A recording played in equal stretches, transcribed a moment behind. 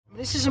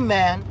This is a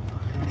man,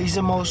 he's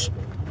the most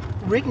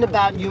written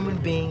about human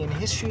being in the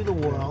history of the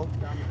world,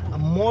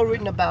 more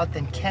written about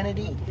than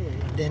Kennedy,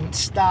 than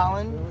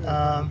Stalin.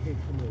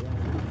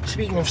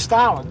 Speaking of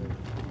Stalin,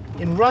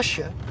 in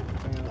Russia,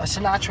 a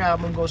Sinatra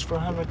album goes for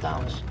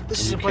 $100.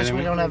 This is a place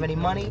where they don't have any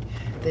money,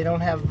 they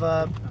don't have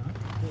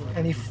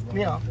any,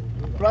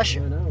 Russia,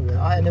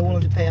 and they're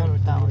willing to pay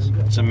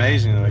 $100. It's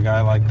amazing that a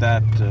guy like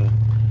that,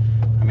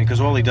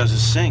 because all he does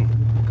is sing.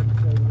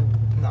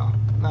 No,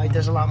 he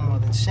does a lot more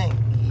than sing.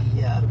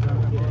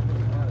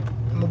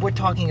 We're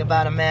talking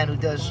about a man who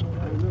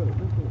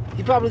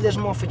he probably does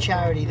more for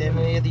charity than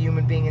any other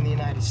human being in the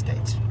United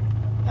States.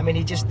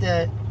 He just,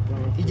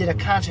 he did a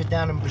concert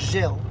down in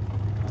Brazil.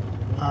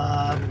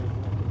 There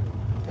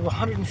were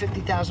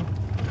 150,000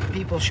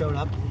 people showed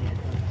up,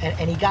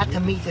 and he got to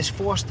meet this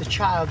foster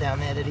child down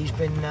there that he's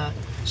been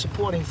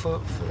supporting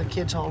for the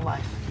kid's whole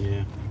life.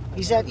 Yeah.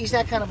 He's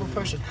that kind of a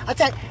person. I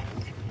tell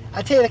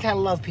you the kind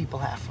of love people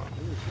have for him.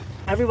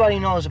 Everybody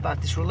knows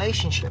about this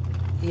relationship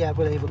he had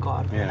with Ava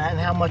Gardner, and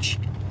how much,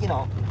 he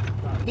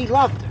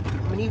loved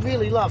her. He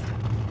really loved her.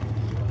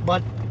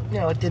 But,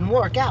 it didn't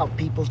work out.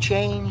 People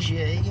change,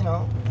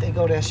 they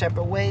go their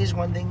separate ways.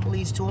 One thing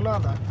leads to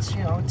another.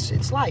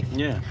 It's life.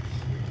 Yeah.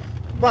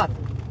 But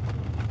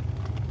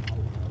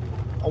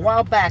a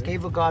while back,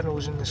 Ava Gardner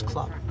was in this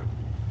club.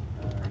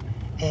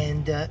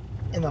 And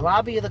in the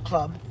lobby of the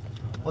club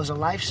was a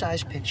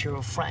life-size picture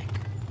of Frank.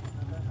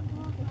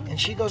 And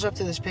she goes up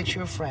to this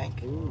picture of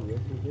Frank,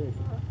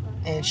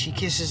 and she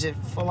kisses it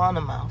full on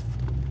the mouth.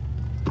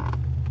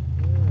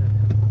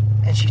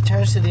 And she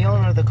turns to the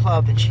owner of the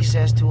club and she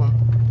says to him,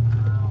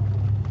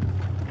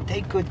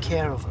 "Take good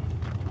care of him.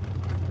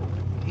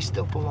 He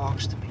still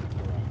belongs to me."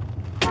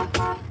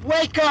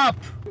 Wake up!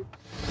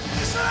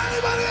 Is there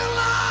anybody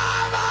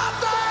alive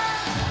out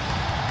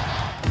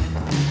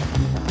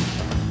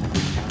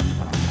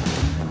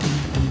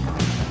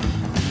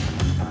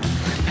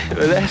there?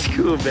 Well, that's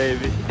cool,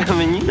 baby.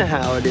 You know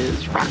how it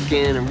is,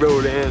 rockin' and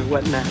rollin' and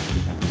whatnot.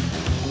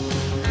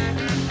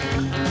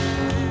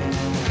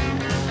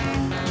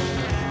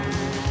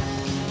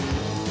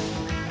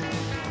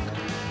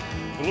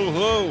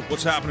 Hello,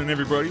 what's happening,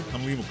 everybody?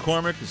 I'm Lee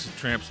McCormick. This is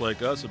Tramps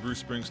Like Us, a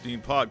Bruce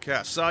Springsteen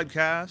podcast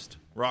sidecast,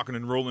 rockin'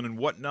 and rollin' and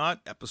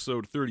whatnot,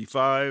 episode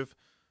 35,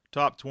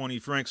 top 20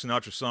 Frank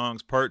Sinatra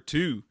songs, part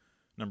 2,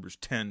 numbers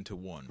 10 to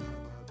 1.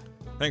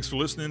 Thanks for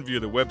listening via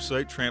the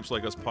website,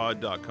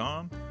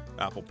 trampslikeUsPod.com,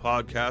 Apple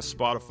Podcasts,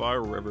 Spotify,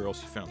 or wherever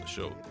else you found the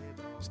show.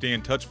 Stay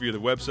in touch via the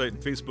website and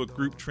Facebook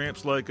group,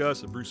 Tramps Like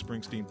Us, a Bruce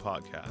Springsteen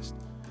podcast.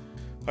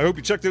 I hope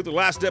you checked out the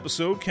last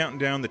episode, counting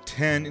down the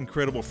 10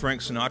 incredible Frank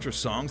Sinatra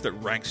songs that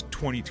ranks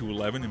 20 to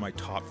 11 in my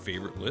top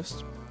favorite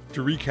list.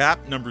 To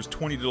recap, numbers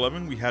 20 to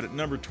 11, we had at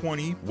number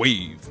 20,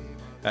 Wave.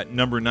 At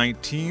number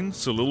 19,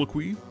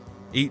 Soliloquy.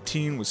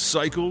 18 was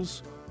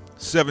Cycles.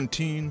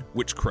 17,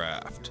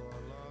 Witchcraft.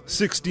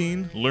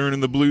 16, Learnin'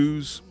 the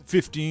Blues.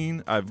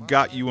 15, I've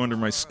Got You Under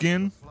My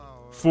Skin.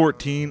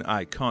 14,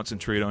 I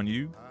Concentrate on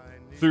You.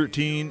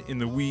 13, In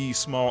the Wee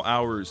Small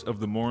Hours of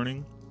the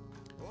Morning.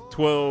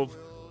 12,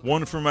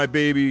 One for My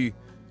Baby,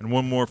 and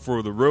One More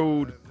for the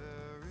Road.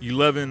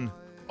 11,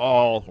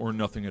 All or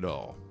Nothing at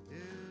All.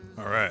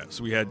 Alright,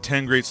 so we had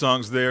 10 great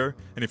songs there,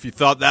 and if you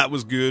thought that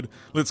was good,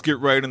 let's get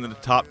right into the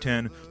top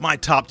 10, my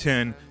top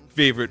 10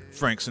 favorite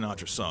Frank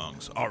Sinatra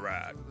songs.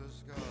 Alright.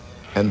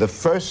 And the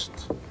first,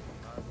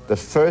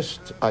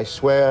 I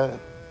swear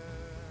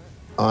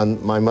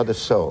on my mother's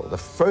soul, the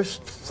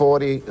first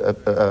 4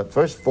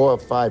 or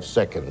 5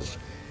 seconds,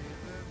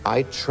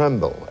 I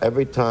tremble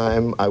every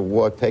time I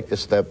take the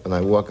step and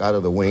I walk out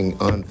of the wing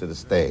onto the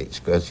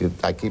stage, because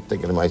I keep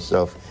thinking to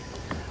myself,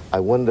 I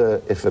wonder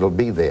if it'll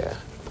be there.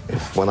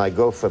 If when I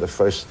go for the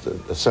first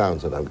the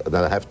sounds that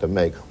I have to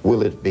make,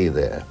 will it be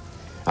there?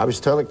 I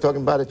was talking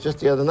about it just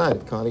the other night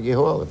at Carnegie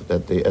Hall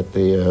at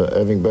the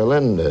Irving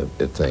Berlin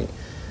thing.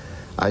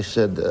 I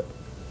said,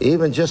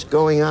 even just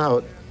going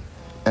out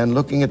and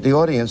looking at the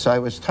audience, I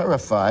was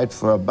terrified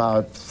for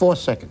about 4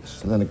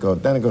 seconds, and then it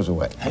goes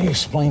away. How do you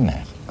explain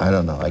that? I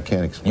don't know. I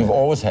can't explain. You've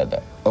always had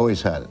that.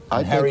 Always had it.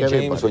 And Harry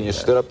James, when you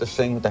stood up to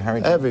sing with the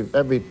Harry James?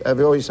 Every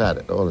always had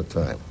it all the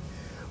time.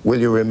 Will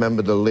you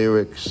remember the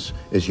lyrics?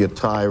 Is your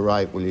tie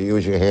right? Will you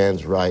use your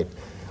hands right?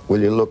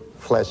 Will you look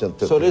pleasant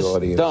to the audience? So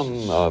this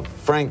dumb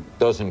Frank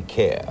doesn't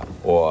care,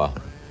 or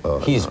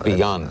he's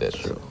beyond it.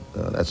 True.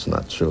 No, that's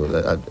not true.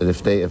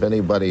 If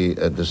anybody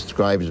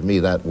describes me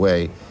that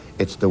way,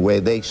 it's the way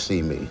they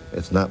see me.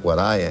 It's not what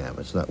I am.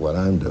 It's not what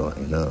I'm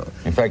doing, no.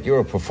 In fact, you're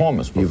a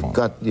performer. You've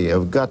got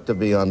to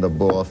be on the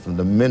ball from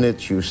the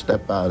minute you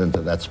step out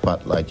into that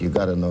spotlight. You've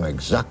got to know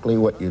exactly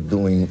what you're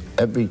doing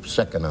every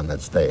second on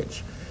that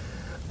stage.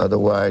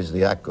 Otherwise,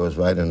 the act goes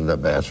right into the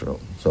bathroom.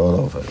 It's all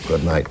over.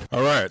 Good night.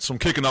 All right, so I'm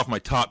kicking off my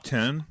top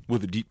 10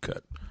 with a deep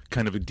cut.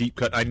 Kind of a deep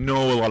cut. I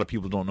know a lot of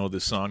people don't know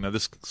this song. Now,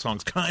 this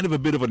song's kind of a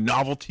bit of a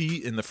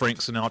novelty in the Frank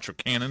Sinatra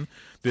canon.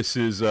 This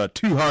is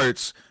Two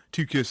Hearts,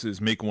 Two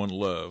Kisses, Make One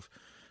Love.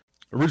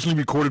 Originally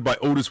recorded by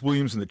Otis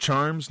Williams and the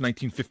Charms,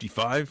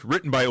 1955.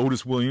 Written by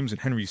Otis Williams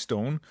and Henry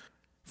Stone.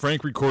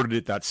 Frank recorded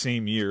it that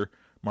same year,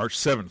 March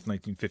 7th,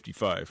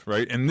 1955,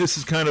 right? And this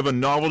is kind of a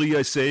novelty,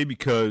 I say,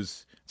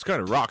 because it's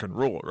kind of rock and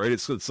roll, right?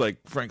 It's like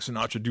Frank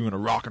Sinatra doing a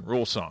rock and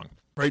roll song,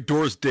 right?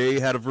 Doris Day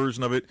had a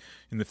version of it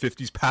in the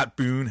 50s. Pat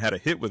Boone had a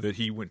hit with it.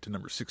 He went to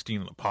number 16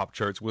 on the pop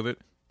charts with it.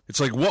 It's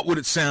like, what would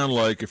it sound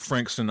like if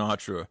Frank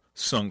Sinatra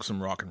sung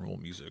some rock and roll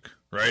music,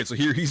 right? So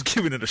here he's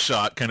giving it a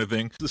shot kind of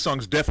thing. The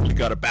song's definitely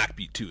got a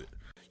backbeat to it.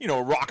 You know,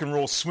 rock and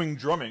roll swing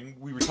drumming.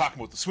 We were talking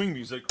about the swing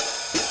music.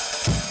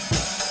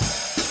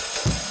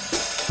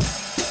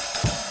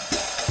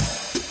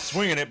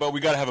 Swinging it, but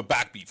we got to have a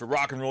backbeat. For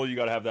rock and roll, you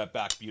got to have that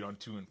backbeat on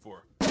 2 and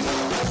 4.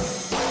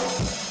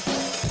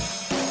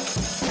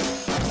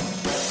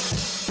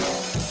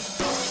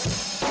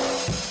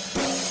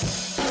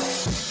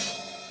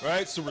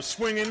 Right, so we're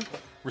swinging,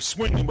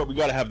 but we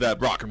got to have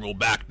that rock and roll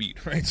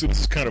backbeat, right? So this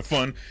is kind of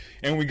fun.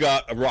 And we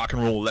got a rock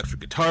and roll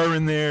electric guitar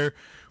in there.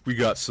 We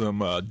got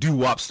some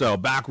doo-wop style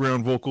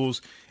background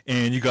vocals,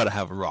 and you got to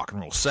have a rock and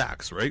roll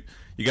sax, right?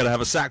 You got to have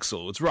a sax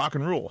solo. It's rock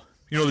and roll.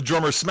 You know, the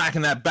drummer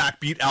smacking that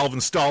backbeat,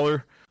 Alvin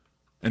Stoller.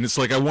 And it's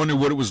like, I wonder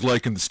what it was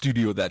like in the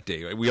studio that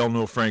day. Right? We all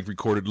know Frank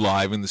recorded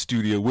live in the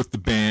studio with the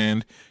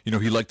band. You know,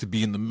 he liked to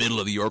be in the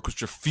middle of the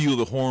orchestra, feel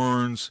the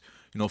horns,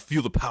 you know,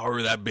 feel the power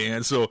of that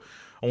band. So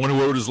I wonder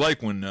what it was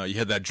like when you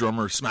had that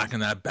drummer smacking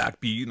that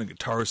backbeat and a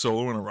guitar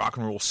solo and a rock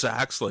and roll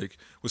sax. Like,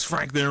 was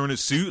Frank there in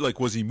his suit? Like,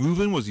 was he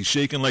moving? Was he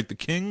shaking like the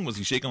King? Was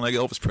he shaking like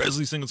Elvis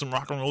Presley singing some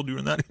rock and roll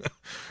during that?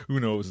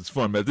 Who knows? It's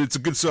fun, man. It's a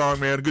good song,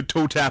 man. A good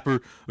toe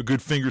tapper, a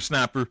good finger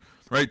snapper,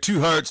 right?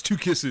 2 hearts, 2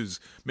 kisses,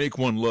 make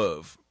 1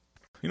 love.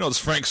 You know, it's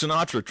Frank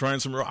Sinatra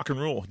trying some rock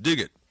and roll. Dig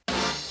it.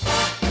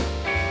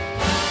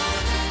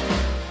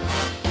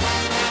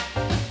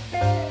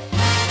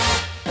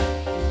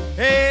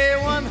 Hey,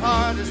 1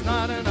 heart is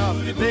not enough,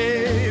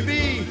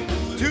 baby.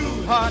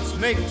 2 hearts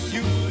makes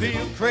you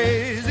feel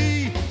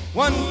crazy.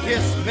 1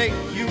 kiss make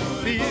you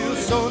feel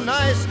so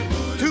nice.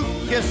 2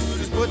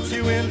 kisses put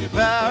you in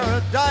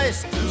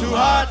paradise. 2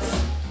 hearts,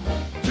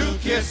 2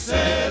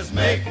 kisses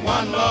make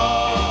 1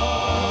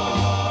 love.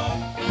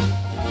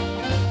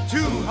 2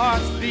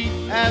 hearts beat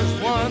as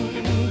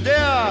 1,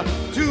 dear.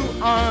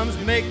 2 arms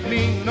make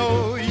me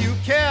know you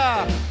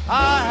care.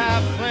 I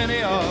have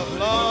plenty of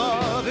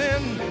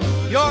loving.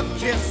 Your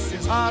kiss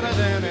is hotter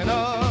than an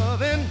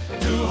oven.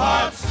 2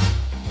 hearts,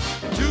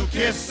 2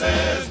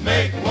 kisses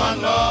make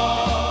 1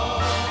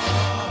 love.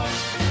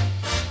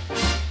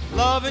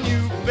 Loving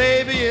you,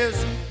 baby,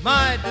 is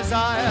my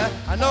desire.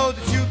 I know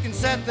that you can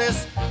set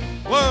this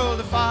world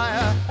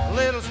afire. A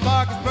little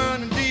spark is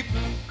burning deep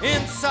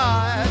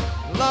inside.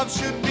 Love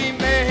should be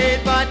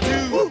made by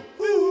 2.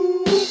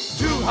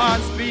 2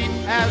 hearts beat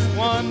as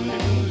 1,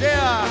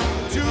 dear.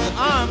 2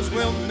 arms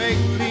will make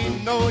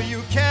me know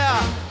you care.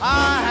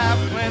 I have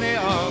plenty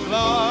of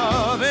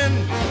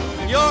loving.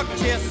 Your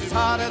kiss is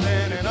hotter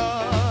than an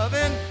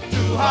oven.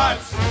 2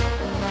 hearts,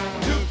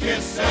 2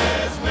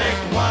 kisses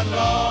make 1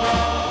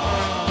 love.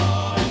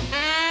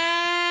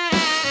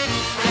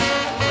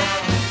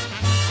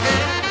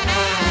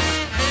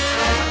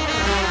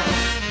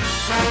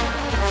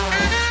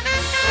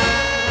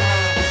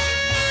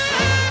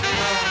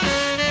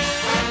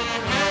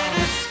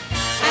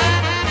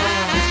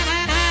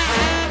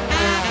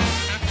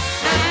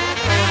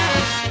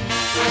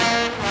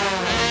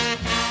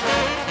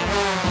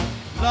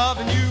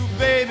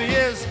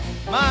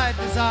 My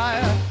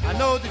desire, I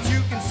know that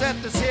you can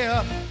set this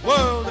here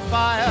world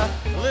afire.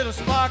 A little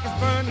spark is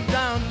burning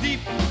down deep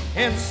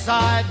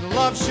inside.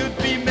 Love should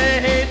be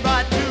made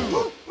by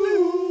 2.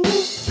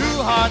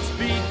 2 hearts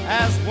beat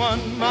as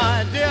 1,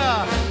 my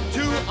dear.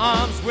 2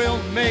 arms will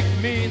make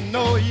me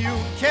know you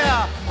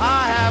care.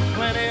 I have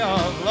plenty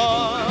of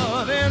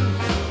loving,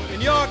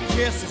 and your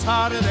kiss is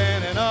hotter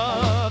than an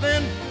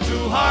oven.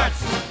 2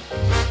 hearts,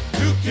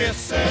 2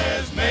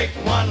 kisses make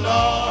 1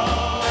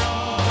 love.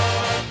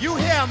 You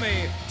hear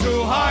me?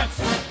 2 hearts,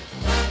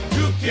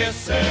 2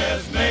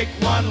 kisses make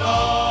 1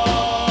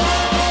 love.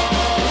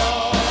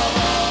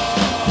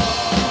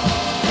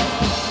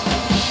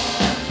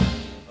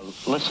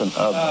 Listen,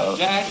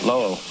 Jack,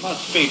 Lowell,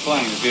 must be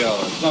playing the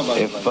viola.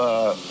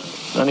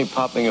 if any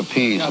popping of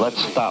peas,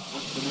 let's stop.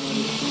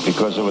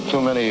 Because there were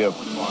too many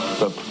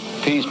the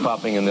peas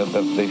popping in the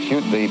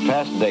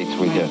past dates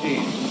we did.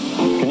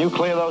 Can you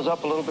clear those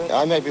up a little bit?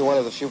 I may be one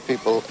of the few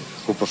people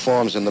who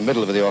performs in the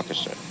middle of the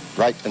orchestra,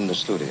 right in the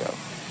studio.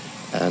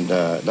 And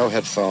no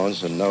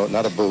headphones and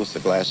not a booth, a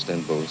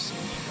glassed-in booth.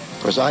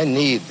 Because I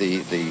need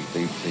the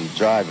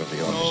drive of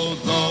the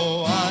orchestra.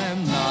 Although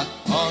I'm not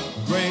a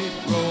great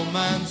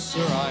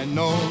romancer, I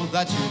know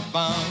that you're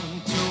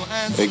bound to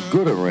answer. A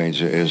good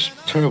arranger is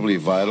terribly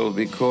vital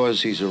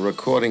because he's a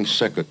recording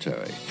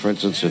secretary. For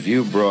instance, if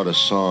you brought a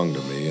song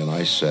to me and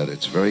I said,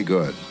 it's very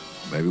good,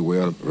 maybe we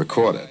ought to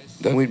record it.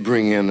 Then we'd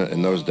bring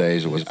in those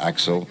days, it was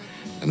Axl,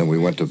 and then we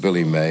went to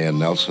Billy May and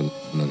Nelson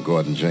and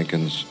Gordon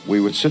Jenkins. We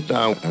would sit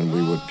down and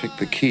we would pick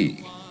the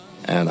key.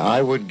 And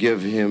I would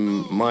give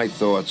him my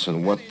thoughts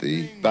on what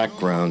the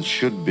background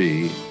should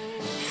be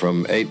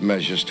from 8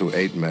 measures to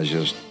 8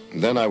 measures.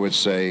 Then I would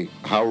say,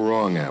 how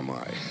wrong am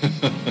I?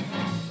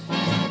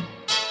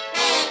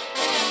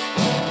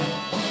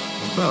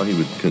 while, he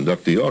would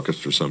conduct the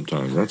orchestra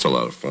sometimes. That's a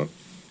lot of fun.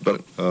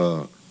 But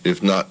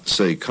if not,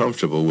 say,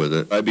 comfortable with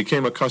it, I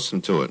became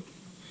accustomed to it.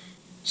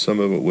 Some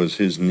of it was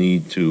his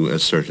need to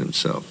assert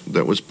himself.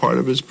 That was part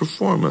of his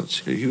performance.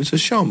 He was a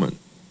showman.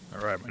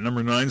 All right, my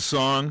number 9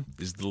 song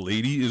is The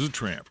Lady is a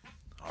Tramp.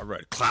 All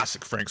right,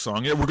 classic Frank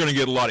song. Yeah, we're going to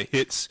get a lot of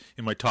hits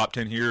in my top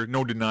 10 here.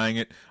 No denying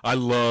it. I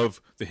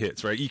love the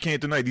hits, right? You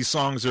can't deny these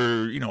songs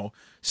are,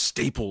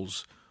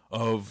 staples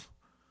of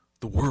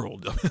the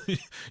world.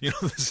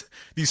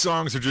 These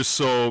songs are just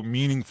so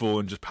meaningful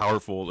and just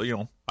powerful.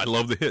 I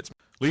love the hits.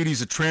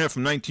 Lady's a Tramp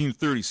from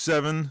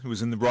 1937. It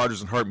was in the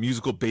Rodgers and Hart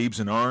musical Babes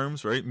in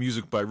Arms, right?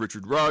 Music by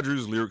Richard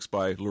Rodgers, lyrics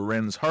by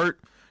Lorenz Hart.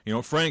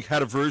 Frank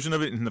had a version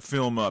of it in the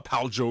film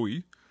Pal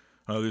Joey.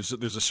 There's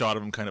a shot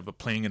of him kind of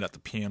playing it at the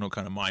piano,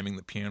 kind of miming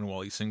the piano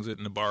while he sings it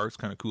in the bar. It's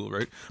kind of cool,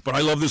 right? But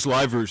I love this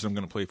live version I'm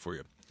going to play for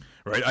you,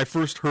 right? I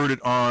first heard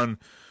it on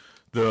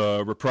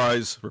the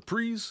Reprise. It's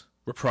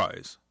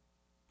Reprise.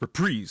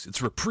 Reprise,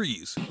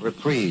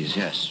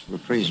 yes.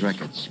 Reprise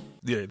Records.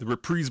 Yeah, the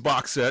Reprise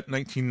box set,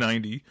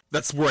 1990.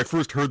 That's where I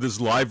first heard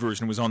this live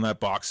version. It was on that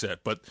box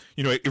set. But,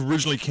 it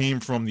originally came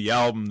from the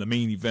album, The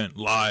Main Event,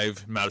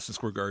 live, Madison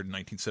Square Garden,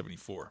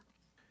 1974.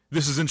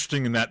 This is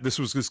interesting in that this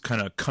was this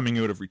kind of coming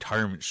out of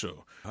retirement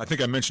show. I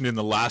think I mentioned in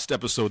the last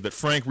episode that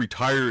Frank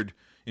retired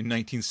in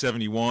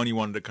 1971. He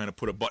wanted to kind of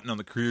put a button on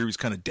the career. He was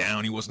kind of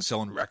down. He wasn't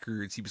selling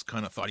records. He was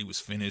kind of thought he was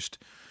finished.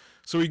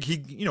 So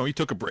he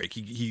took a break.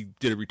 He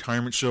did a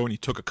retirement show and he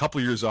took a couple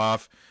of years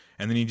off,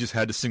 and then he just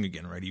had to sing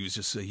again, right? He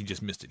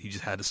just missed it. He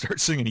just had to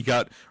start singing. He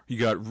got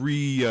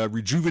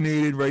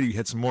rejuvenated, right? He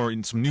had some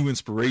new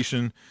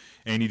inspiration,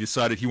 and he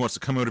decided he wants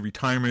to come out of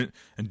retirement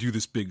and do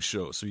this big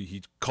show. So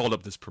he called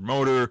up this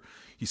promoter.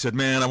 He said,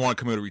 "Man, I want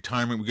to come out of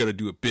retirement. We got to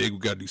do it big. We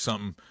got to do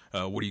something.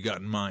 What do you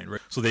got in mind?"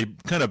 Right? So they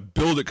kind of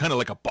build it kind of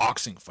like a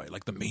boxing fight,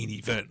 like the main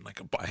event,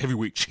 like a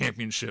heavyweight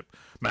championship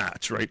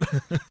match, right?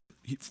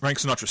 Frank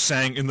Sinatra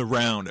sang in the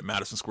round at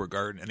Madison Square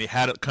Garden, and they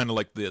had it kind of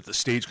like the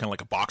stage, kind of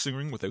like a boxing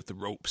ring without the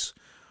ropes.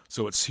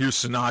 So here's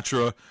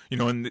Sinatra,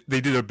 and they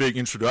did a big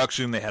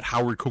introduction. They had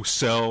Howard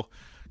Cosell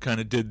kind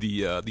of did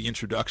the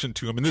introduction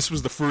to him, and this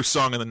was the first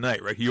song of the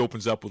night, right? He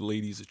opens up with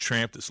 "Lady's a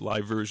Tramp," this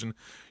live version,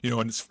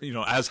 and it's,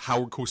 as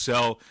Howard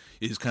Cosell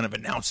is kind of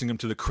announcing him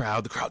to the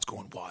crowd's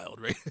going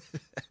wild, right?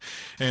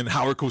 And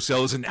Howard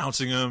Cosell is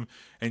announcing him,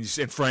 and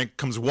Frank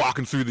comes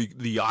walking through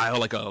the aisle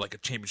like a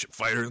championship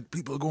fighter, and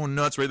people are going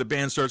nuts, right? The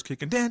band starts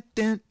kicking, the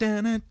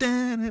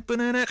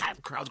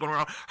crowd's going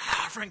around,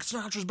 Frank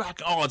Sinatra's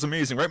back. Oh, it's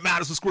amazing, right?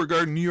 Madison Square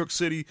Garden, New York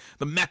City,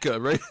 the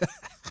Mecca, right?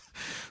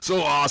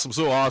 So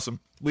awesome.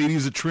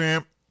 Lady's a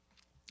Tramp,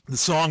 the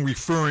song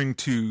referring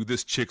to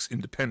this chick's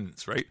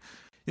independence, right?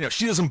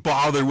 She doesn't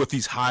bother with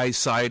these high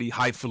society,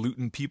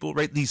 highfalutin people,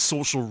 right? These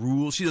social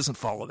rules. She doesn't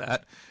follow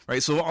that,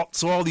 right? So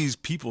all these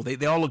people,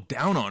 they all look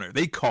down on her.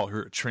 They call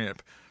her a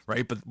tramp,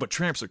 right? But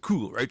tramps are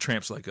cool, right?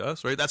 Tramps like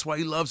us, right? That's why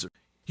he loves her.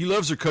 He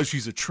loves her because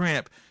she's a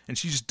tramp, and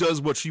she just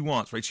does what she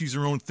wants, right? She's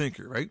her own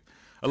thinker, right?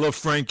 I love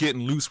Frank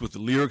getting loose with the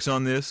lyrics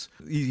on this.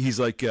 He's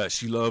like,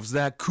 she loves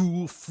that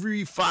cool,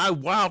 free, fire,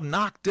 wild,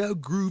 knocked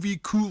out,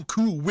 groovy,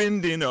 cool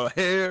wind in her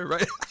hair,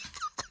 right?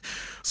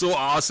 So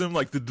awesome.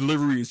 Like, the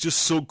delivery is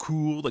just so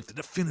cool. Like, the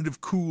definitive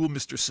cool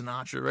Mr.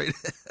 Sinatra, right?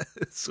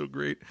 It's so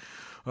great.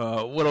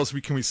 What else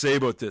can we say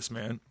about this,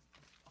 man?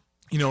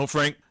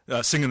 Frank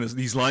singing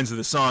these lines of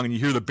the song, and you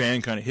hear the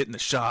band kind of hitting the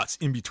shots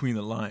in between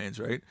the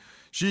lines, right?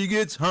 She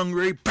gets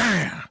hungry,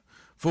 bam!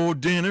 For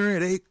dinner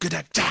at 8,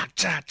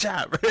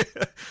 cha-cha-cha, right?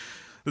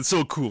 It's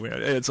so cool,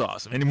 man. It's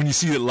awesome. And when you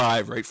see it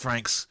live, right,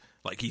 Frank's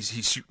like he's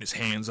shooting his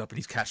hands up and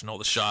he's catching all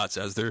the shots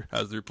as they're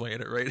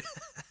playing it, right?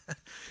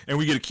 And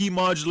we get a key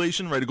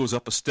modulation, right? It goes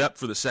up a step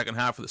for the second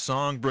half of the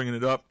song, bringing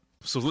it up.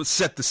 So let's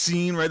set the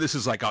scene, right? This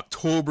is like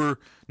October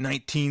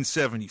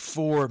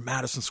 1974,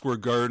 Madison Square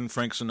Garden.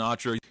 Frank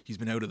Sinatra, he's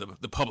been out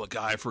of the public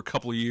eye for a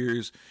couple of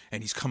years,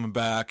 and he's coming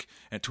back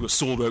and to a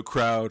sold-out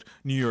crowd,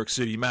 New York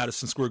City,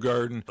 Madison Square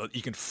Garden.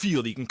 You can feel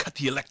it. You can cut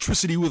the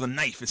electricity with a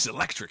knife. It's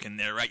electric in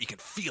there, right? You can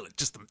feel it,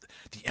 just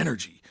the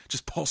energy,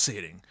 just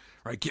pulsating,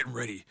 right? Getting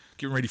ready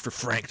for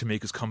Frank to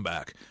make his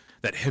comeback.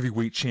 That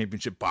heavyweight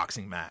championship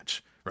boxing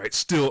match, right?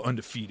 Still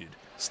undefeated,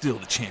 still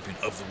the champion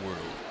of the world.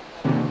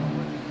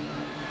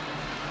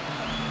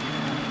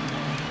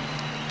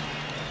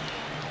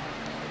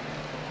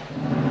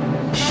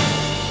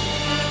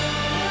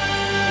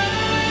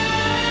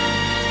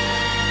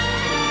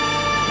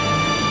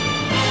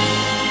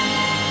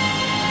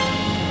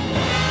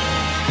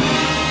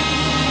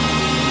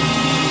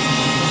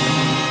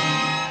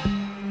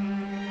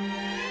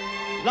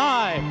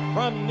 Live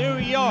from New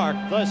York,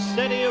 the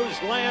city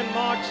whose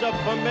landmarks are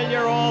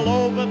familiar all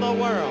over the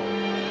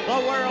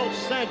world's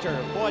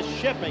center for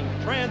shipping,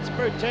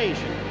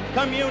 transportation,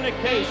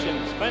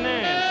 communications,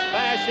 finance,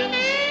 fashions,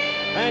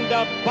 and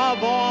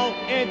above all,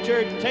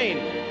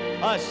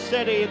 entertainment. A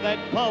city that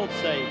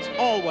pulsates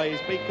always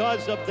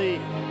because of the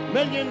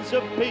millions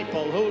of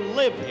people who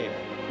live here,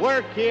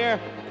 work here,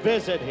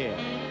 visit here.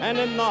 And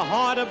in the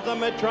heart of the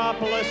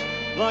metropolis,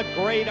 the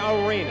great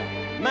arena,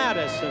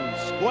 Madison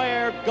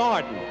Square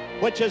Garden,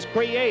 which has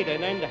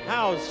created and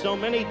housed so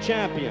many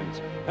champions,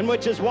 and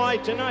which is why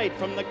tonight,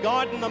 from the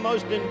Garden, the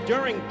most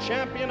enduring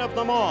champion of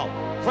them all,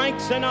 Frank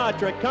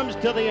Sinatra, comes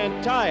to the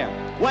entire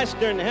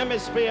Western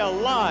Hemisphere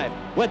live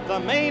with the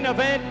main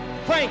event,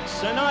 Frank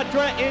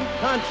Sinatra in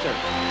concert.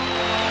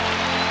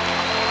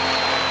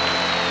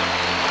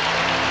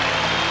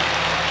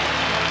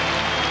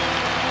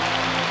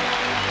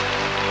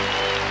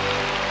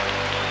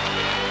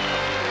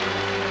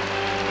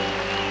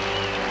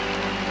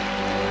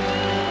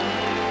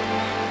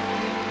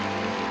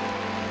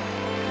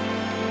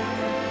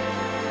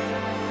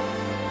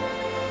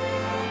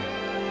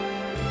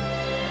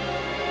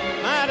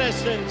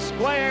 Madison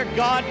Square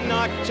Garden,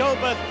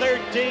 October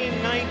 13,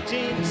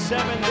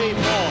 1974.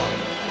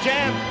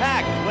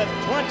 Jam-packed with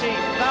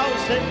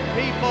 20,000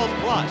 people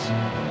plus.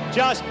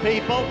 Just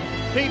people,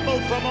 people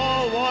from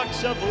all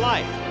walks of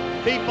life.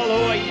 People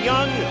who are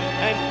young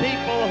and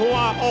people who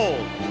are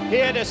old.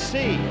 Here to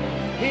see,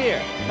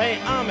 hear, pay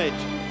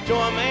homage to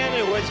a man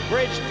who has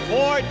bridged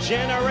 4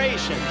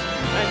 generations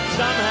and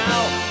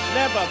somehow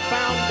never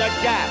found a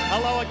gap.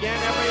 Hello again,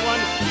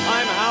 everyone.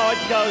 I'm Howard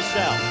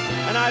Cosell,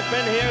 and I've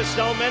been here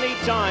so many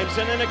times,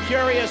 and in a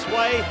curious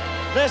way,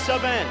 this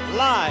event,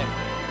 live,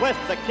 with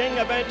the king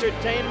of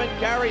entertainment,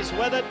 carries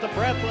with it the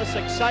breathless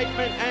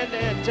excitement and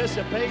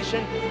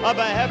anticipation of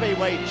a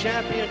heavyweight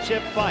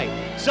championship fight.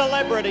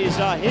 Celebrities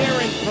are here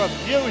in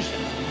profusion,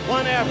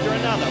 one after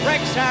another.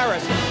 Rex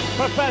Harrison,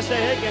 Professor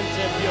Higgins,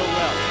 if you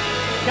will.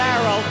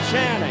 Carol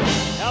Channing,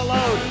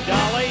 hello,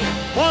 Dolly.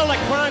 Walter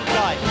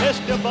Cronkite,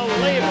 Mr.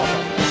 Believable.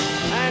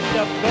 And,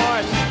 of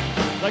course,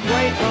 the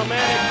great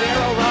romantic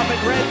hero, Robert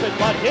Redford.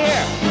 But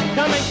here,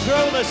 coming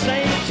through the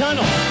same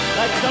tunnel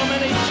that so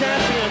many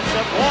champions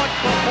have walked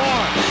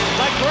before,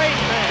 the great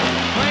man,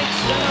 Frank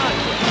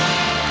Sinatra,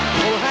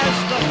 who has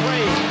the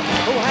phrase,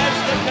 who has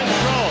the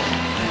control,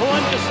 who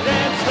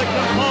understands the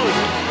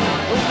composer,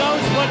 who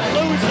knows what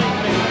losing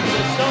means,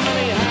 as so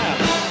many have,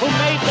 who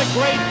made the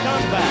great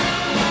comeback,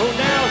 who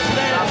now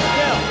stands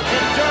still,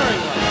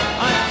 enduringly,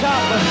 on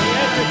top of the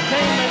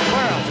entertainment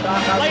world.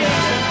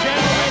 Ladies and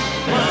gentlemen,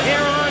 from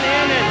here on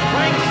in, it's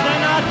Frank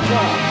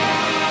Sinatra.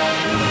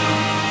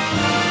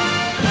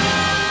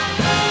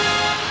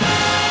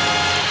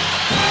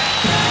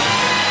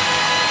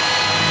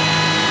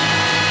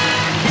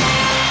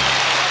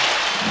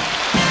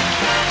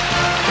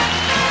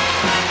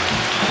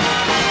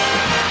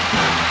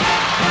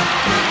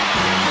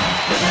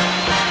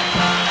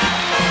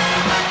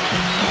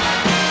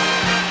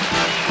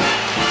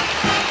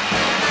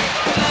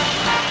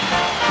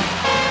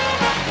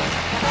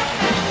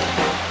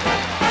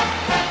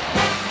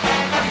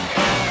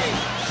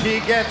 She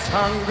gets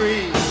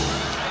hungry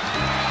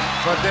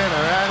for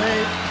dinner at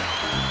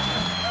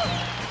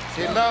 8.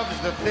 She loves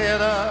the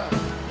theater,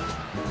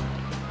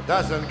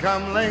 doesn't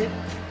come late.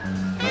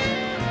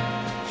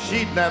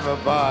 She'd never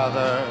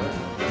bother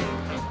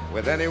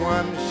with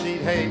anyone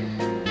she'd hate.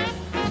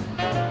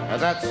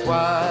 And that's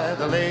why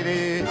the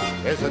lady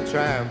is a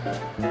tramp.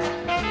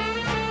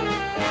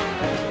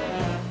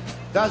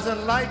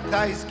 Doesn't like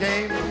dice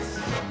games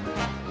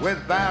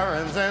with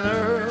barons and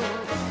earls.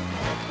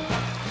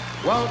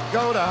 Won't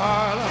go to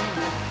Harlem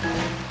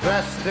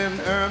dressed in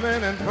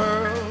ermine and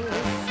pearls.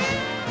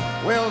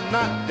 Will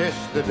not dish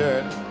the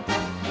dirt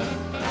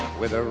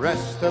with the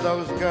rest of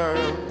those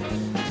girls.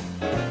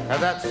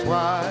 And that's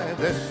why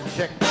this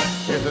chick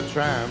is a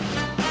tramp.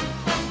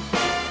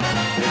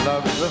 She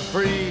loves the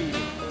free,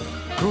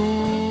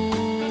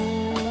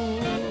 cool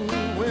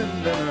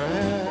wind in her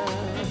hair.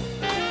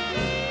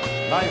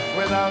 Life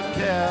without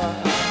care.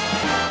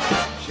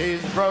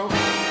 She's broke,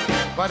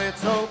 but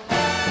it's hope.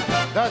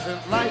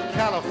 Doesn't like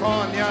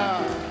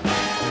California.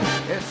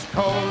 It's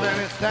cold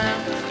and it's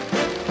damp.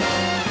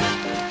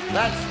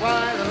 That's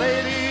why the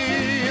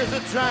lady is a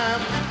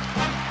tramp.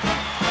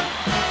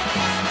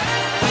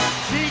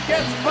 She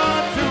gets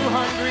far too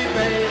hungry,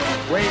 babe.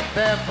 Wait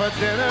there for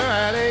dinner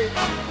at 8.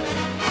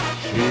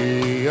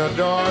 She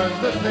adores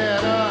the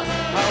theater,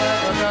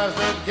 however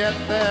doesn't get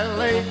there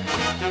late.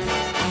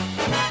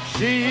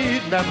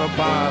 She'd never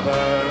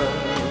bother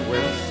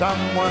with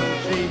someone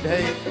she'd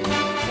hate.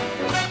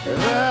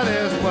 That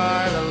is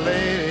why the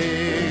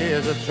lady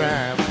is a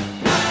tramp.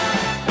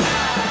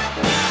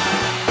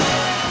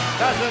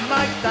 Doesn't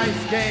like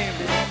dice games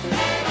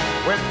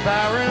with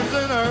barons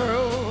and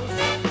earls.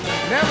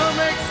 Never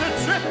makes a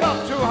trip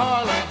up to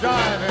Harlem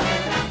driving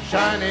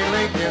shiny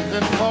Lincolns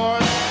and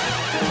Fords.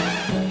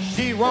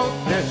 She won't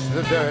dish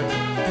the dirt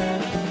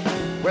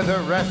with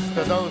the rest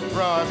of those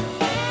broads.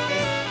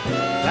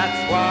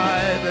 That's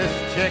why this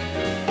chick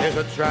is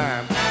a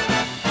tramp.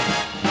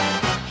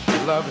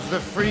 Loves the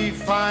free,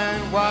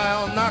 fine,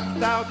 wild,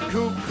 knocked out,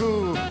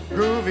 cuckoo,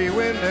 groovy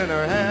wind in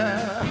her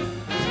hair.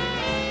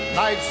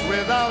 Nights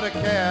without a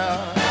care.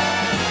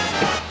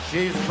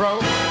 She's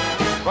broke,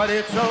 but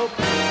it's hope.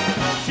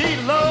 She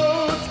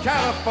loathes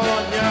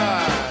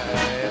California.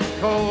 It's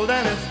cold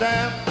and it's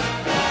damp.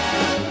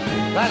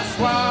 That's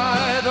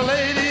why the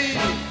lady,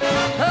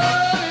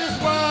 that is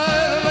why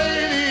the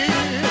lady,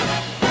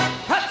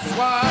 that's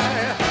why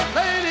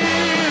lady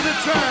is a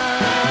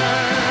tramp.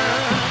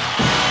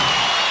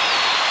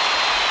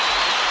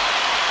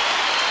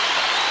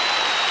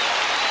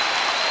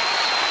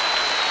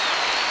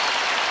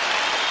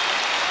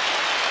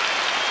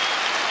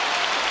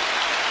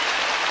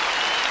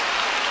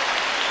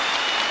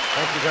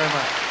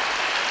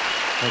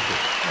 Thank you.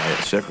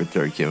 My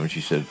secretary came and she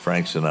said,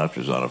 Frank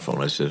Sinatra's on the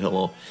phone. I said,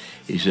 hello.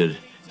 He said,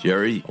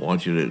 Jerry, I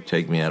want you to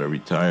take me out of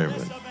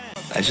retirement.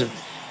 I said,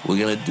 we're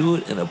going to do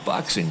it in a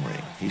boxing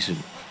ring. He said,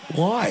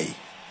 why?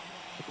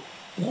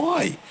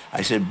 Why?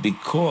 I said,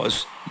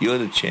 because you're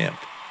the champ.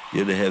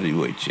 You're the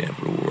heavyweight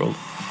champ of the world.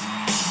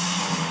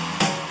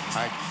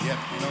 I get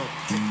no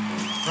kick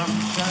from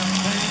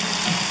champagne.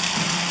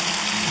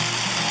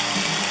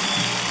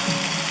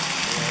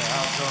 Yeah,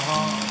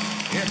 alcohol,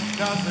 it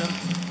doesn't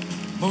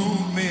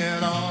move me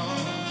at all.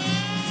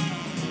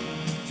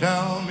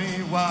 Tell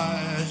me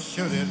why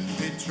should it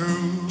be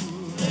true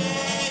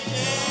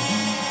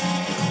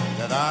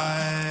that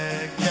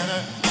I get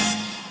a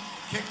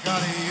kick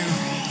out of you?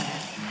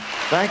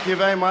 Thank you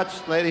very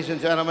much, ladies and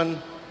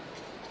gentlemen.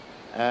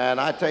 And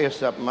I tell you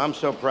something, I'm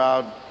so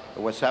proud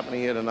of what's happening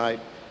here tonight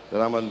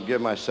that I'm going to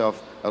give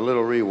myself a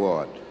little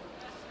reward.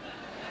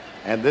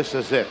 And this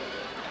is it.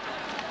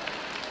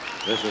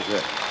 This is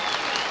it.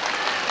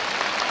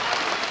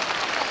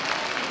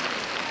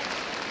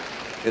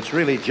 It's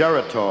really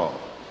Geritol.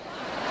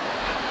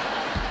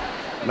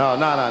 No,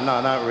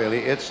 not really.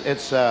 It's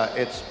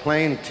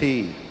plain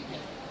tea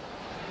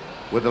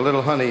with a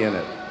little honey in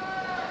it.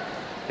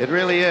 It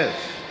really is.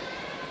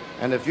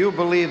 And if you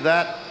believe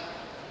that,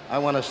 I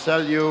want to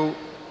sell you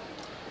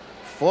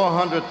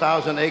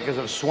 400,000 acres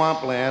of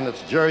swampland.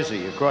 It's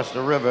Jersey, across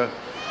the river,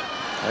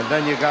 and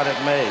then you got it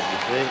made, you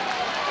see.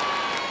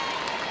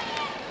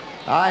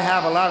 I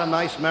have a lot of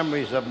nice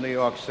memories of New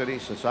York City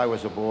since I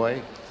was a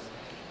boy.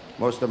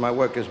 Most of my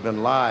work has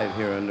been live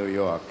here in New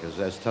York,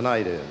 as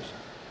tonight is.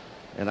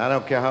 And I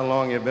don't care how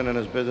long you've been in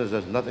this business,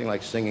 there's nothing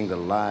like singing to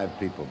live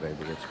people,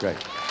 baby. It's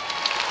great.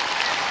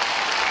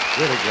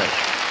 Really great.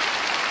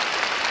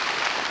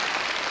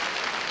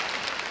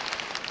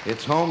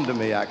 It's home to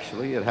me,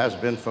 actually. It has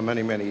been for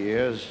many, many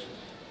years,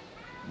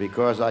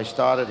 because I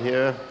started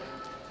here,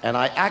 and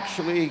I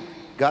actually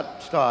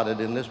got started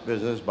in this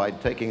business by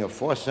taking a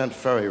 4-cent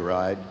ferry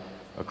ride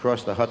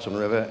across the Hudson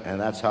River, and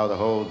that's how the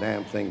whole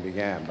damn thing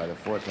began, by the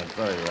 4-cent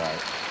ferry ride.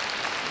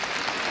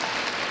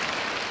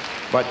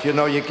 But you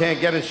know, you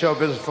can't get in show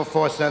business for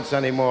 4 cents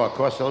anymore. It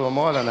costs a little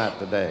more than that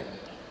today.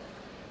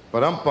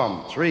 But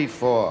 3,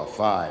 4,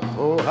 5,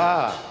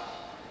 hoo-ha.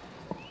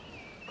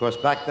 Of course,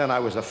 back then I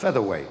was a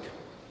featherweight.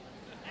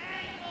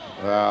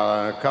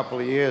 Well, a couple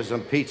of years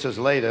and pizzas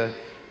later,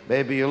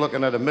 baby, you're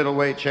looking at a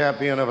middleweight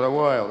champion of the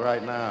world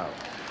right now.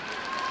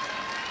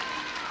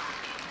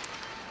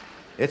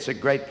 It's a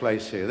great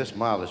place here. This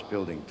marvelous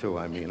building, too,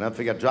 I mean. I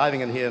forget driving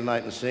in here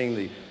tonight and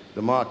seeing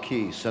the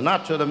marquee.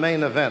 Sinatra, the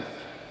main event.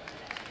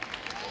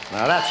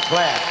 Now, that's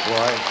class,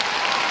 boy.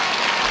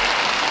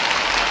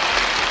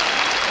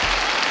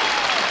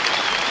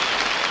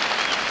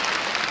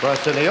 Of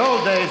course, in the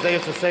old days, they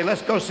used to say,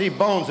 let's go see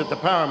Bones at the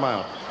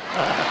Paramount.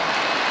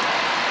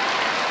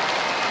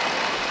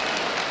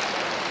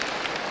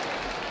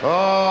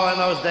 Oh, in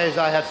those days,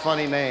 I had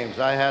funny names.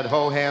 I had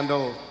Ho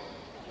Handle,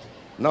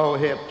 No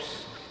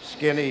Hips,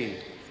 Skinny.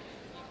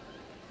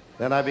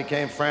 Then I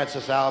became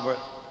Francis Albert.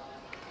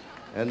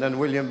 And then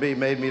William B.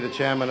 made me the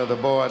chairman of the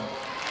board.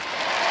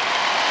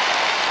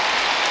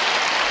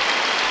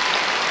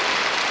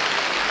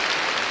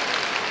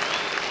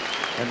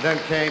 And then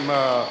came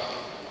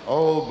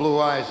Old Blue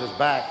Eyes is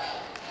Back.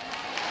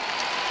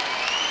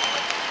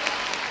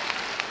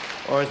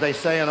 Or as they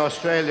say in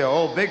Australia,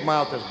 Old Big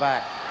Mouth is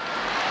back.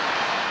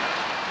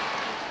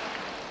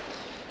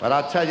 But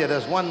I'll tell you,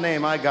 there's one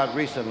name I got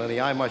recently,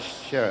 I must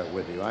share it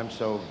with you. I'm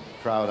so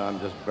proud I'm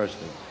just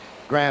bursting.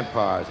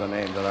 Grandpa is the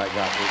name that I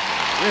got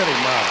recently. Really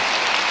marvelous.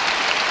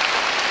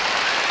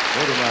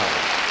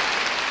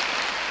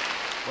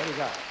 What do you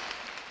got?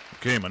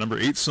 Okay, my number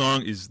 8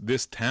 song is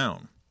This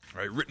Town,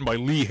 right? Written by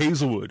Lee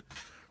Hazelwood.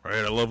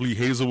 Right, I love Lee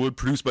Hazelwood,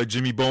 produced by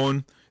Jimmy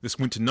Bowen. This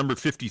went to number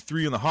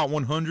 53 on the Hot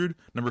 100,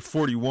 number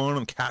 41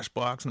 on the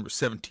Cashbox, number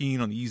 17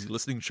 on the Easy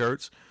Listening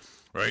charts.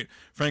 Right,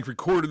 Frank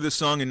recorded this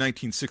song in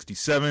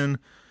 1967.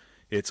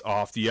 It's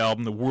off the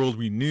album The World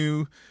We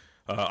Knew.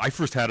 I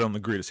first had it on the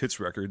Greatest Hits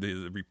record,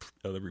 the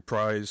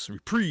Reprise,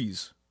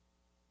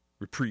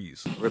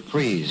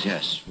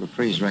 yes.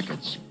 Reprise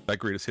Records. That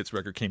Greatest Hits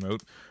record came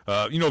out.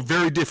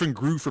 Very different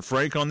groove for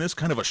Frank on this,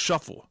 kind of a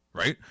shuffle,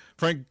 right?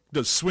 Frank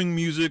does swing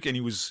music, and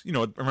he was,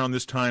 around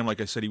this time,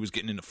 like I said, he was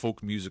getting into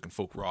folk music and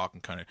folk rock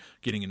and kind of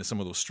getting into some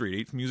of those straight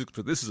 8 music.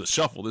 But this is a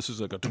shuffle. This is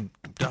like a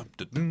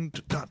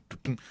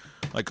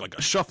like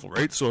a shuffle,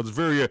 right? So it's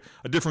very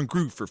a different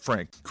groove for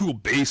Frank. Cool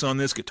bass on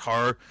this,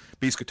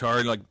 bass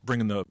guitar, like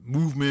bringing the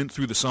movement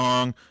through the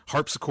song.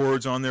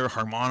 Harpsichords on there,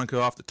 harmonica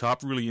off the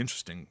top. Really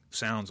interesting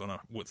sounds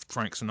with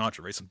Frank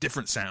Sinatra, right? Some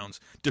different sounds,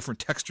 different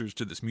textures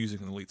to this music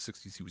in the late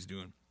 60s he was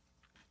doing.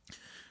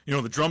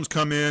 The drums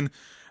come in,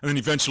 and then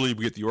eventually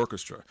we get the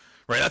orchestra,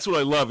 right? That's what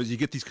I love, is you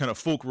get these kind of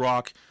folk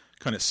rock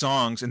kind of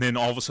songs, and then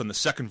all of a sudden the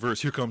second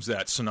verse, here comes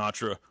that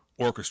Sinatra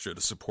orchestra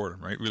to support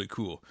him, right? Really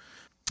cool.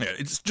 Yeah,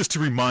 it's just to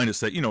remind us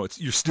that,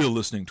 you're still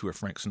listening to a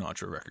Frank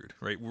Sinatra record,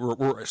 right?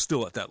 We're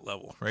still at that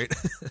level, right?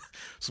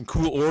 Some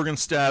cool organ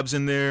stabs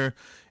in there.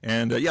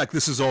 And,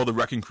 this is all the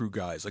Wrecking Crew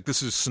guys. Like,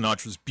 this is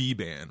Sinatra's B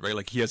band, right?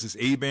 Like, he has this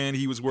A band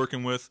he was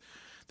working with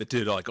that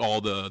did, like,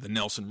 all the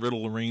Nelson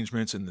Riddle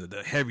arrangements and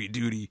the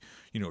heavy-duty,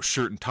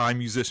 shirt and tie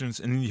musicians.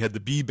 And then you had the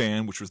B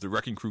band, which was the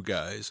Wrecking Crew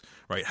guys,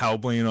 right? Hal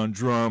Blaine on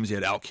drums. You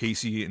had Al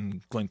Casey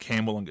and Glenn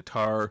Campbell on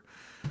guitar,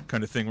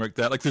 kind of thing like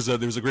that. Like, there's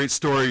a great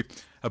story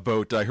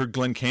about, I heard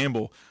Glenn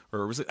Campbell,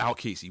 or was it Al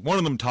Casey? One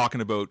of them talking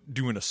about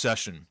doing a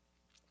session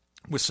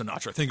with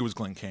Sinatra. I think it was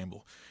Glenn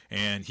Campbell.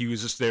 And he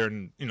was just there,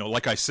 and,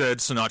 like I said,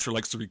 Sinatra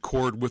likes to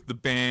record with the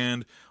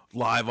band,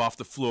 live off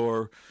the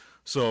floor.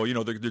 So,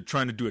 they're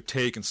trying to do a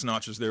take, and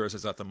Sinatra's there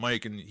as at the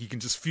mic, and he can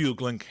just feel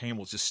Glenn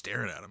Campbell just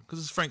staring at him. Because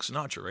it's Frank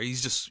Sinatra,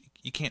 right?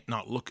 You can't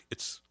not look,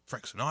 it's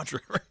Frank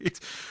Sinatra, right?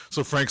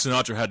 So Frank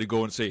Sinatra had to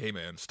go and say, hey,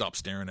 man, stop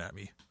staring at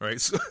me, right?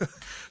 So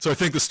I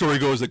think the story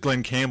goes that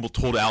Glenn Campbell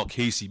told Al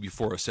Casey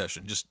before a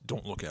session, just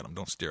don't look at him,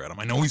 don't stare at him.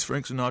 I know he's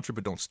Frank Sinatra,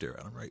 but don't stare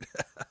at him, right?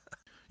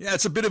 Yeah,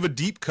 it's a bit of a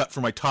deep cut for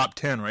my top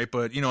 10, right?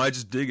 But, I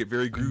just dig it,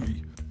 very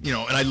groovy.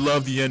 And I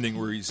love the ending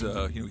where he's,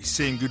 he's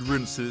saying good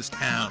riddance to this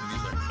town. And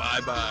he's like,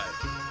 bye-bye,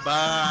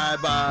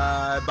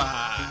 bye-bye,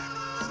 bye.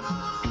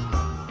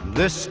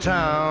 This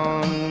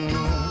town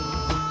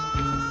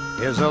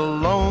is a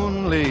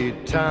lonely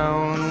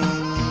town,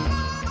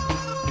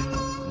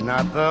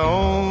 not the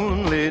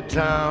only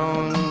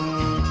town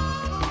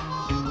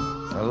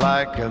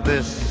like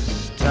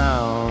this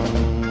town.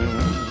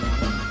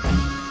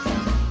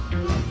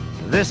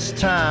 This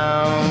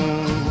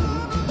town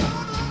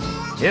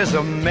is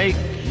a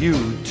make-you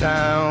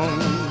town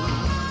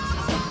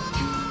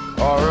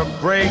or a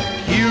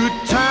break-you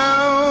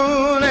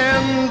town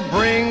and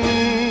bring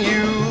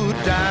you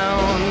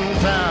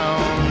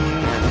downtown.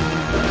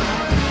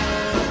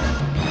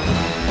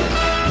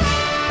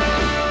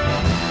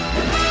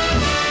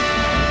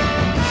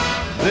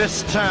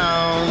 This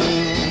town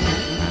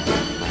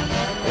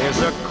is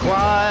a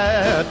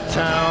quiet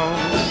town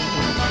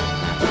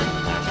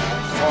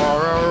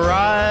or a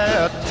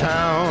riot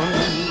town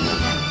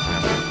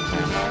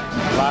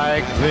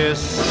like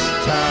this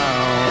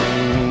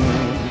town.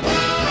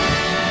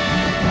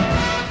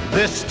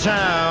 This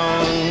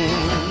town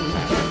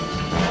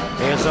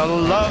is a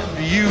love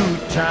you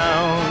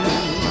town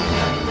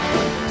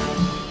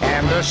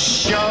and a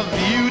shove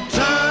you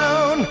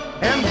town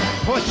and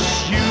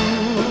push you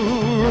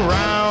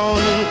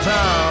round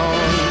town.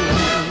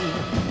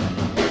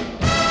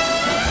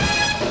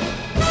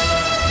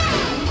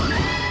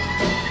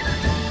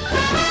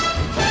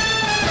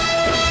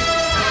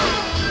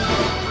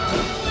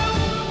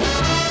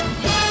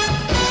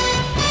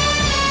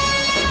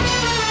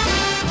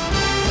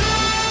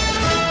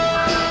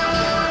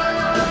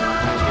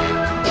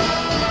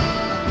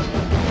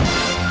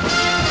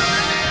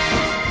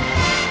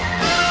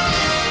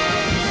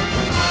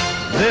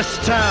 This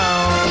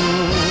town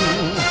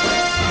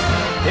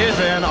is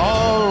an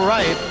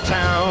all-right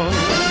town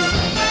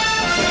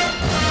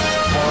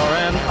or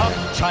an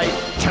uptight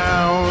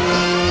town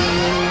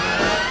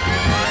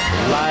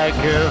like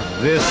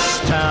this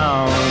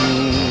town.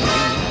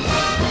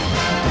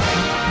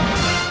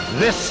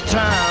 This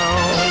town,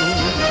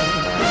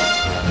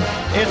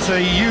 it's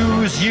a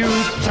use-you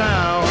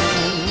town,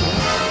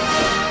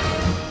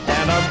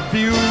 an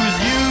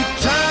abuse-you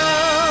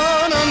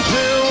town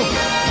until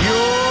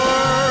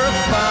you're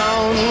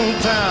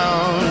found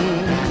town.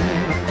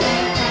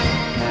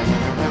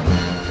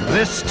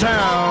 This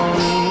town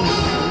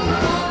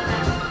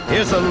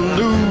is a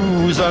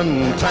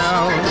losing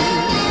town.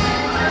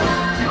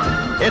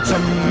 It's a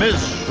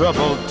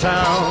miserable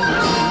town.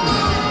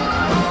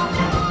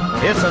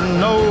 It's a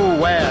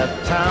nowhere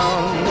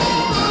town.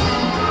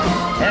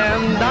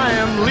 And I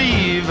am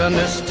leaving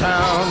this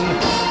town.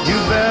 You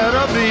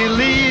better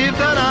believe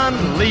that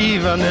I'm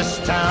leaving this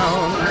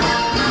town.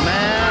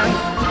 Man,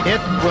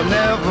 it will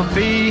never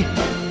be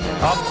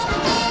uptown.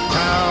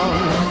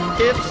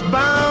 It's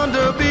bound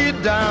to be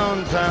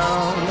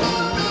downtown.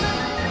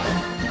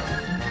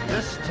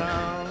 This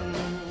town.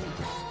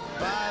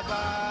 Bye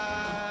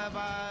bye,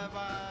 bye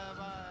bye,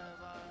 bye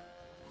bye.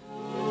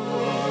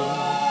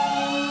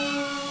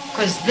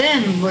 Because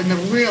then when the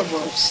real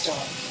work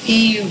started,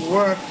 he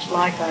worked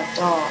like a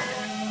dog.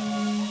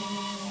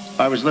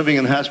 I was living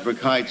in Hasbrook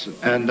Heights,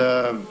 and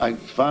I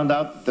found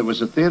out there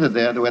was a theater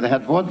there where they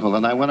had vaudeville,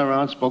 and I went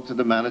around, spoke to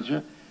the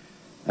manager,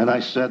 and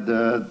I said,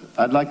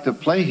 I'd like to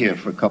play here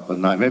for a couple of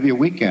nights, maybe a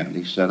weekend.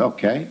 He said,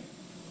 okay.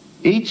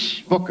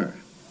 Each booker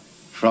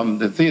from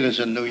the theaters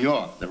in New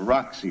York, the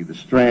Roxy, the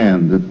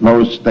Strand, the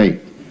Lower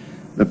State,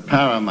 the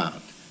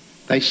Paramount,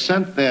 they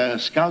sent their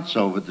scouts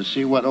over to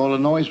see what all the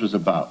noise was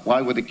about.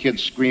 Why were the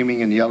kids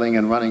screaming and yelling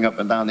and running up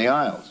and down the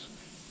aisles?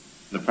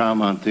 The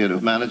Paramount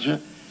Theater manager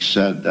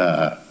said,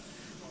 I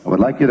would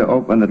like you to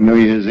open at New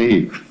Year's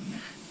Eve.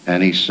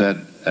 And he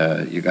said,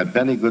 you got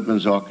Benny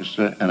Goodman's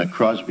orchestra and a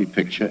Crosby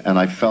picture, and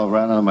I fell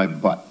right on my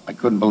butt. I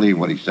couldn't believe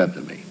what he said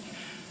to me.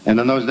 And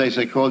in those days,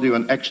 they called you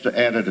an extra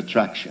added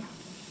attraction.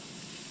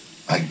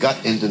 I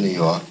got into New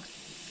York,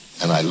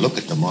 and I look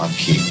at the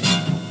marquee.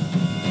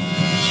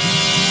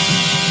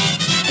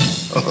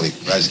 Holy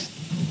Christ.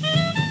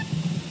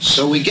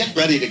 So we get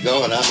ready to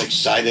go, and I'm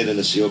excited, and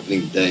it's the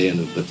opening day,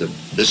 but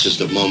this is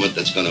the moment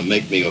that's going to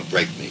make me or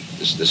break me.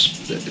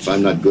 If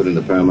I'm not good in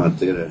the Paramount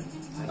Theater,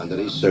 under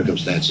these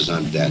circumstances,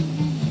 I'm dead.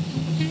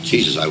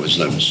 Jesus, I was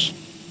nervous.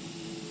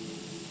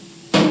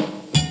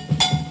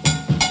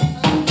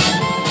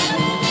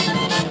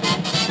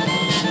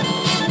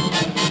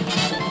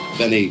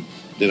 Then he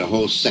did a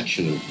whole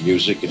section of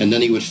music, and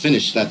then he would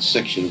finish that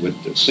section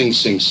with Sing,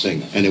 Sing,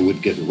 Sing, and it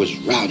was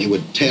round. He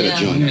would tear the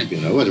joint up,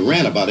 you know. It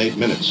ran about 8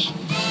 minutes.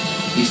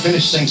 He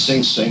finished Sing,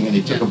 Sing, Sing, and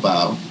he took a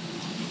bow,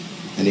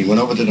 and he went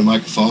over to the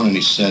microphone and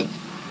he said,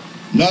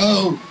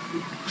 "No,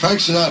 Frank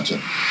Sinatra."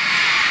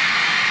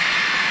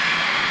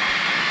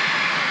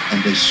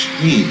 And they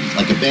screamed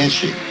like a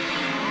banshee.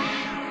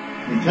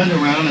 He turned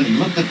around and he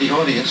looked at the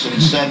audience and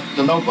he said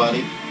to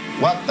nobody,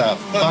 "What the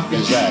fuck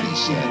is that?" he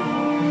said.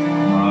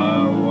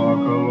 I walk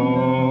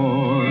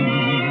alone,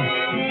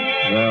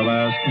 they'll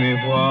ask me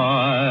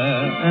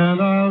why,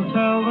 and I'll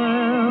tell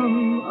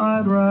them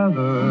I'd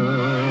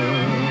rather.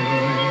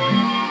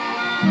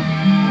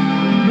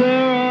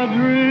 There are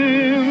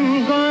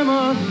dreams I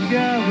must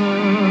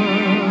gather.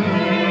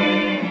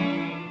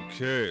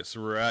 Okay,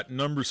 so we're at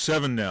number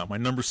 7 now. My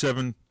number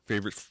 7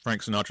 favorite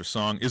Frank Sinatra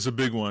song is a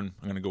big one.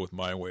 I'm going to go with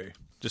My Way.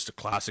 Just a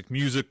classic.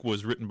 Music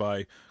was written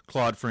by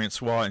Claude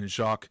Francois and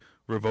Jacques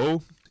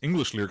Revaux.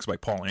 English lyrics by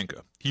Paul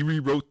Anka. He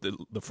rewrote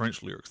the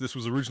French lyrics. This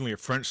was originally a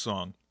French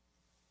song.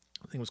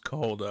 I think it was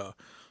called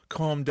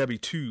Comme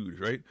d'habitude,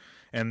 right?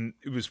 And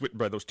it was written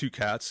by those two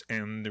cats,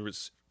 and there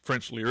was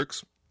French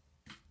lyrics.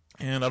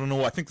 And I don't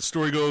know, I think the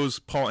story goes,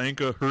 Paul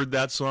Anka heard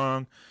that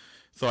song,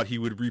 thought he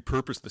would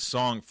repurpose the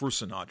song for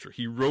Sinatra.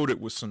 He wrote it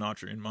with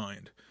Sinatra in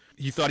mind.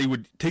 He thought he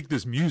would take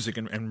this music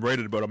and write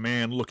it about a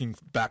man looking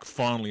back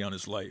fondly on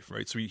his life,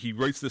 right? So he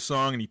writes this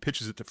song and he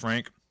pitches it to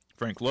Frank.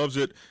 Frank loves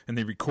it, and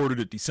they recorded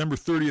it December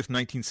 30th,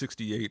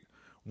 1968.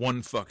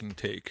 One fucking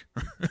take,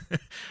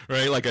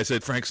 right? Like I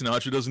said, Frank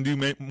Sinatra doesn't do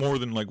more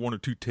than like 1 or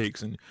 2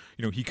 takes, and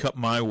you know he cut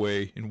My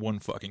Way in one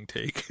fucking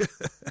take.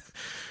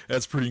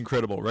 That's pretty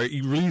incredible, right?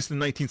 He released in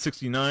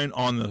 1969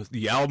 on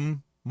the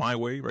album My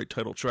Way, right?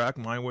 Title track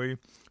My Way.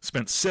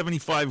 Spent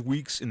 75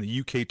 weeks in the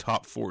UK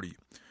top 40,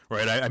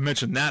 right? I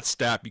mentioned that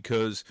stat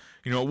because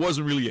you know it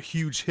wasn't really a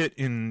huge hit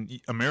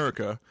in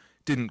America,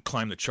 didn't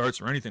climb the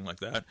charts or anything like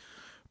that.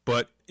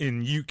 But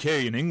in UK,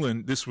 in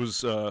England, this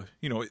was,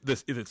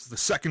 it's the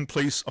second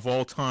place of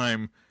all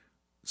time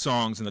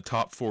songs in the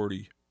top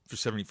 40 for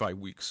 75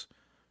 weeks.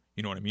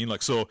 You know what I mean?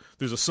 Like, so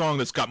there's a song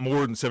that's got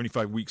more than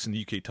 75 weeks in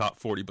the UK top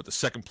 40, but the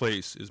second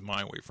place is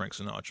My Way, Frank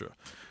Sinatra,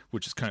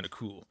 which is kind of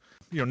cool.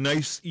 You know,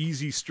 nice,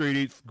 easy, straight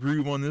 8th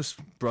groove on this,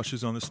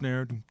 brushes on the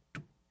snare,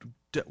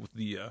 with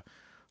the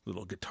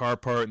little guitar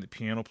part and the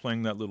piano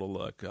playing that little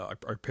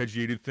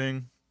arpeggiated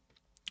thing.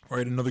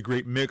 Right, another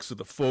great mix of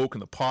the folk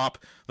and the pop,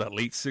 that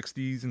late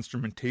 60s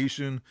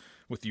instrumentation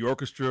with the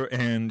orchestra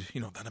and, you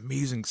know, that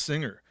amazing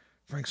singer,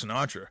 Frank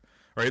Sinatra.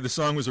 Right, the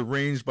song was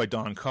arranged by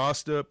Don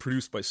Costa,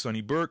 produced by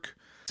Sonny Burke.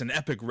 It's an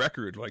epic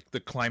record. Like, the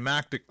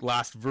climactic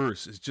last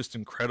verse is just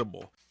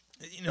incredible.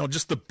 You know,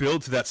 just the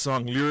build to that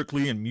song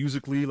lyrically and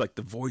musically, like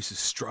the voice is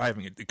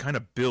striving. It kind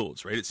of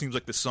builds, right? It seems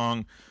like the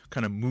song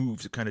kind of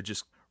moves. It kind of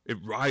just, it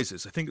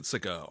rises. I think it's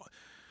like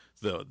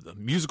the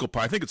musical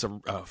part, I think it's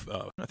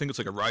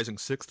like a rising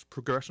 6th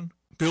progression,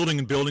 building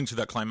and building to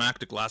that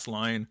climactic last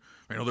line.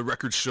 You know, the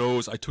record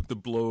shows I took the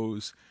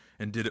blows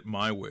and did it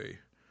my way,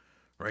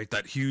 right?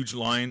 That huge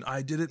line,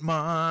 I did it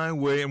my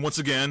way, and once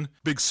again,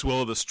 big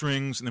swell of the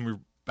strings, and then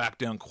we're back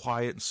down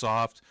quiet and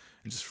soft,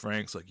 and just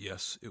Frank's like,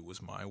 yes, it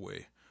was my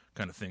way,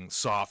 kind of thing,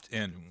 soft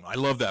ending. I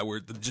love that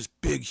word, just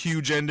big,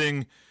 huge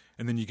ending,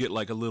 and then you get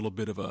like a little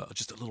bit of a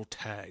little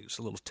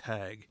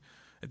tag.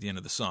 At the end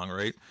of the song,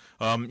 right?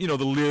 You know,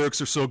 the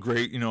lyrics are so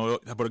great, you know,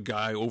 about a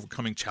guy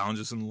overcoming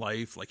challenges in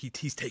life. Like,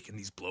 he's taking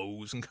these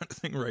blows and kind of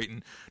thing, right?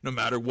 And no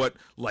matter what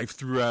life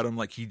threw at him,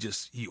 like, he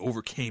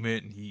overcame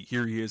it, and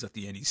here he is at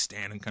the end, he's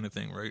standing kind of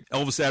thing, right?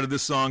 Elvis added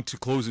this song to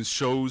close his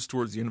shows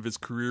towards the end of his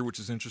career, which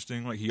is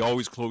interesting. Like, he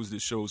always closed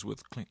his shows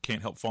with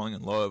Can't Help Falling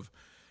in Love.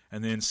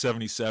 And then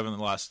 77, the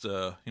last,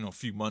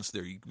 few months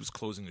there, he was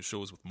closing his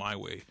shows with My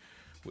Way,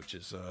 which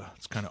is,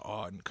 it's kind of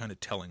odd and kind of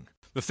telling.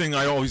 The thing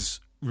I always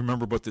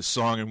remember about this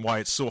song and why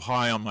it's so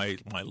high on my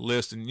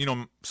list, and you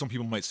know, some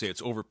people might say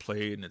it's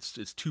overplayed and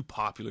it's too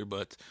popular,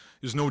 but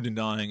there's no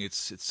denying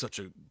it's such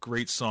a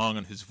great song,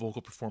 and his vocal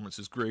performance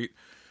is great.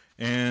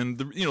 And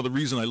the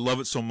reason I love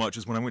it so much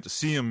is when I went to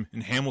see him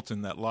in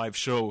Hamilton, that live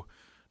show,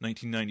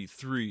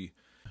 1993.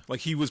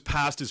 Like, he was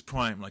past his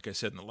prime, like I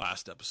said in the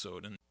last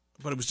episode,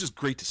 but it was just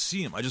great to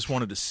see him. I just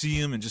wanted to see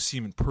him and just see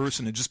him in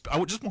person, and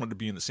I just wanted to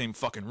be in the same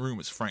fucking room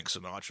as Frank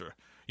Sinatra.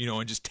 You know,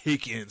 and just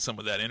take in some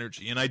of that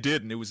energy, and I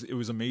did, and it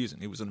was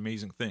amazing. It was an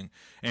amazing thing,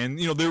 and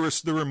you know, there were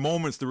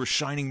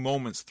shining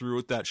moments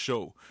throughout that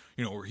show.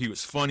 You know, where he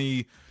was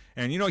funny,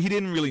 and you know, he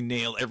didn't really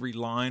nail every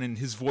line, and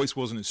his voice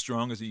wasn't as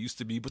strong as it used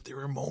to be. But there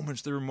were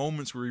moments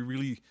where he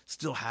really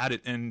still had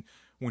it. And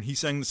when he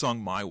sang the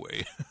song "My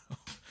Way,"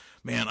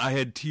 man, I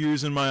had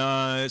tears in my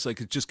eyes.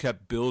 Like, it just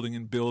kept building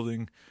and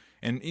building.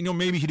 And, you know,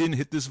 maybe he didn't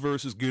hit this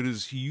verse as good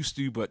as he used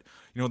to, but,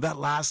 you know, that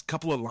last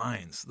couple of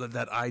lines,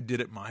 that I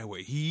did it my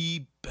way,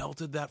 he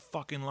belted that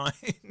fucking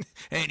line,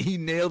 and he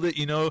nailed it,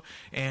 you know,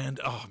 and,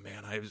 oh,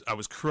 man, I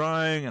was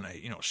crying, and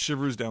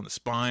shivers down the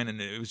spine,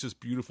 and it was just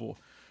beautiful.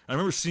 I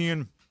remember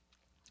seeing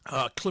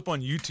a clip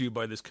on YouTube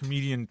by this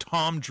comedian,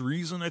 Tom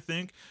Dreesen, I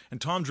think, and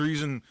Tom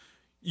Dreesen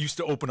used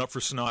to open up for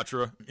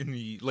Sinatra in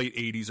the late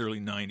 80s, early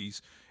 90s,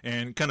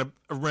 and kind of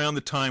around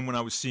the time when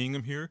I was seeing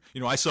him here,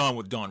 you know, I saw him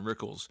with Don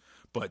Rickles,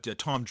 but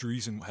Tom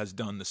Dreesen has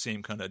done the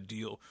same kind of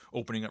deal,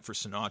 opening up for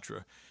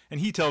Sinatra. And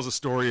he tells a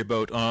story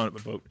about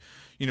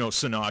you know,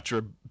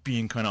 Sinatra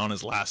being kind of on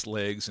his last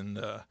legs, and,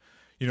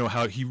 you know,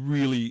 how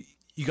he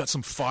got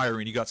some fire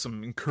and he got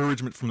some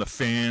encouragement from the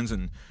fans.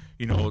 And,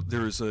 you know,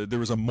 there was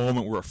a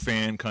moment where a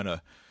fan kind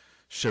of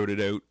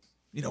shouted out,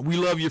 you know, "We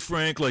love you,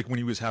 Frank," like when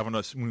he was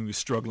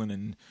struggling.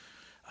 And,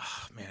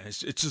 man, it's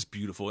just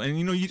beautiful. And,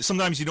 you know,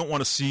 sometimes you don't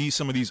want to see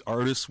some of these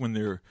artists when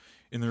they're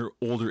in their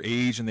older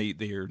age and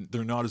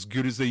they're not as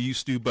good as they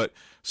used to, but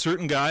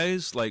certain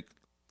guys like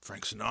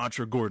Frank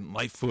Sinatra, Gordon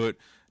Lightfoot,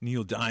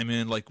 Neil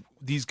Diamond, like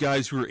these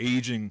guys who are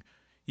aging,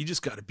 you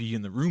just got to be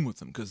in the room with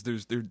them, because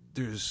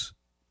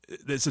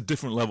it's a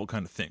different level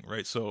kind of thing,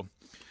 right? So,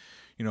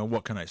 you know,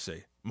 what can I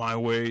say? My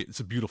Way,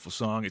 it's a beautiful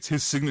song. It's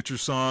his signature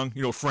song.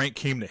 You know, Frank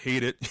came to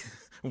hate it.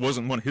 It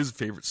wasn't one of his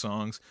favorite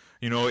songs.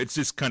 You know, it's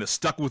just kind of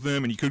stuck with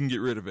him, and he couldn't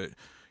get rid of it.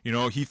 You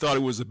know, he thought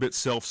it was a bit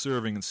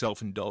self-serving and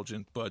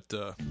self-indulgent, but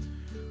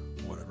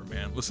whatever,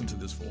 man. Listen to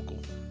this vocal,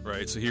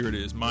 right? So here it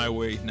is, My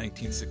Way,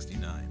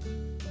 1969.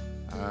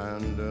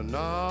 And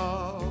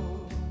now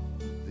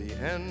the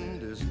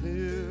end is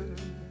near,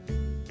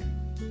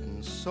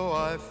 and so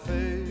I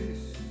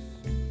face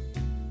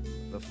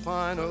the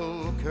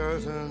final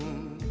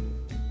curtain.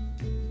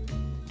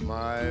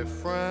 My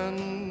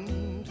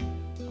friend,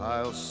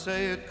 I'll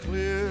say it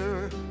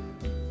clear,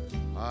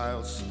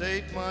 I'll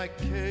state my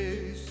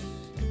case,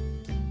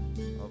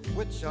 of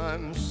which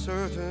I'm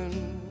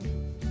certain.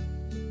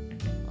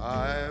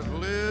 I've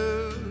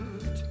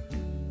lived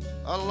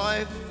a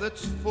life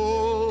that's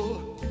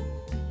full.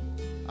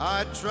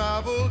 I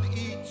traveled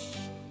each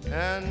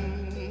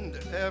and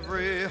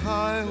every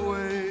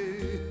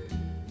highway,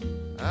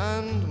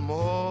 and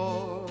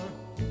more,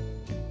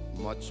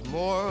 much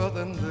more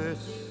than this,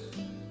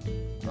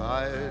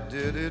 I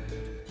did it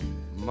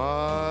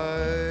my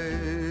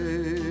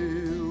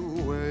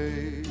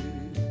way.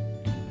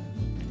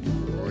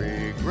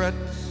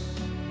 Regrets,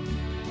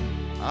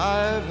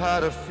 I've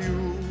had a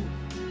few,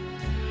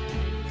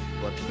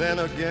 but then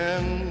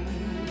again,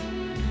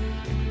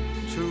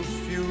 too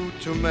few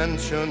to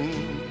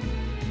mention.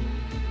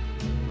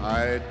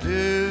 I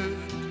did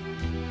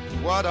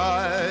what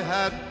I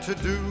had to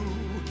do,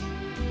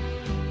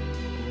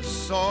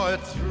 saw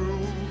it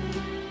through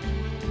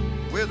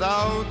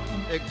without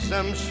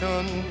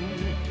exemption.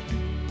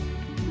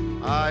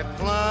 I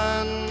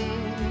planned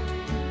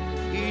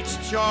each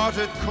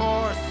charted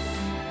course,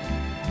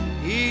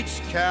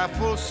 each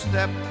careful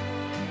step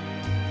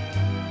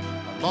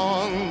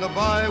along the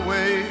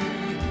byway,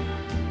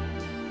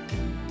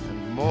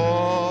 and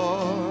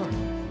more,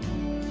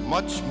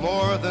 much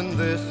more than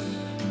this,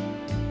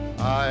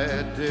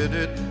 I did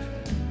it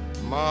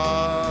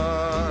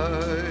my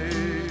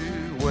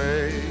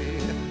way.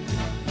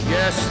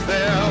 Yes,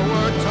 there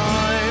were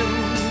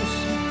times,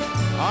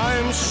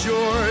 I'm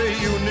sure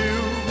you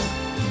knew,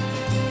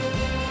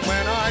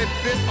 when I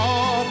bit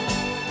off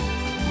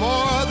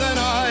more than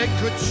I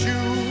could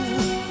chew.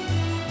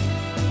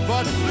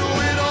 But through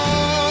it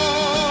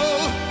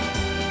all,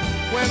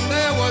 when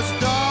there was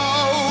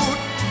doubt,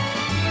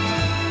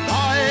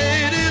 I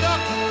ate it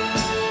up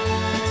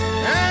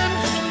and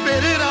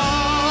spit it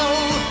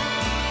out.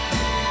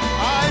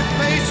 I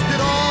faced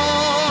it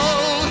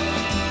all,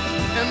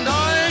 and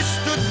I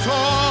stood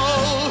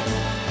tall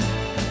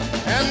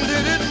and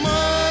did it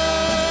my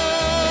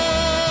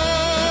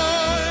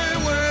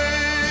way.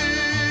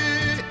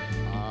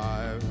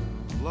 I've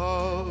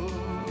loved,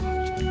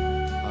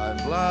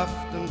 I've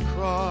laughed and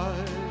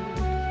cried,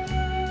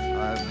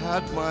 I've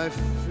had my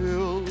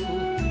fill,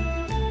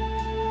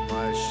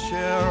 my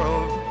share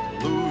of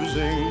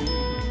losing,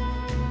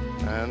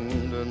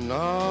 and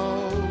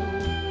now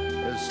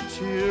as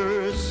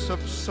tears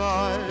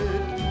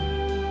subside,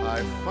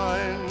 I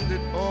find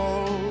it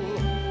all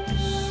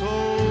so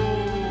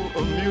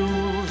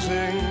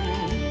amusing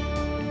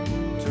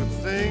to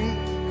think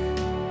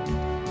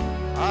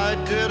I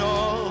did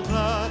all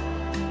that,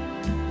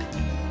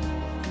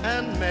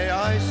 and may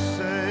I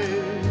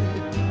say,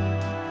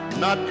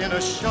 not in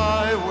a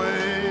shy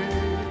way.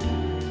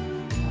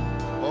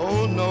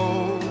 Oh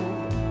no,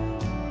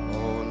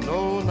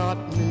 not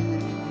me.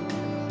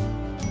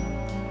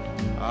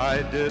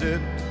 I did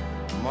it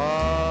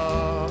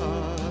my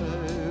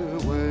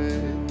way.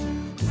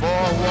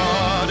 For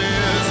what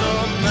is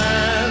a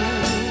man?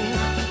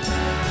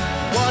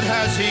 What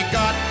has he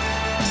got?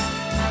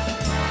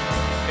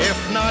 If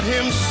not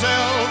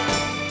himself,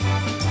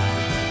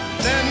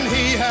 then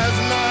he has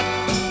not,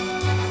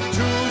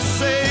 to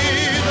say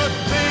the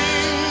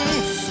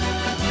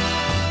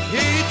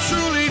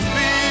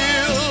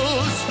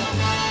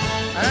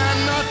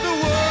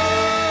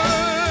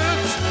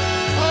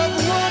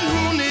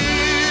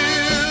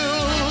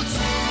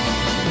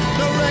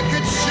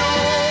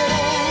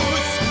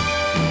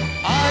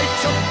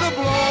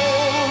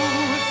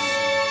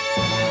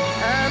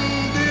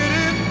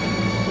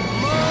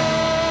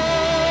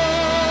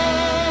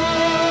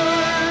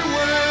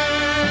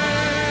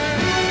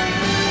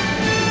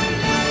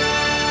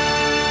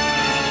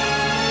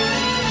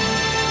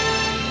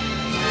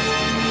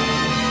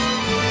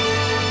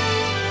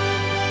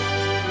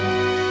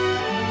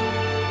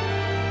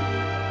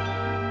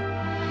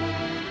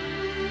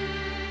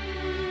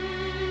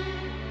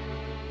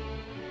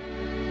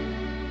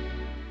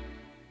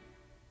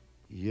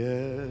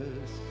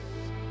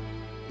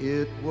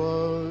it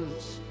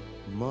was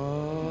my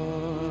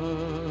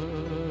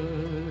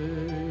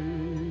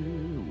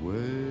way.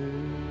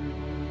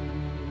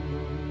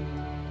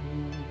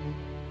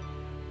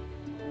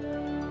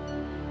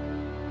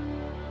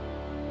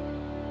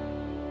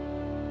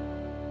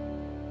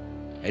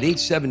 At age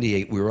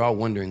 78, we were all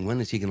wondering, when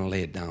is he going to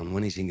lay it down?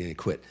 When is he going to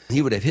quit?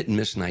 He would have hit and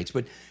miss nights,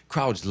 but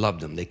crowds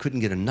loved him. They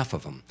couldn't get enough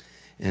of him.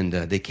 And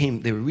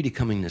they were really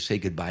coming to say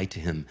goodbye to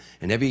him.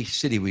 And every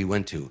city we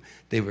went to,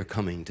 they were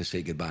coming to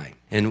say goodbye.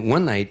 And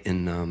one night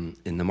in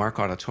the Mark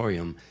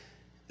Auditorium,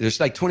 there's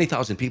like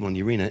 20,000 people in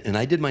the arena, and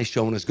I did my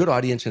show, and it was a good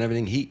audience and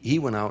everything. He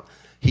went out,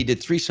 he did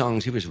 3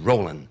 songs, he was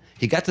rolling.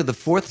 He got to the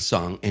 4th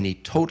song, and he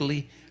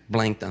totally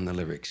blanked on the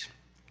lyrics.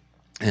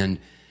 And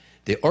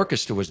the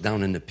orchestra was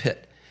down in the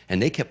pit.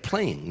 And they kept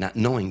playing, not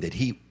knowing that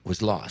he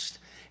was lost.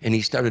 And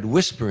he started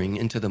whispering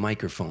into the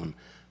microphone,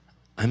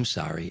 "I'm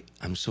sorry,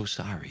 I'm so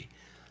sorry,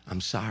 I'm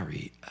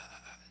sorry,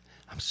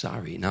 I'm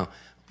sorry." Now,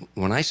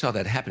 when I saw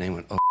that happen, I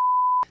went, "Oh,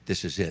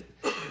 this is it."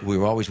 We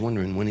were always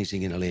wondering, when is he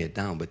going to lay it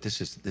down? But this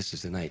is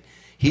the night.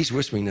 He's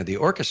whispering. Now, the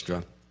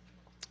orchestra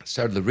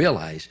started to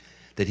realize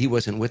that he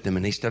wasn't with them,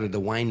 and they started to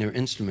wind their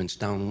instruments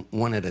down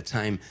one at a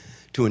time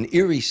to an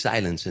eerie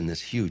silence in this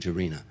huge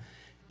arena.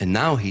 And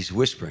now he's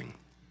whispering,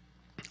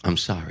 "I'm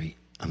sorry,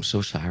 I'm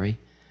so sorry,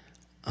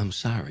 I'm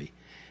sorry."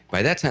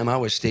 By that time, I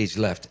was stage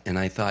left, and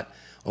I thought,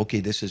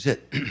 okay, this is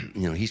it.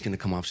 He's going to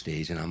come off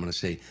stage, and I'm going to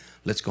say,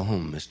 "Let's go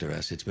home, Mr.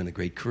 S. It's been a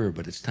great career,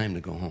 but it's time to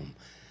go home."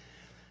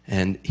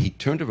 And he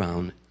turned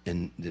around,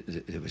 and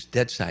there was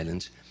dead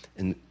silence,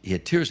 and he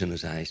had tears in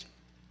his eyes,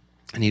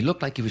 and he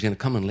looked like he was going to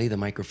come and lay the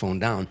microphone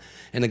down,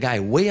 and a guy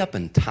way up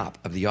on top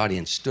of the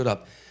audience stood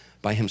up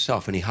by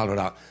himself, and he hollered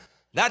out,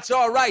 "That's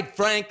all right,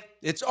 Frank.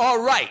 It's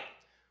all right.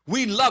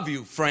 We love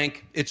you,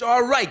 Frank. It's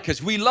all right,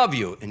 because we love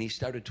you." And he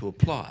started to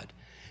applaud.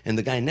 And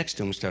the guy next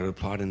to him started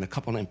applauding, and a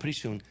couple, and pretty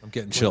soon... I'm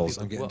getting chills.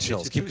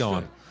 Keep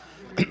going.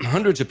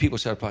 Hundreds of people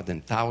started applauding,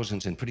 then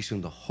thousands, and pretty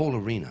soon the whole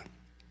arena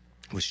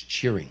was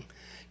cheering,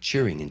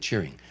 cheering, and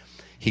cheering.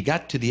 He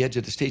got to the edge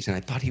of the stage, and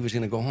I thought he was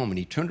going to go home, and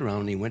he turned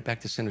around, and he went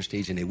back to center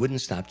stage, and they wouldn't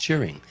stop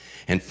cheering.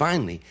 And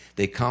finally,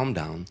 they calmed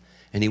down,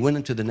 and he went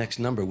into the next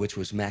number, which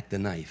was Mac the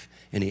Knife,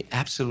 and he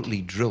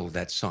absolutely drilled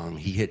that song.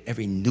 He hit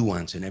every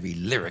nuance and every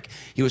lyric.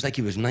 He was like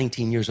he was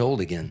 19 years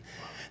old again.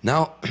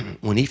 Now,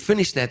 when he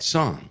finished that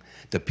song,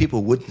 the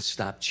people wouldn't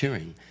stop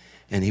cheering,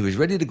 and he was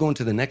ready to go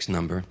into the next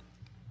number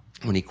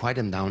when he quieted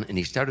him down, and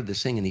he started to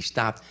sing, and he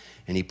stopped,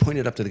 and he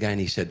pointed up to the guy, and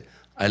he said,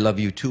 "I love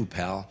you too,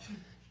 pal."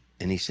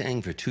 And he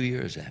sang for 2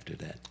 years after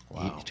that.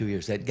 Wow. 2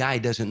 years. That guy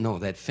doesn't know.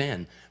 That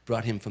fan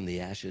brought him from the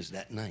ashes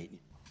that night.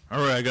 All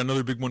right, I got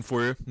another big one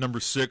for you. Number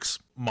 6,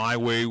 "My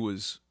Way"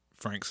 was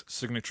Frank's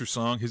signature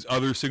song. His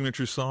other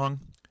signature song,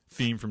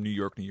 "Theme from New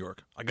York, New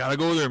York." I got to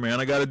go there, man.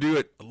 I got to do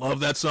it. I love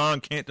that song.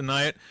 Can't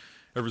deny it.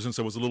 Ever since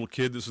I was a little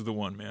kid, this is the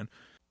one, man.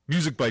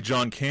 Music by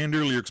John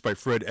Kander, lyrics by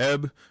Fred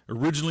Ebb.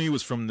 Originally, it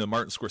was from the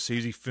Martin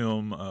Scorsese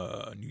film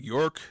New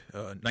York,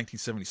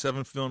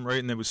 1977 film, right?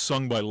 And it was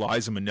sung by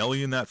Liza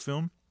Minnelli in that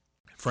film.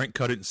 Frank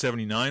cut it in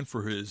 79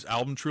 for his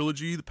album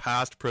trilogy, The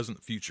Past,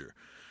 Present, Future,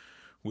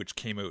 which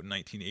came out in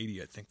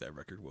 1980, I think that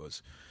record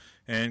was.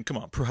 And come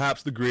on,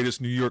 perhaps the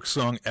greatest New York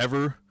song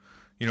ever.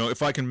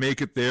 If I can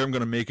make it there, I'm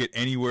going to make it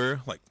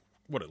anywhere. Like,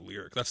 what a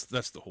lyric. That's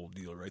the whole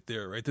deal right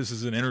there, right? This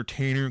is an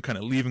entertainer kind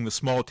of leaving the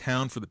small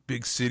town for the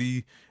big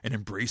city and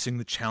embracing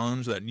the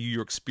challenge, that New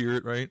York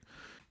spirit, right?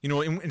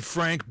 And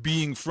Frank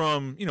being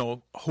from,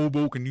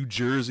 Hoboken, New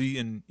Jersey,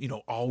 and,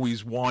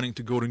 always wanting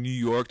to go to New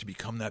York to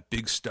become that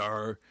big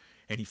star.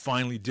 And he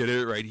finally did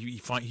it, right? He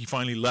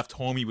finally left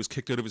home. He was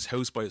kicked out of his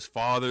house by his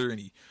father, and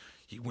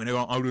he went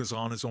out on his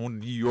own in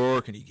New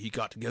York, and he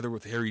got together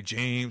with Harry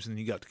James, and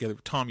he got together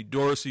with Tommy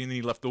Dorsey, and then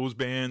he left those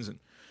bands and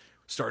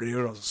started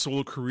out on a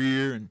solo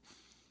career, and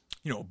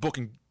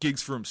booking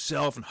gigs for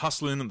himself and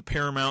hustling in the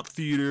Paramount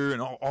Theater,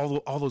 and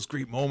all those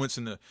great moments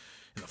in the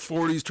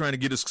 40s, trying to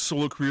get his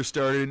solo career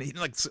started.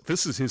 And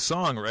this is his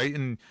song, right?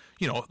 And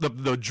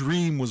the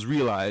dream was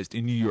realized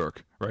in New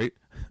York, right?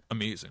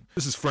 Amazing.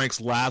 This is Frank's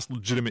last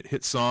legitimate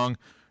hit song.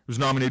 It was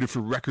nominated for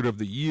Record of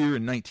the Year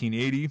in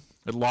 1980.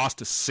 It lost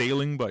to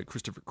 "Sailing" by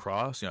Christopher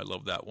Cross. Yeah, I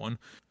love that one.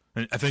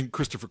 And I think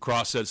Christopher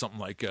Cross said something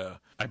like,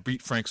 "I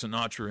beat Frank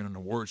Sinatra in an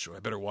award show. I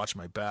better watch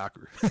my back,"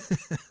 or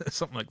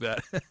something like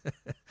that.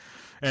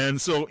 And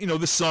so,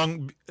 this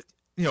song,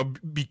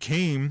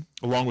 became,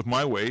 along with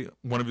 "My Way,"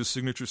 one of his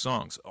signature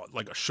songs,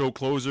 like a show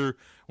closer.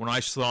 When I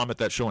saw him at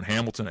that show in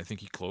Hamilton, I think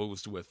he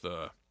closed with,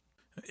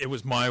 it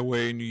was "My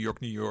Way," "New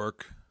York, New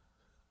York,"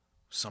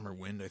 "Summer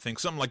Wind," I think,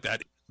 something like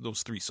that.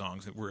 Those 3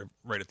 songs that were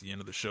right at the end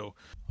of the show.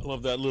 I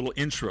love that little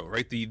intro,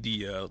 right? The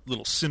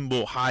little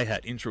cymbal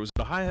hi-hat intro. Is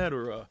it a hi-hat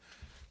or a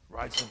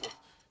ride cymbal?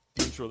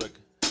 The intro, like...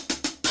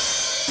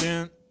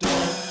 I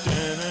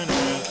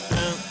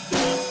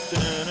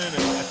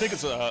think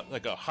it's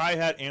like a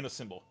hi-hat and a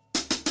cymbal.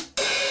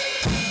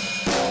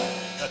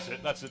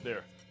 That's it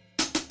there.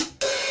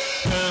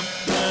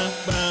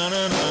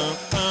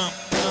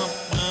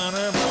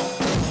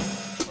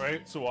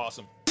 Right? So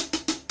awesome.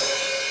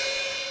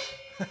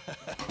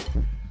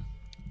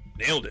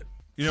 Nailed it.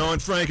 You know,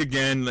 and Frank,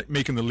 again, like,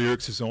 making the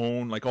lyrics his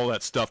own, like all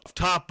that stuff.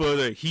 Top of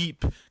the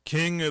heap,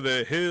 king of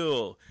the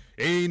hill,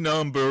 A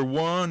number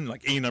one.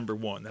 Like, A number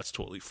one, that's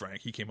totally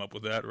Frank. He came up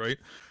with that, right?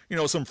 You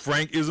know, some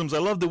Frank-isms. I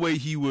love the way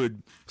he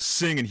would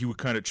sing and he would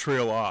kind of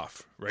trail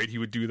off, right? He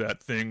would do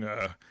that thing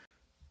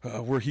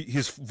where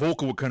his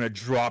vocal would kind of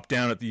drop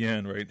down at the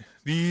end, right?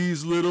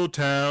 These little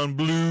town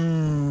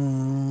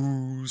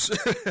blues,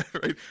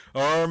 right,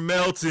 are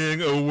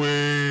melting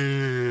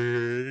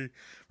away,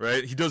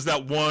 right? He does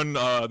that one,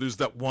 there's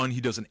that one,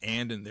 he does an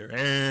and in there.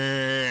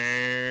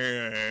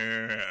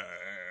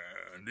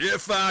 And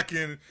if I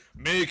can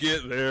make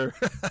it there,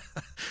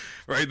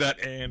 right? That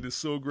and is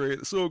so great,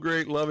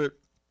 love it.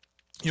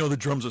 You know, the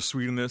drums are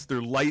sweet in this.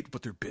 They're light,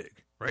 but they're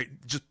big, right?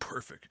 Just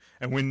perfect.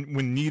 And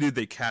when needed,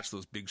 they catch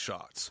those big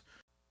shots.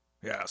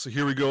 Yeah, so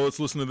here we go. Let's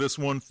listen to this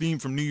one. Theme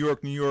from New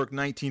York,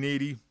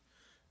 1980.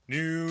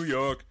 New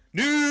York,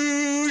 New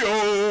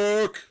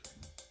York.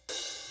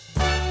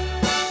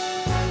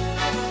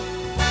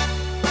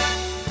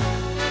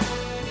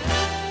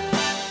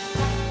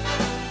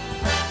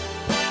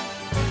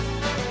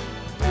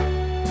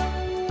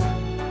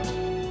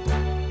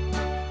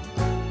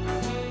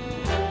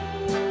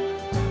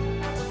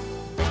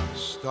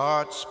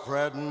 Start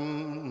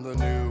spreading the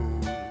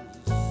news.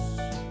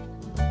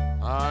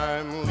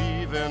 I'm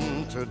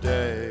leaving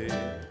today.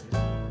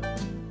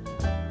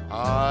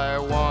 I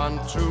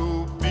want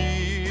to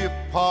be a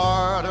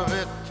part of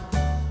it.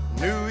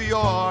 New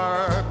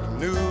York,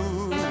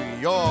 New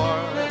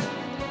York.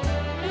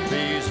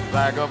 These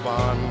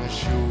vagabond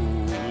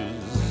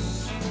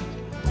shoes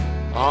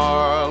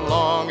are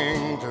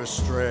longing to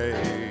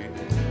stray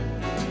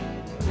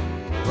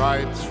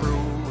right through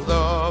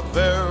the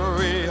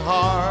very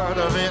heart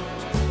of it.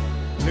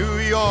 New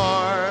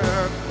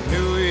York,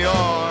 New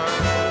York.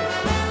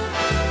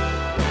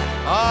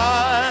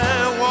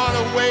 I want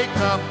to wake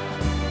up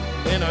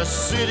in a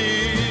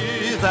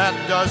city that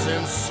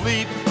doesn't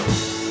sleep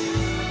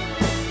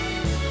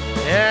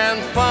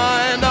and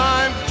find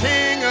I'm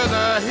king of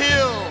the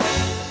hill,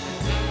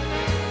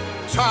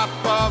 top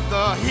of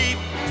the heap.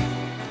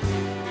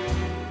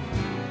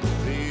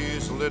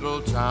 These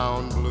little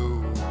town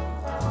blues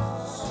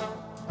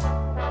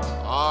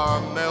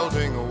are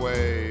melting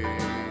away.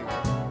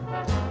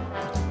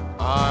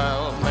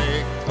 I'll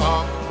make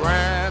a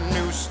brand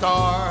new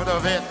start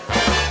of it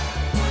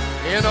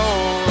in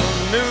old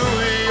New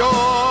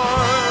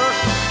York.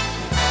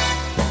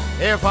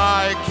 If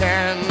I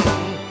can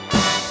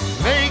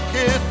make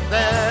it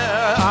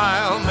there,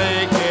 I'll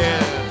make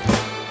it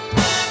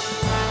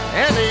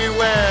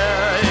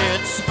anywhere.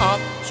 It's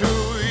up to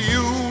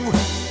you,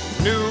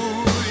 New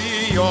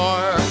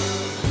York,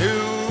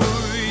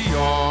 New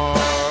York.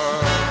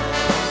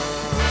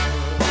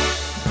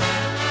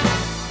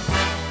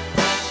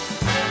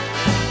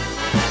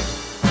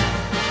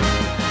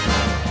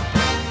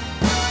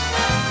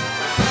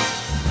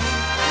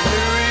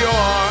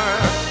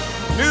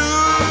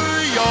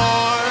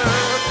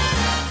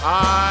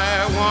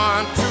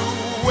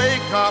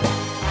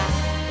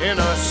 In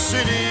a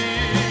city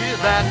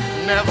that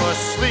never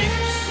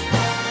sleeps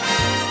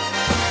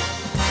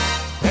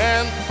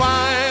and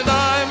find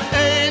I'm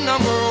a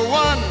number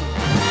one,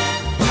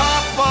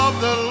 top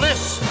of the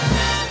list,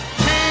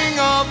 king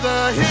of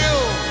the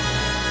hill,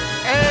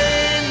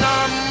 a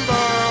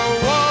number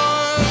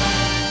one.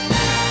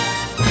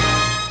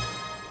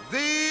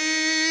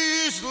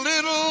 These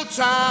little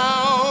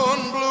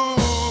town blues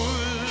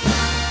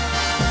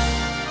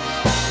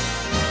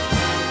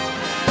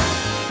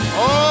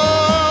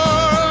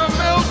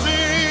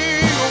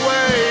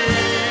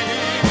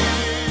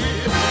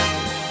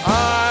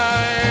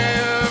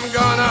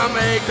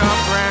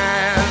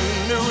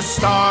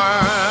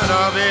start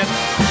of it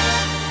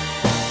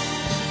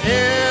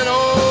in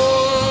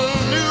old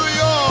New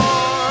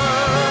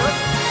York.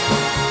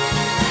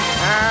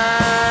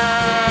 And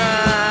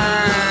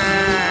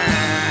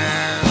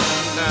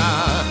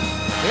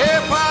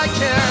if I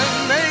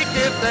can make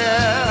it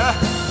there,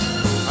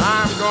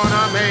 I'm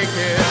gonna make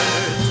it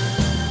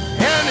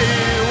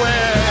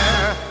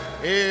anywhere.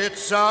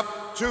 It's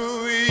up to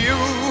you,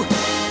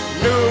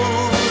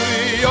 New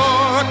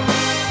York.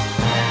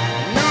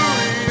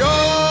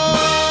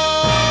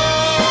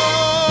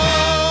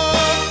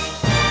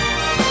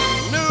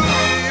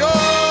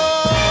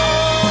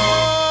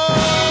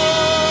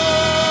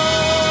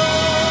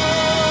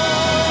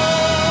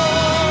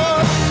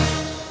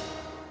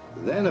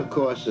 Of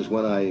course, is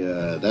when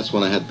that's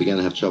when I began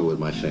to have trouble with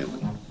my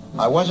family.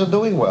 I wasn't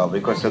doing well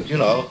because of,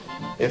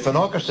 if an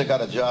orchestra got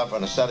a job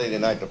on a Saturday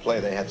night to play,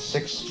 they had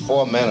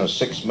 4 men or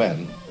 6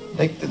 men.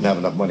 They didn't have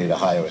enough money to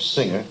hire a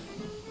singer.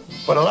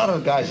 But a lot of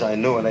the guys I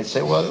knew, and they'd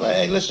say, well,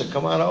 hey, listen,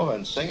 come on over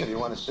and sing if you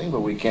want to sing,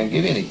 but we can't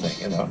give you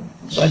anything,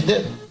 So I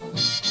did.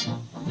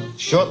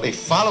 Shortly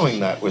following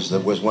that was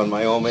when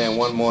my old man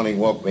one morning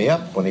woke me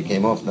up when he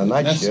came home from the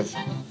night shift.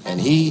 And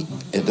he,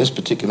 at this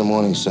particular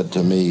morning, said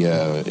to me,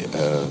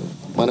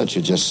 why don't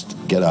you just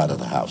get out of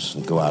the house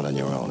and go out on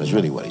your own, is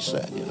really what he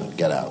said,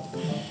 get out.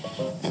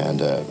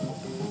 And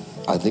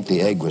I think the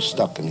egg was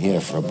stuck in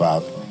here for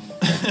about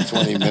After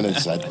 20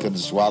 minutes, I couldn't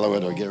swallow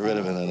it or get rid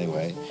of it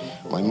anyway.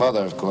 My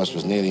mother, of course,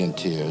 was nearly in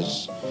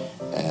tears,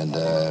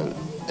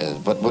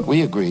 but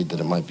we agreed that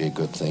it might be a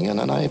good thing, and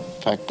then I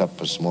packed up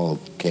a small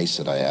case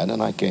that I had,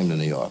 and I came to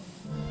New York.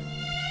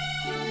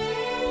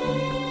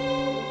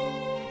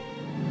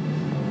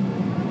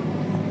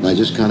 I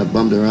just kind of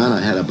bummed around.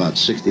 I had about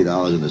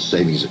 $60 in the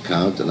savings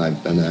account, and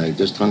I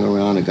just hung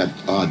around and got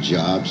odd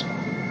jobs.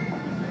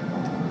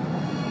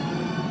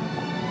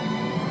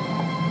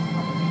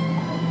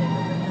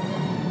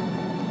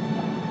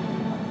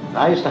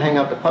 I used to hang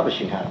out at the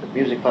publishing house, the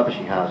music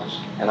publishing houses,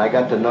 and I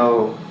got to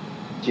know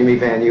Jimmy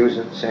Van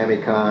Heusen, Sammy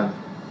Kahn,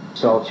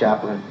 Saul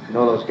Chaplin, and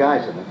all those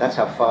guys. And that's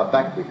how far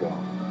back we go.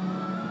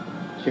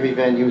 Jimmy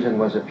Van Heusen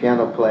was a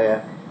piano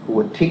player who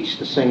would teach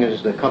the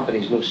singers the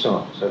company's new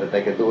song so that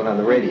they could do it on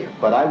the radio.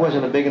 But I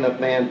wasn't a big enough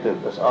man,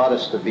 as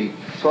artist, to be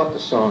taught the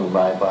song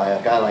by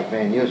a guy like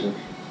Van Heusen.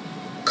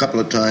 A couple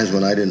of times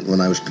when I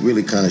was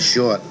really kind of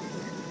short,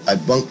 I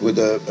bunked with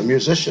a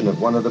musician of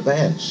one of the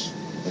bands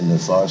in the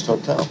Forest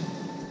Hotel.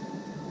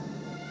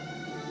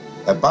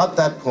 About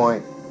that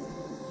point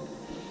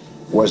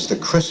was the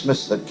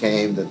Christmas that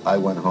came that I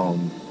went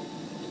home.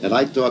 And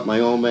I thought my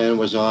old man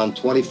was on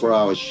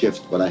 24-hour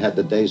shift, but I had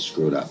the days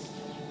screwed up.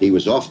 He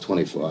was off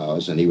 24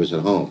 hours, and he was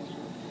at home.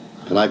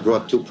 And I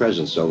brought 2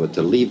 presents over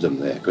to leave them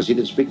there, because he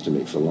didn't speak to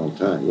me for a long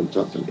time. He wouldn't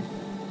talk to me.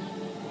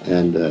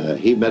 And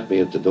he met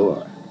me at the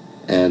door.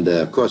 And,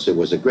 of course, it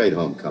was a great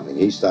homecoming.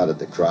 He started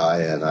to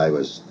cry, and I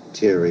was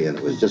teary, and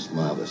it was just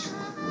marvelous.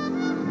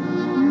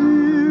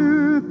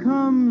 Here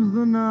comes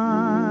the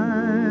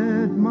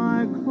night,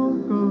 my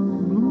cloak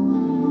of blue.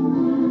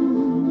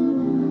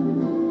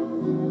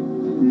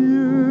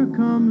 Here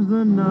comes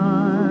the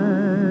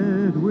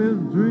night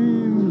with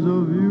dreams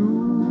of you.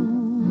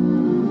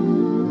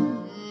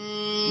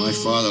 My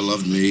father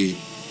loved me,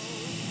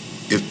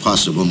 if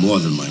possible, more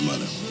than my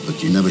mother, but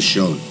he never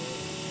showed.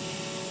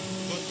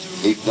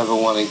 He never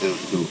wanted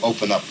to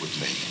open up with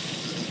me.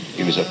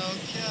 He was a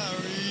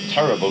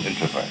terrible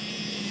introvert.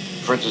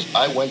 For instance,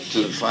 I went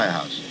to the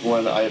firehouse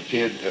when I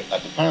appeared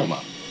at the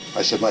Paramount.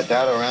 I said, my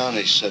dad around?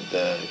 He said,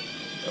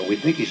 we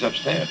think he's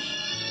upstairs.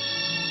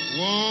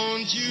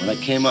 When I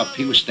came up,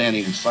 he was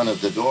standing in front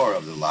of the door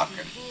of the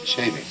locker,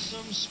 shaving.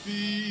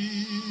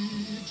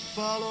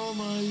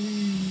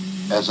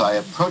 As I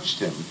approached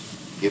him,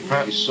 he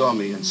apparently saw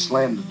me and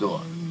slammed the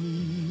door.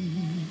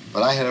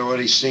 But I had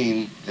already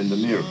seen in the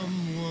mirror.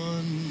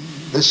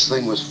 This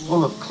thing was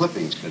full of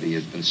clippings that he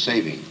had been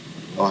saving,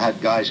 or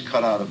had guys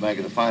cut out of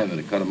the firemen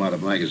had cut them out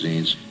of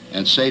magazines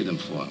and saved them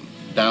for him.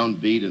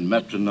 Downbeat and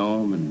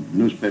Metronome and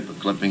newspaper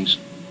clippings.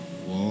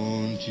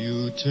 Won't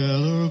you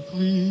tell her,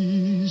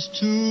 please,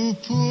 to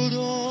put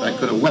on I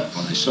could have wept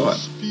when I saw it.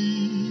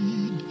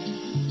 speed,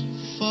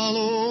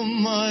 follow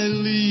my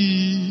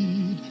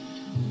lead.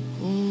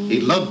 He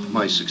loved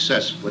my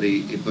success, but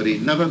he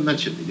never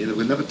mentioned it. He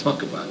would never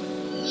talk about it.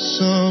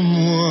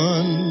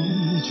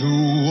 Someone to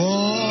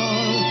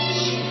watch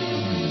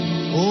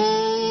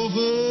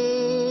over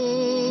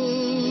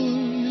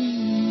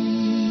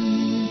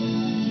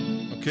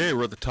me. Okay,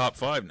 we're at the top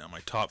 5 now. My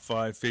top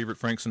 5 favorite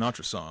Frank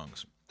Sinatra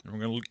songs. And we're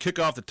going to kick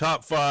off the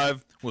top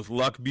 5 with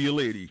Luck Be a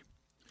Lady.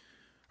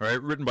 All right,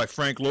 written by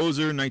Frank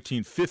Loesser in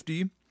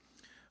 1950.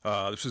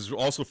 This is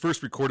also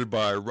first recorded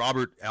by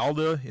Robert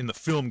Alda in the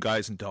film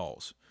Guys and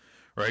Dolls.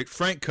 All right,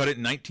 Frank cut it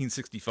in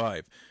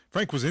 1965.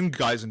 Frank was in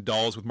Guys and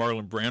Dolls with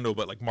Marlon Brando,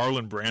 but like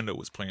Marlon Brando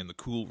was playing the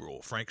cool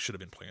role. Frank should have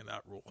been playing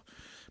that role.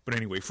 But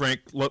anyway,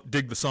 Frank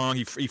digged the song.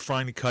 He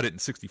finally cut it in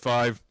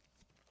 65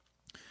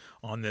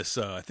 on this,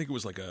 I think it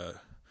was like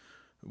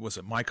was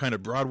it My Kind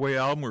of Broadway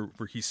album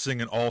where he's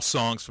singing all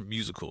songs from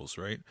musicals,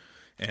 right?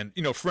 And,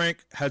 you know,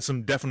 Frank had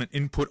some definite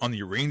input on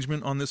the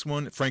arrangement on this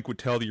one. Frank would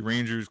tell the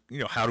arrangers, you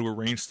know, how to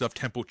arrange stuff,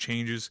 tempo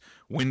changes,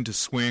 when to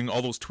swing,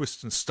 all those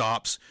twists and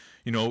stops.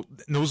 You know,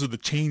 and those are the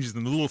changes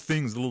and the little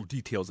things, the little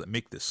details that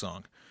make this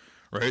song,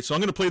 right? So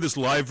I'm going to play this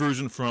live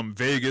version from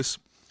Vegas.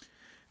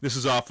 This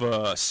is off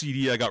a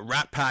CD. I got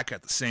Rat Pack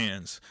at the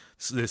Sands.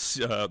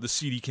 This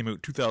CD came out in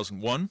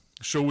 2001.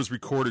 The show was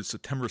recorded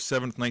September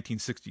 7th,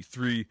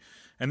 1963.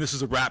 And this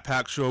is a Rat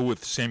Pack show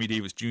with Sammy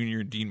Davis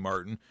Jr. and Dean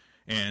Martin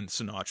and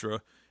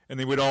Sinatra. And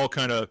they would all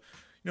kind of,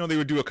 you know, they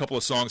would do a couple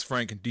of songs,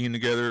 Frank and Dean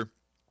together.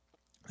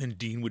 And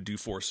Dean would do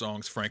 4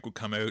 songs. Frank would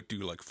come out, do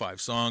like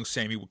 5 songs.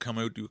 Sammy would come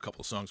out, do a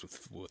couple of songs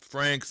with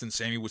Frank. And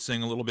Sammy would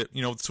sing a little bit.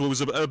 You know, so it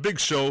was a big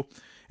show.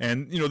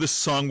 And, you know, this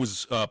song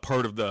was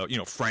part of the, you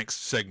know, Frank's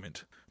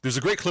segment. There's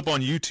a great clip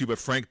on YouTube of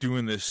Frank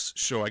doing this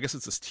show. I guess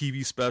it's this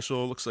TV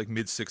special. It looks like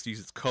mid-60s.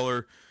 It's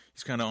color.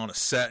 He's kind of on a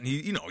set, and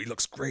he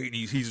looks great. And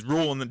he's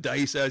rolling the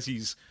dice as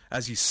he's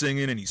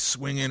singing and he's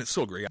swinging. It's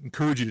so great. I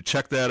encourage you to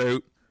check that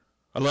out.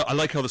 I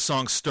like how the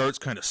song starts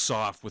kind of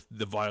soft with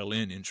the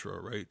violin intro,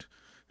 right?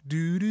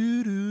 Do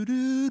do do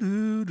do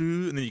do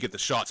do, and then you get the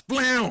shots.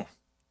 Blow,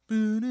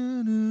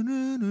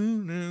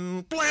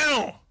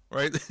 blow.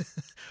 Right?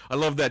 I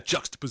love that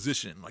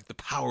juxtaposition, like the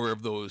power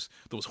of those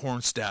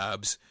horn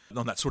stabs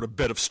on that sort of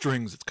bed of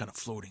strings that's kind of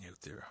floating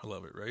out there. I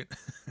love it, right?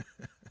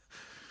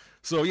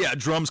 So yeah,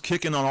 drums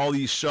kicking on all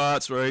these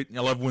shots, right? I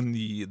love when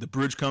the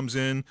bridge comes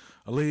in.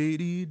 A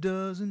lady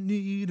doesn't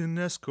need an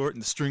escort,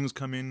 and the strings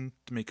come in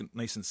to make it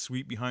nice and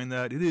sweet behind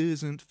that. It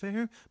isn't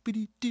fair,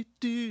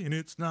 and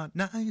it's not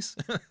nice,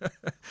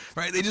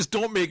 right? They just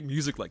don't make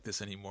music like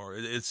this anymore.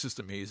 It's just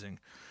amazing,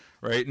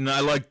 right? And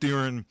I like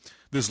during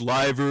this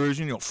live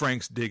version, you know,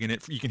 Frank's digging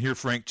it. You can hear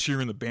Frank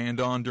cheering the band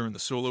on during the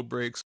solo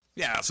breaks.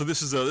 Yeah, so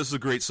this is a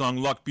great song,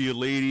 "Luck Be a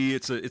Lady."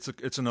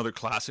 It's another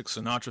classic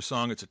Sinatra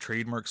song. It's a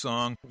trademark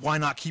song. Why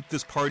not keep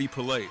this party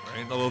polite,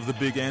 right? I love the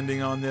big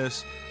ending on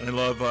this, and I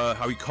love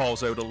how he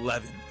calls out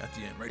 11 at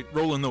the end, right?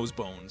 Rolling those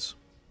bones.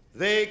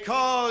 They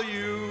call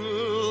you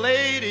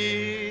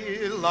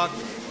Lady Luck,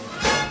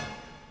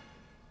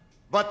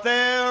 but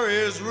there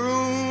is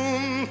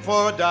room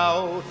for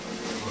doubt.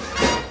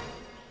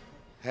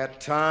 At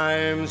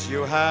times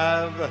you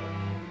have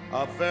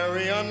a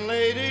very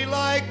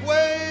unladylike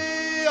way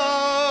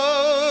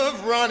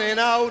of running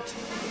out.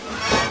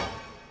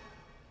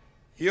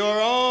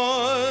 You're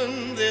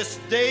on this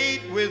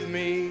date with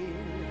me.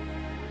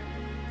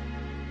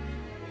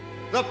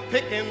 The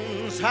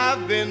pickings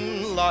have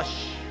been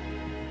lush,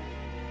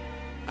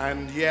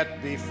 and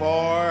yet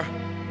before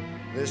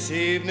this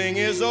evening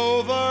is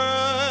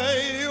over,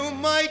 you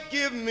might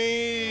give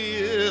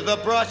me the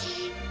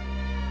brush.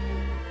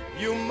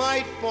 You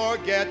might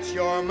forget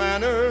your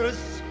manners.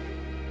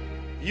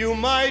 You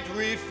might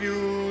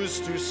refuse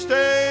to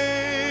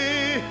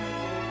stay,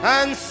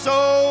 and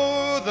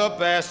so the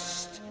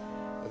best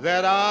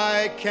that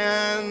I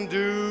can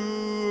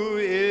do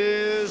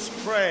is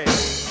pray.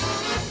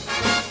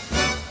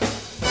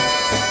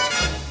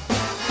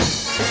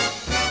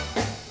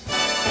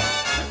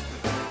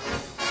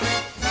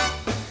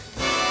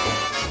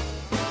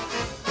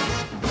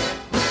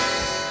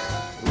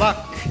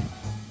 Luck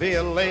be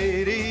a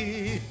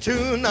lady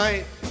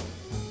tonight.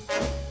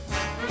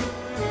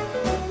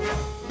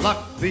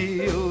 Luck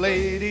be a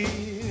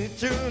lady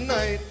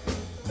tonight.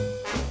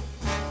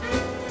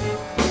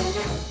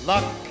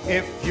 Luck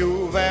if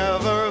you've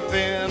ever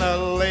been a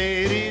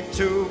lady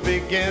to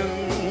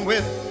begin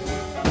with.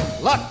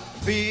 Luck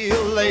be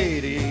a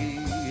lady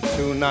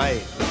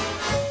tonight.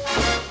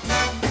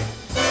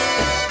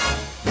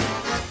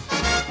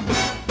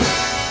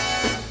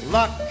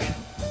 Luck,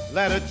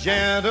 let a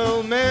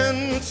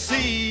gentleman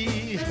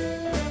see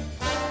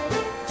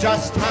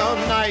just how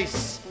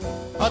nice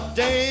a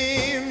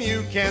dame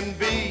you can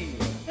be.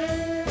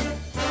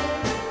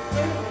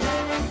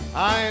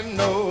 I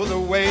know the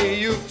way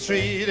you've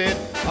treated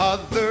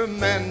other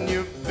men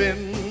you've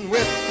been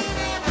with.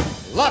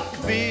 Luck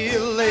be a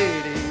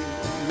lady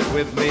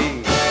with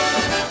me.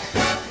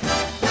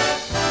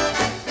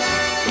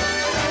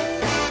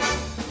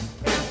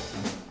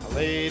 A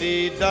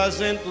lady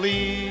doesn't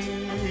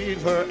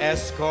leave her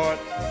escort.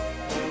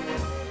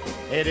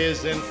 It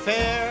isn't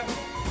fair,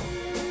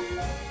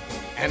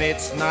 and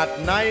it's not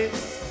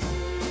nice.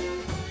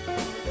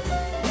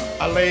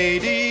 A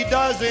lady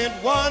doesn't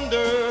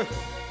wander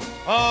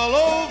all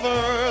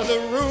over the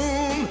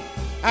room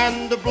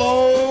and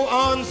blow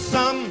on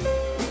some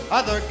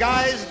other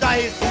guy's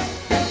dice.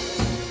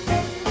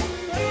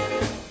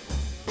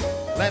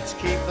 Let's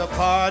keep the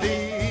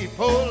party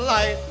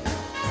polite.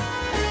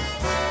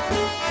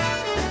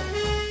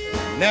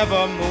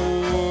 Never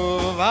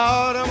move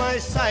out of my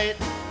sight.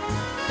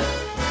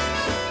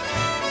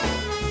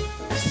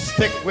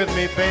 Stick with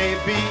me,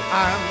 baby,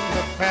 I'm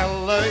the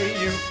fella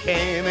you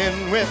came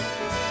in with.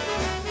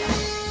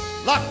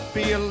 Luck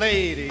be a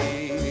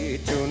lady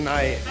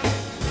tonight.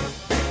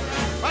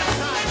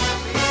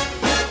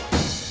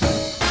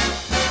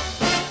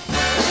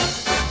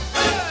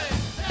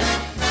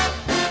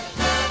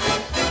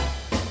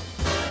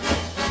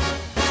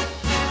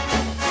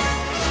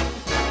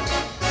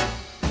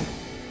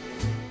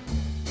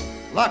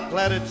 Luck,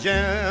 let a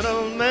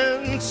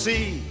gentleman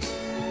see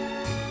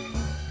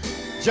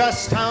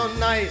just how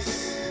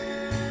nice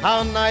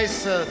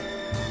a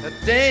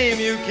dame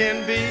you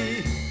can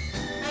be.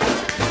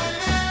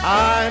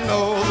 I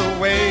know the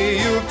way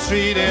you've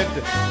treated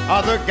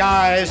other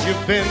guys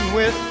you've been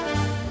with,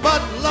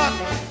 but luck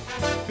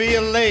be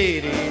a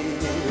lady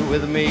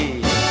with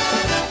me.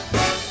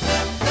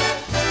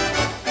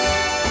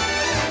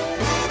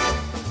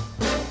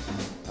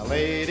 A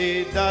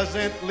lady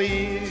doesn't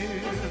leave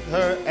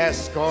her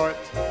escort.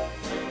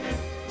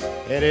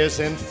 It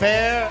isn't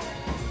fair.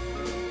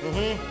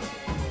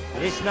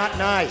 It's not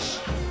nice.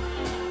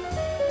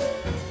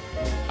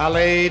 A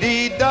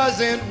lady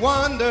doesn't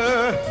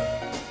wander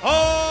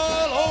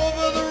all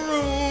over the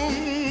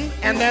room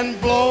and then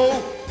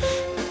blow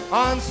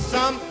on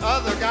some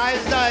other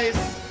guy's dice.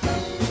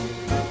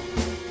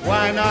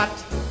 Why not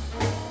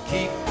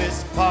keep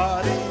this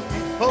party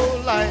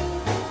polite?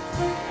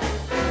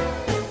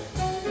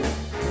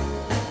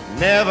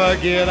 Never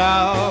get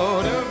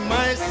out of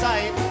my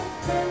sight.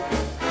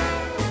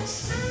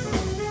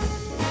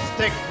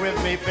 Stick with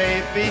me,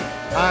 baby,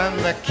 I'm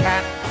the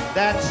cat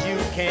that you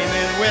came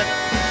in with.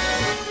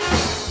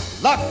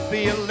 Luck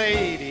be a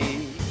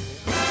lady.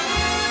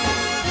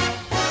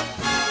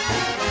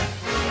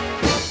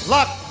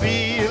 Luck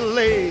be a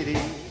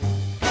lady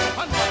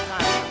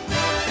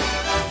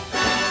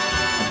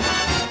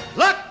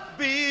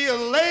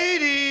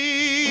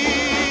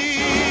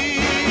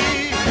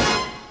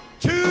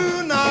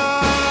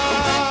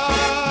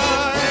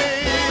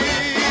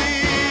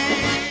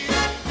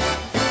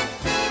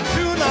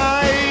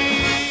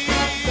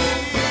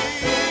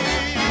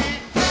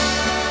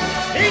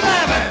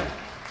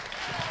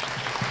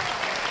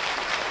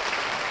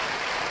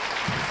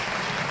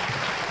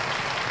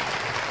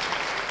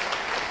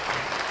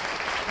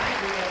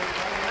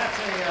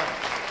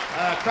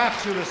Crap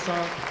Shooter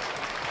song.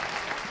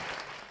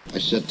 I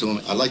said to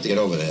him, I'd like to get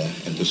over there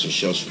and do some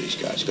shows for these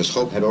guys, because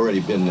Hope had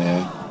already been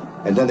there,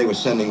 and then they were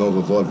sending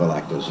over vaudeville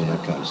actors and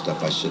that kind of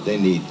stuff. I said, they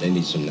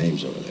need some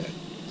names over there.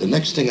 The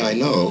next thing I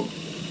know,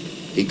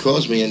 he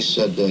calls me and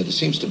said, there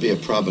seems to be a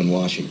problem in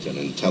Washington,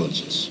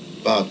 intelligence,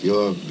 about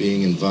your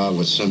being involved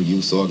with some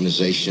youth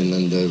organization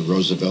and the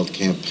Roosevelt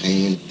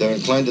campaign. They're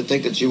inclined to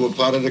think that you were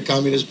part of the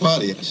Communist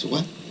Party. I said,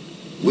 what?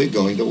 We're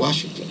going to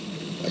Washington.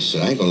 I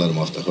said, I ain't gonna let them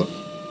off the hook.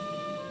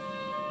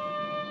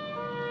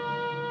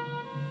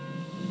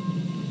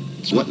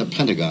 So went in the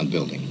Pentagon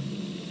building.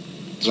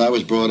 So I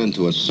was brought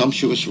into a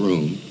sumptuous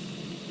room.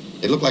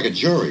 It looked like a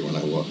jury when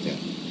I walked in.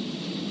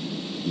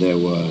 There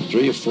were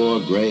 3 or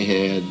 4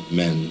 gray-haired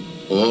men,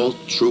 all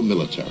true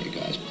military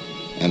guys,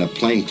 and a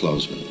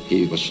plainclothesman.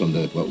 He was from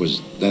what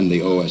was then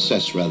the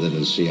OSS rather than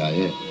the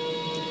CIA.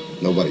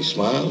 Nobody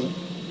smiled.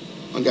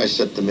 One guy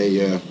said to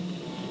me,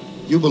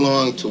 you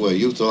belong to a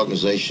youth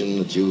organization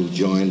that you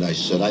joined. I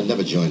said, I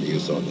never joined a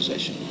youth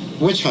organization.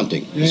 Witch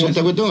hunting. That's what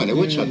they were doing,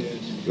 witch hunting.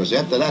 Because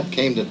after that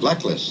came the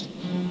blacklist.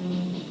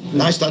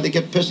 And I started to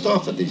get pissed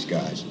off at these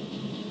guys.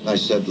 I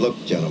said, look,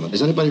 gentlemen,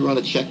 does anybody run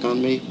a check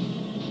on me?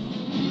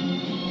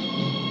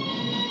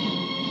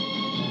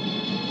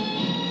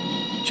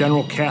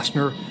 General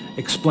Kastner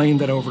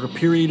explained that over a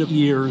period of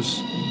years,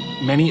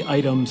 many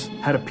items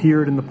had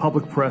appeared in the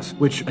public press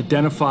which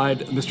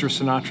identified Mr.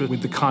 Sinatra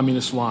with the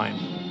communist line.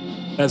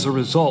 As a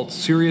result,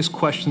 serious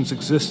questions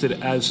existed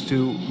as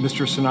to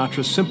Mr.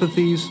 Sinatra's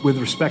sympathies with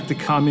respect to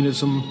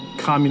communism,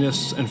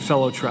 communists, and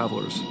fellow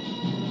travelers.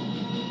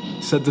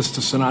 He said this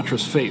to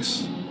Sinatra's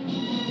face.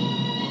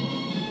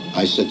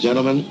 I said,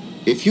 gentlemen,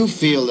 if you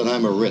feel that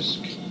I'm a risk,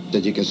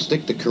 that you can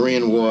stick the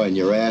Korean War in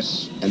your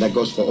ass, and that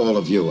goes for all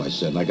of you, I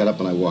said. And I got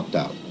up and I walked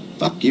out.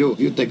 Fuck you. If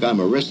you think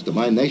I'm a risk to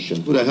my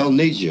nation, who the hell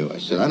needs you? I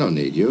said, I don't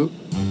need you.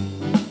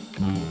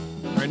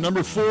 All right,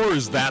 number 4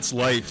 is That's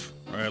Life.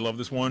 All right, I love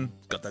this one.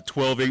 It's got that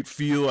 12/8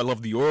 feel. I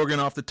love the organ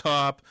off the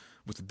top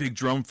with the big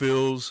drum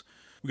fills.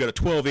 We got a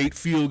 12/8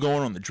 feel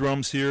going on the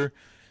drums here.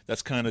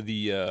 That's kind of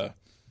the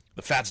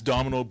Fats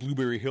Domino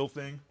Blueberry Hill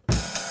thing.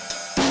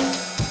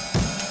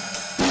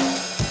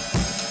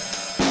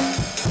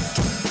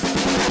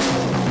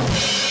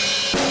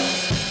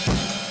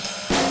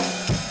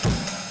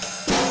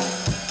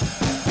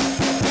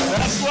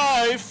 That's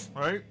life,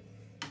 right?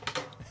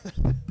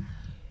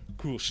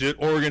 Cool shit.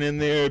 Organ in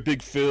there,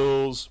 big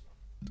fills.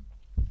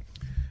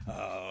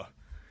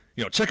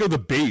 Check out the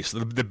bass.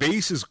 The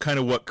bass is kind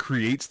of what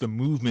creates the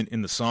movement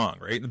in the song,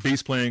 right? The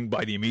bass playing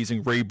by the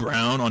amazing Ray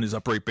Brown on his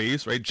upright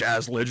bass, right?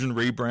 Jazz legend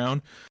Ray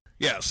Brown.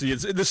 Yeah, see,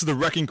 this is the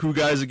Wrecking Crew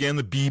guys again,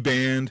 the B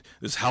band.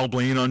 There's Hal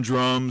Blaine on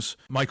drums,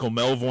 Michael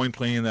Melvoin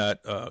playing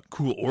that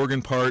cool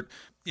organ part.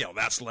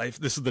 That's life.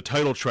 This is the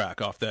title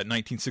track off that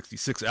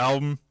 1966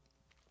 album.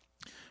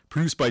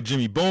 Produced by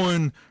Jimmy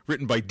Bowen,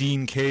 written by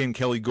Dean Kaye and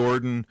Kelly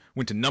Gordon,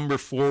 went to number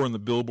 4 on the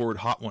Billboard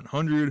Hot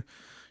 100.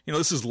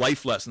 This is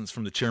life lessons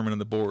from the chairman of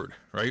the board,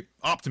 right?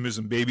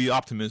 Optimism, baby,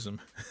 optimism.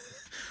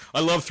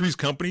 I love Three's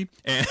Company,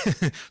 and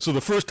so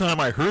the first time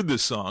I heard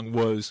this song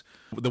was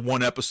the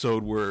one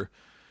episode where,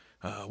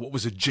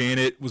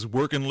 Janet was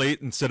working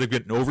late. Instead of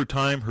getting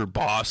overtime, her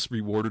boss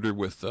rewarded her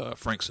with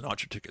Frank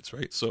Sinatra tickets,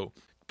 right?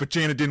 But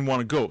Janet didn't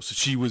want to go, so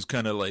she was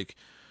kind of like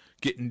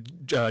getting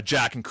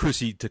Jack and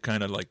Chrissy to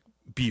kind of like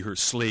be her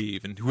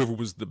slave, and whoever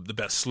was the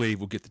best slave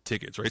will get the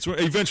tickets, right? So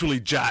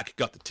eventually Jack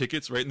got the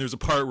tickets, right? And there's a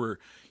part where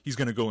he's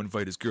going to go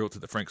invite his girl to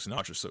the Frank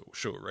Sinatra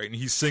show, right? And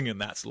he's singing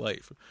That's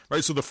Life,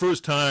 right? So the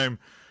first time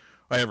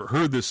I ever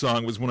heard this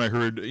song was when I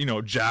heard,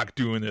 Jack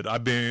doing it.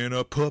 I've been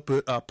a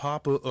puppet, a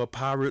pauper, a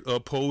pirate, a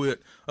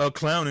poet, a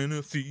clown and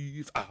a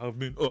thief. I've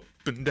been up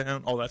and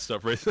down, all that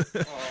stuff, right?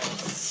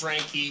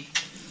 Frankie,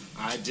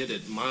 I did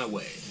it my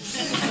way.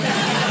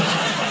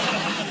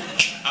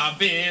 I've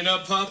been a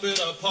puppet,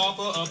 a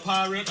pauper, a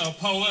pirate, a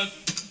poet,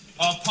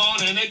 a pawn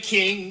and a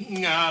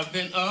king. I've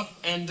been up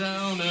and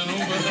down and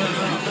over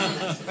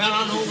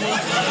and over.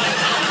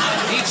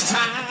 Each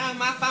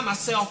time I find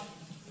myself.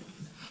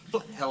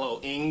 Hello,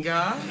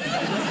 Inga.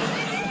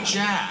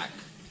 Jack,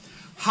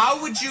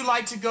 how would you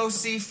like to go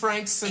see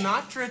Frank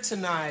Sinatra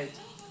tonight?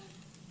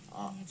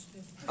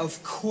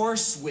 Of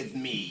course, with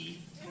me.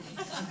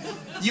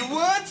 You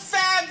would?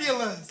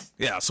 Fabulous.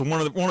 Yeah, so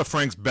one of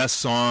Frank's best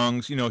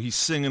songs, he's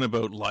singing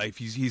about life.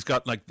 He's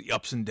got like the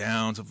ups and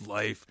downs of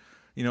life,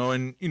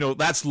 and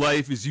That's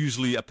Life is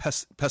usually a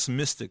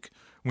pessimistic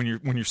when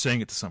you're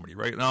saying it to somebody,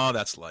 right? Oh,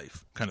 that's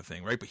life kind of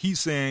thing, right? But he's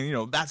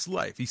saying, that's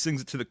life. He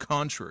sings it to the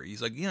contrary.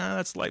 He's like, yeah,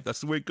 that's life.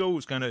 That's the way it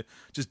goes. Kind of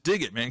just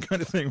dig it, man,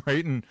 kind of thing,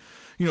 right? And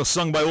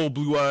sung by Old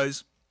Blue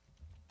Eyes,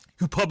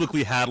 who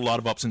publicly had a lot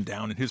of ups and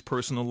downs in his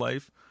personal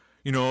life.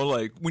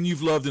 Like when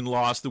you've loved and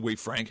lost the way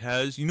Frank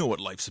has, you know what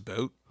life's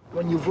about.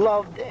 When you've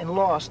loved and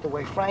lost the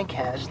way Frank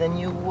has, then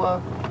you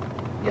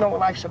know what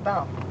life's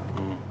about.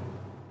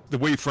 The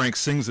way Frank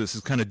sings this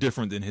is kind of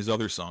different than his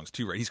other songs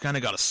too, right? He's kind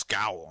of got a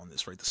scowl on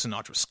this, right? The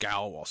Sinatra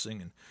scowl while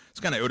singing. It's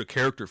kind of out of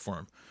character for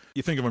him.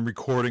 You think of him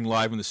recording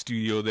live in the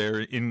studio there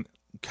in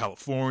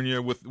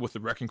California with the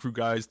Wrecking Crew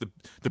guys.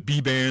 The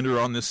B band are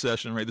on this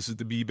session, right? This is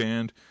the B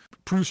band.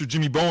 Producer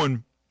Jimmy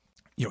Bowen,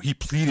 he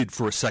pleaded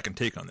for a second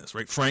take on this,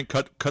 right? Frank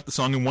cut the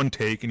song in one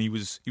take, and he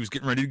was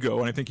getting ready to go,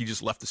 and I think he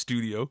just left the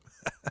studio,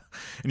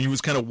 and he was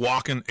kind of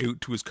walking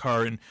out to his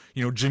car, and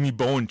Jimmy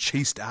Bowen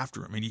chased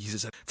after him, and he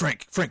said,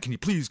 Frank, can you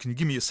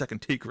give me a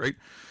second take, right?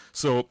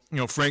 So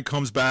Frank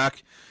comes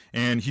back,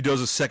 and he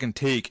does a second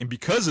take, and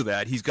because of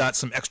that, he's got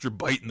some extra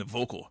bite in the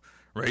vocal,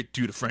 right?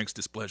 Due to Frank's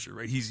displeasure,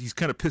 right? He's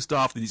kind of pissed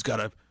off that he's got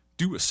to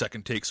do a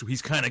second take, so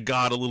he's kind of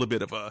got a little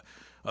bit of a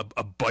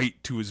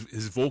bite to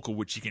his vocal,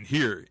 which you can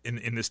hear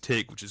in this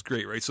take, which is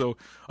great, right? So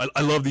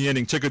I love the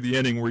ending. Check out the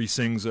ending where he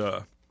sings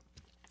my,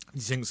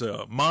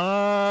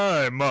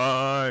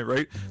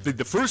 right?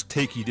 The first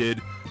take he did,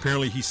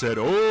 apparently he said,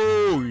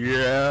 oh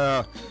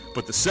yeah,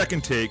 but the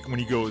second take, when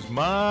he goes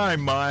my,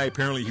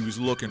 apparently he was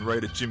looking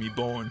right at Jimmy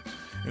Bowen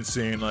and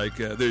saying like,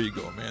 there you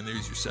go, man,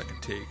 there's your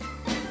second take.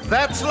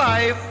 That's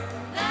life.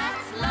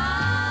 That's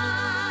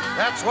life.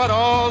 That's what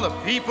all the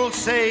people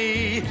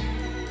say.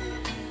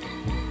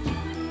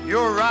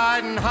 You're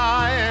riding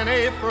high in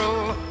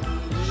April,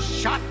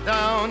 shot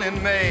down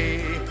in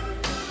May.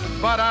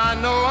 But I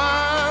know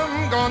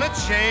I'm gonna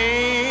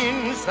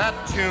change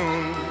that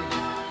tune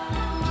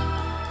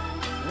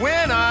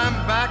when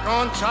I'm back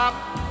on top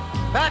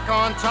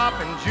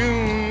in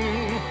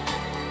June.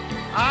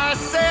 I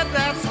said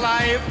that's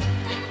life.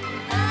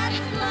 That's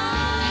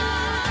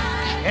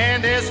life.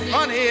 And as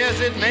funny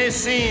as it may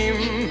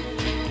seem,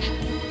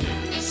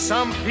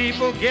 some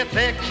people get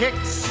their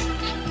kicks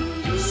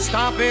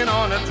stomping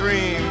on a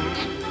dream,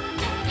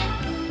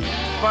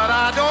 but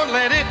I don't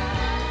let it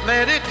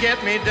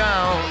get me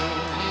down,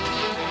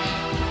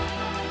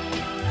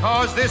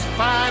 'cause this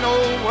fine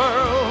old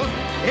world,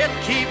 it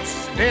keeps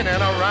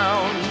spinning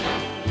around.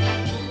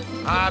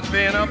 I've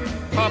been a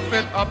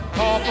puppet, a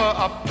pauper,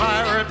 a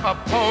pirate, a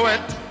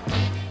poet,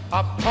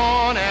 a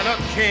pawn and a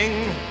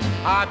king.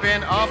 I've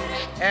been up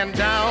and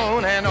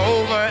down and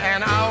over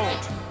and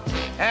out,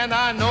 and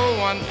I know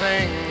one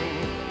thing.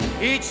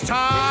 Each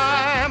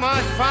time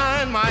I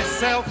find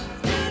myself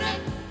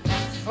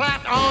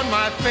flat on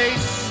my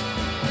face,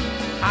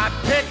 I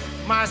pick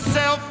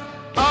myself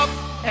up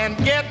and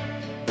get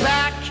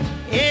back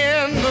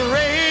in the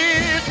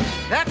race.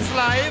 That's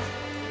life.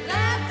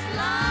 That's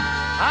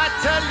life. I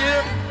tell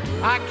you,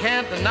 I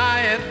can't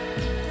deny it.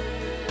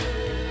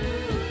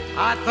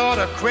 I thought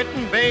of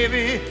quitting,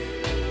 baby,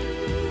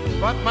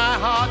 but my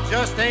heart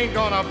just ain't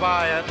gonna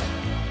buy it.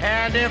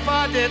 And if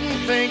I didn't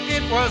think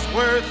it was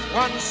worth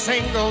one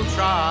single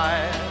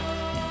try,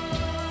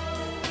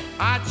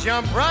 I'd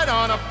jump right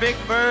on a big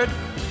bird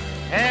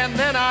and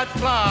then I'd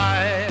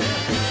fly.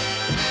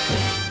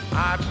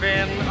 I've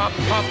been a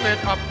puppet,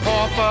 a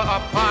pauper,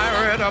 a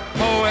pirate, a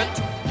poet,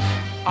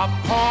 a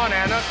pawn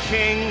and a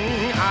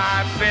king.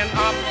 I've been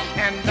up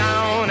and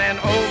down and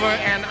over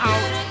and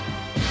out,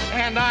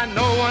 and I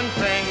know one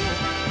thing.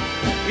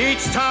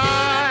 Each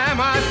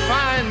time I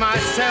find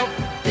myself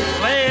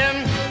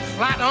laying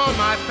flat on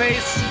my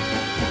face,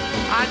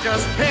 I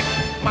just pick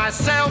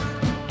myself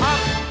up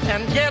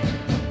and get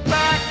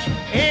back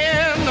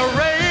in the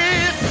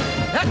race.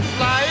 That's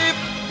life.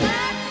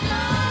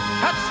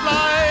 That's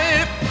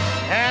life.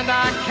 And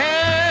I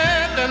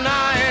can't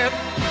deny it.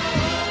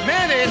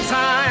 Many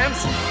times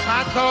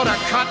I thought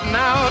of cutting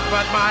out,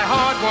 but my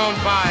heart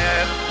won't buy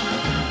it.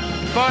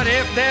 But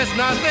if there's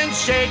nothing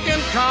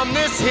shaking come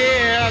this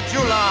here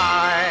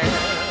July,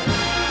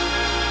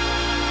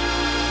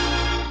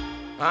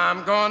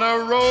 I'm gonna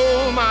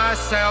roll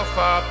myself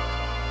up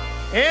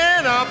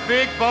in a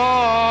big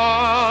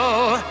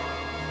ball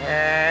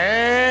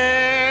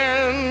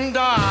and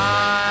die.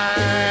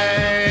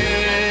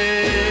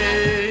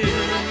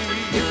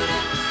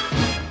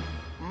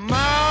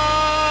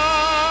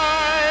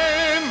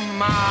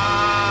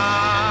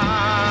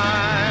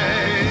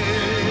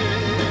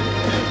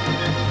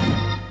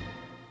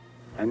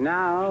 And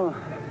now,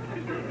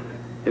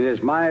 it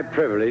is my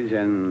privilege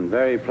and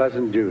very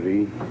pleasant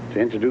duty to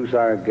introduce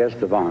our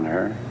guest of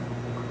honor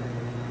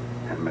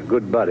and my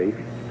good buddy.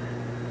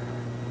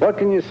 What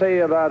can you say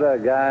about a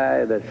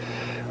guy that's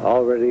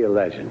already a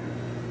legend?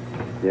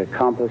 The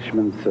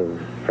accomplishments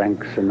of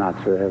Frank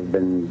Sinatra have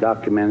been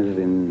documented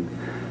in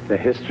the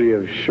history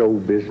of show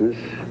business.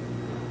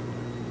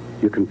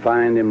 You can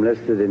find him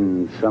listed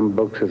in some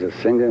books as a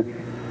singer.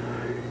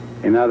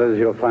 In others,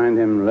 you'll find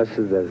him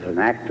listed as an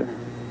actor.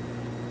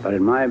 But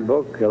in my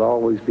book, he'll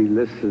always be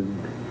listed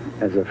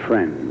as a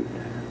friend,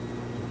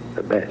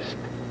 the best.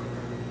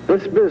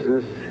 This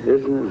business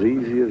isn't as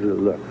easy as it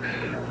looks.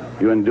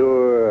 You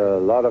endure a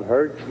lot of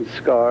hurts and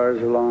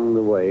scars along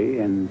the way,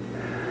 and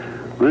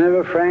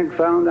whenever Frank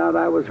found out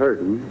I was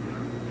hurting,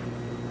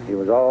 he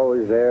was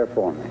always there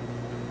for me.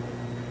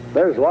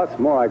 There's lots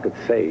more I could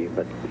say,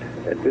 but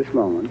at this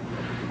moment,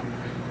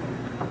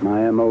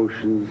 my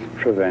emotions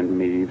prevent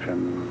me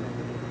from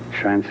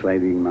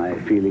translating my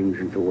feelings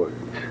into words.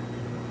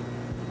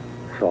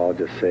 So I'll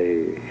just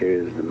say,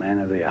 here's the man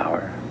of the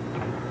hour,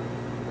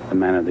 the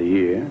man of the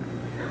year,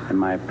 and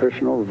my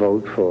personal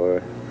vote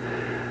for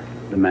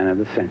the man of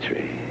the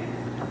century.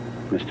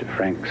 Mr.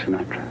 Frank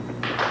Sinatra.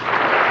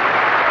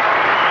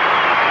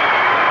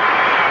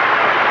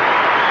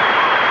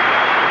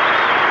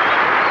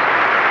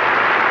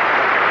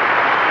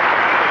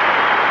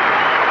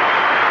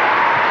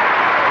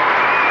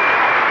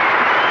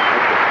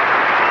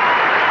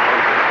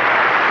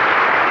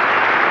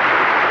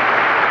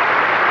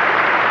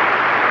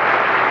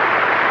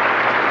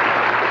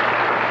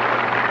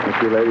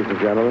 Thank you, ladies and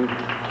gentlemen.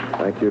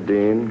 Thank you,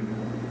 Dean,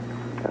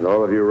 and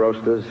all of you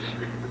roasters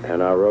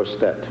and our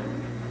roastette.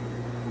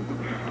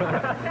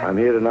 I'm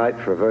here tonight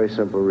for a very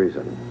simple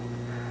reason.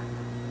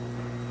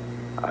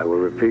 I will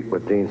repeat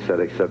what Dean said,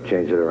 except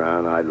change it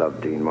around. I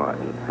love Dean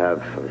Martin,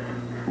 have for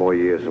more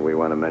years than we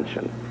want to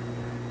mention.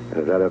 And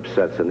if that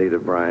upsets Anita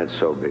Bryant,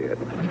 so be it.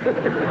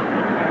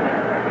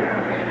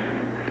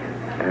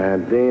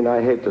 And Dean,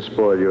 I hate to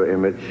spoil your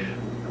image,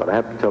 but I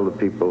have to tell the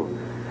people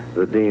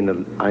the Dean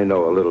that I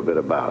know a little bit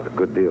about, a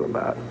good deal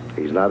about.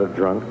 He's not a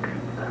drunk,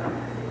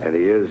 and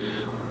he is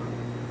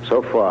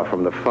so far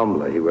from the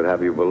fumbler he would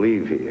have you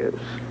believe he is.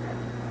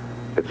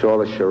 It's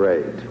all a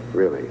charade,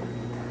 really.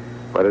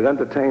 But it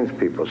entertains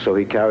people, so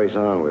he carries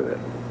on with it.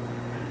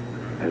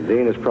 And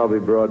Dean has probably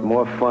brought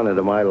more fun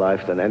into my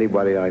life than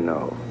anybody I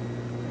know.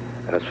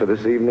 And as for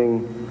this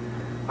evening,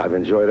 I've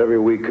enjoyed every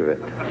week of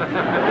it.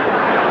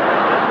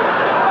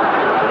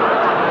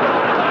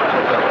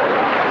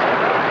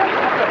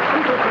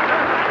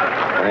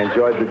 I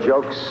enjoyed the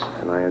jokes,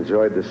 and I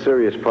enjoyed the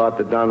serious part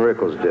that Don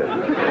Rickles did.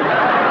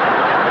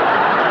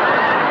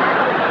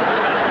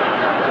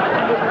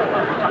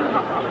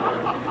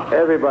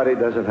 Everybody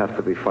doesn't have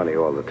to be funny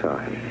all the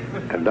time.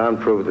 And Don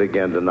proved it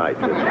again tonight.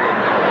 And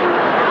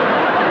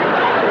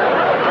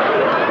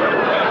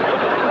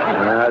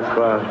as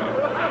for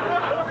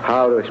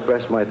how to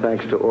express my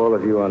thanks to all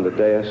of you on the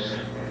dais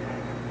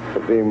for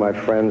being my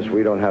friends,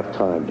 we don't have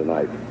time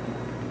tonight,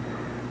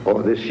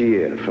 or this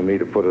year, for me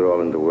to put it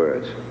all into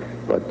words.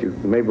 But you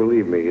may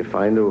believe me, if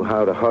I knew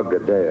how to hug a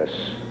dais,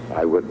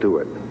 I would do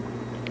it.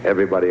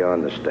 Everybody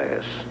on this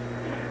dais.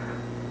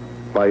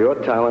 By your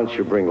talents,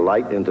 you bring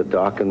light into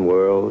darkened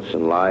worlds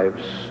and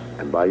lives,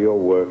 and by your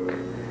work,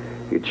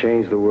 you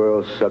change the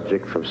world's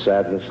subject from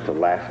sadness to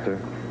laughter.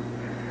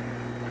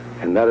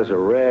 And that is a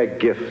rare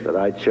gift that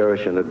I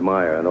cherish and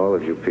admire in all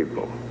of you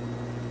people.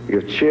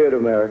 You've cheered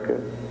America,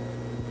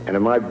 and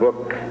in my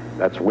book,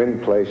 that's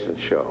win, place, and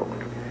show.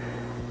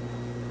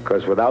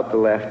 Because without the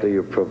laughter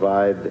you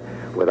provide,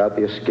 without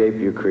the escape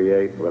you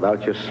create,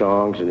 without your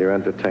songs and your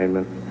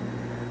entertainment,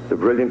 the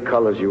brilliant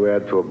colors you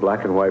add to a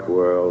black and white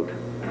world,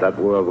 that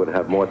world would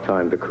have more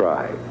time to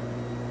cry.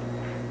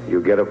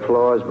 You get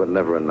applause, but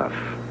never enough.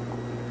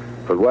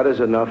 But what is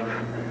enough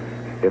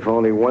if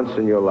only once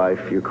in your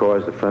life you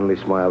cause the friendly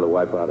smile to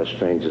wipe out a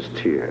stranger's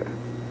tear?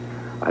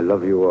 I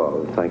love you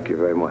all, and thank you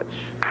very much.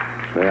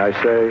 May I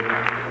say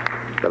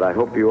that I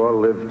hope you all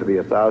live to be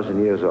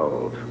 1,000 years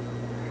old.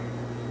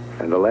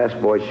 And the last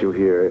voice you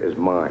hear is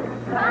mine.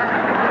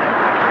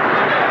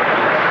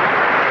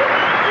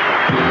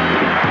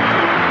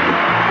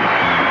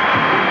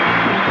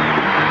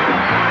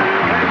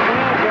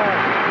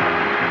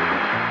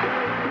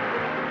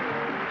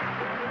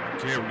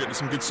 Okay, we're getting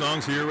some good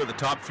songs here at the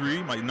top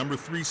three. My number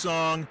 3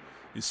 song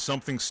is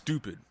Something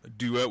Stupid, a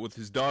duet with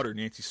his daughter,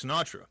 Nancy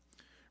Sinatra.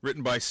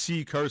 Written by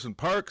C. Carson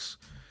Parks,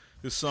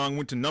 this song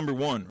went to number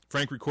 1.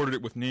 Frank recorded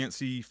it with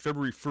Nancy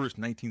February 1st,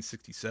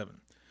 1967.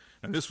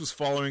 And this was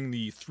following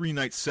the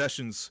 3-night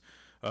sessions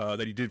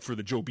that he did for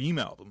the Joe Beam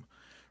album,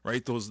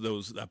 right?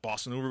 That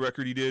Bossa Nova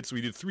record he did. So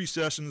he did 3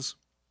 sessions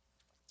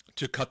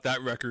to cut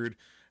that record.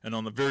 And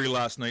on the very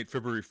last night,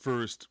 February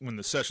 1st, when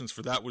the sessions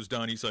for that was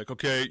done, he's like,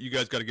 okay, you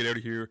guys got to get out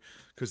of here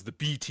because the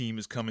B team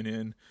is coming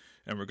in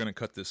and we're going to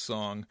cut this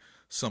song,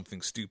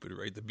 Something Stupid,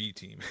 right? The B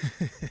team.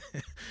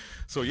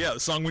 So yeah, the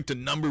song went to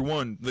number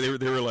 1. They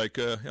were like,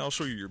 I'll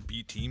show you your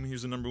B team.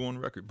 Here's the number 1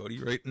 record,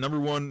 buddy, right? Number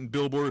 1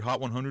 Billboard Hot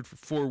 100 for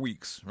 4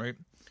 weeks, right?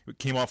 It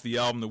came off the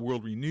album The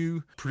World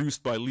Renew,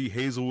 produced by Lee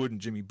Hazelwood and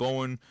Jimmy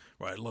Bowen.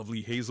 Right, I love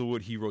Lee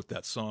Hazelwood. He wrote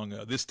that song,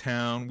 This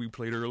Town, we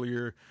played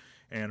earlier.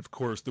 And of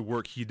course, the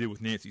work he did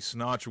with Nancy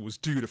Sinatra was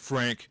due to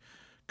Frank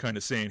kind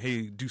of saying,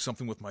 hey, do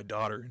something with my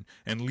daughter.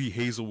 And Lee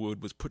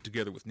Hazelwood was put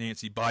together with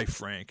Nancy by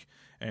Frank.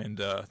 And,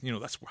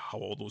 that's how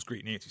all those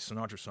great Nancy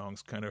Sinatra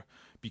songs kind of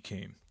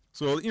became.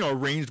 So,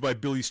 arranged by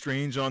Billy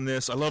Strange on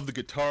this. I love the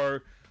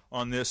guitar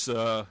on this.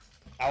 Al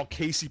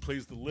Casey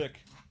plays the lick.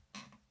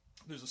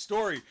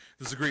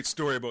 There's a great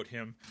story about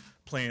him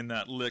playing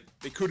that lick.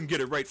 They couldn't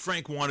get it right.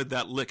 Frank wanted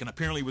that lick, and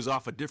apparently it was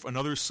off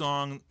another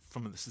song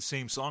from the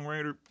same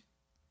songwriter.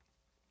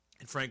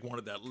 And Frank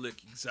wanted that lick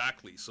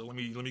exactly. So let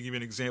me give you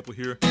an example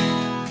here.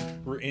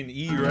 We're in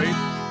E, right?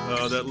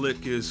 That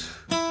lick is...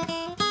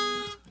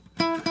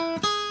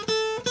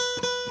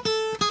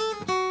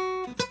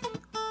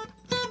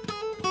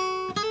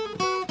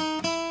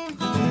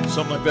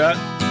 something like that.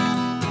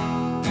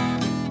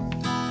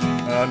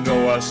 I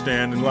know I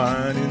stand in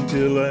line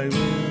until I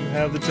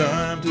have the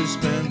time to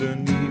spend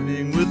an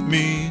evening with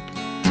me.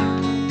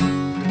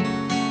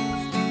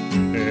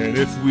 And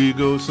if we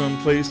go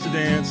someplace to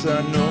dance,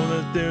 I know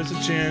that there's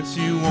a chance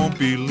you won't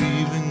be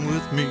leaving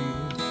with me.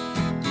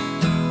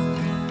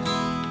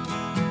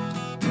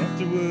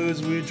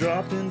 afterwards we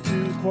drop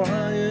into a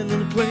quiet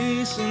little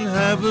place and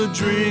have a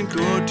drink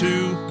or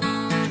two.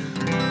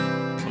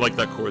 I like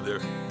that chord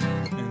there.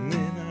 And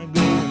then I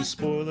go and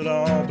spoil it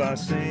all by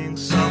saying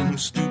something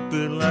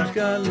stupid like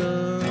I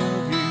love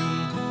you.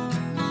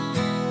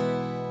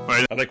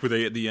 Right, I like where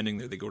they, at the ending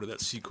there, they go to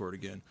that C chord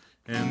again.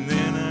 And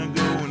then I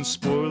go and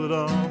spoil it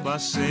all by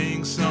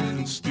saying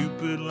something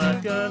stupid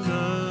like I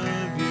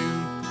love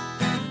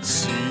you.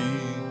 See,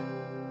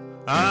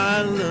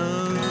 I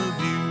love you.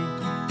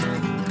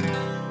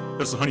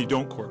 That's the honey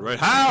don't chord, right?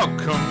 How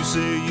come you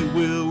say you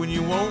will when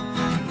you won't?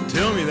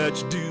 Tell me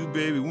that you do,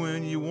 baby,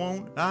 when you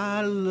won't.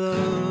 I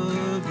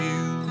love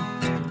you.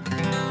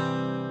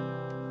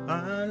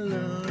 I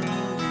love you.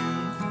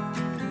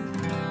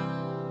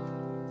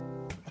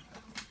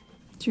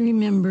 Do you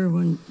remember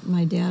when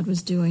my dad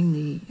was doing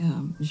the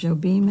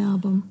Jobim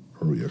album?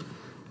 Oh, yeah.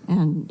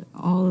 And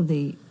all of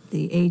the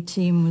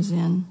A-Team was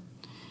in.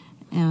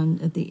 And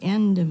at the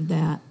end of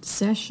that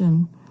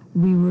session,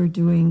 we were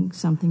doing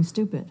something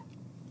stupid.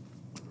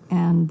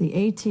 And the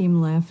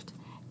A-Team left,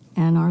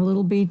 and our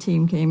little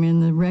B-Team came in,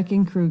 the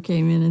Wrecking Crew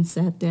came in and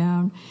sat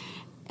down,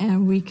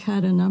 and we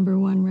cut a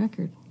 #1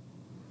 record.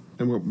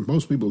 And what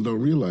most people don't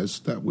realize,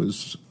 that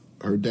was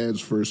her dad's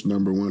first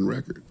 #1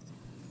 record.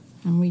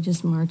 And we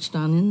just marched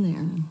on in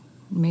there and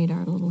made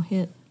our little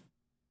hit.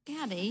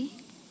 Daddy?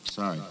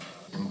 Sorry.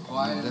 Then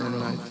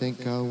I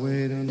think I'll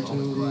wait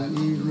until the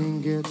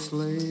evening gets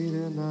late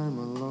and I'm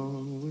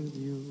alone with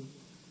you.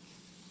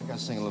 I gotta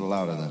sing a little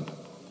louder then.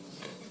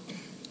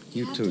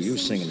 You too. You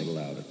sing a little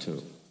louder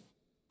too.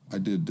 I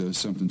did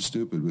Something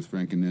Stupid with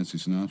Frank and Nancy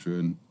Sinatra,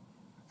 and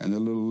the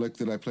little lick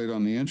that I played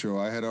on the intro,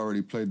 I had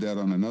already played that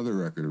on another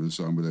record of the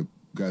song with the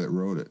guy that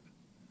wrote it,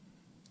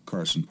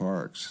 Carson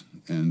Parks.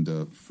 And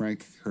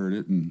Frank heard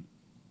it and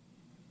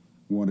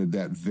wanted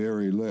that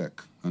very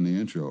lick on the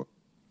intro.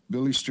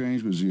 Billy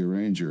Strange was the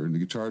arranger, and the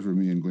guitars were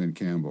me and Glenn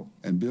Campbell.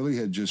 And Billy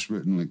had just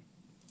written like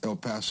El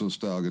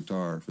Paso-style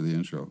guitar for the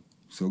intro.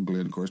 So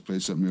Glenn, of course,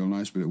 played something real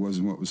nice, but it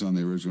wasn't what was on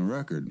the original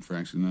record. And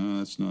Frank said, no,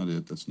 that's not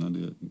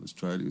it. Let's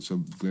try it.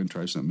 So Glenn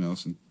tried something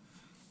else, and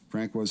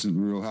Frank wasn't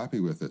real happy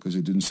with it because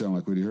it didn't sound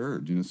like what he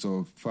heard.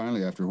 So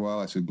finally, after a while,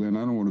 I said, Glenn, I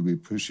don't want to be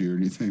pushy or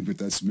anything, but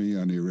that's me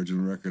on the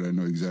original record. I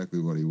know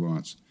exactly what he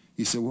wants.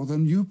 He said, well,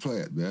 then you play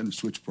it, man.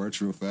 Switch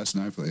parts real fast,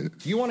 and I played it.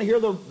 Do you want to hear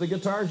the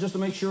guitars just to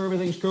make sure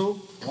everything's cool?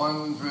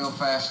 One real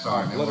fast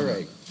start. Letter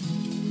A.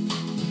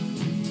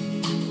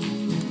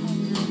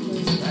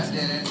 That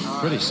did it.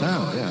 Pretty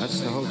sound, yeah. That's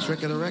the whole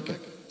trick of the record.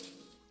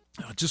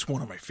 Just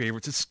one of my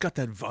favorites. It's got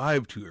that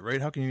vibe to it,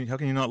 right? How can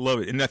you not love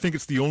it? And I think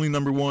it's the only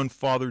 #1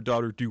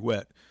 father-daughter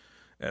duet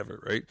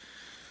ever, right?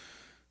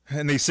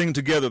 And they sing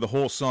together the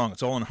whole song.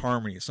 It's all in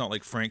harmony. It's not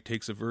like Frank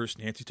takes a verse,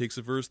 Nancy takes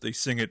a verse. They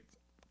sing it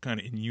kind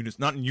of in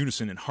unison, not in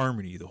unison, in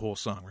harmony, the whole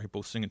song, right?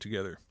 Both singing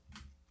together.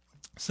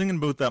 Singing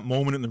about that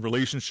moment in the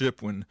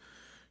relationship when,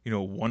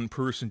 one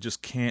person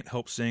just can't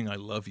help saying, I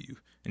love you,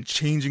 and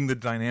changing the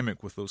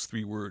dynamic with those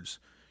 3 words,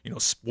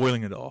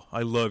 spoiling it all.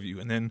 I love you.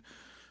 And then,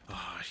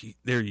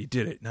 there you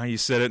did it. Now you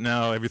said it,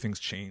 now everything's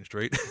changed,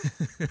 right?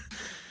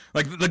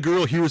 Like the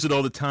girl hears it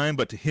all the time,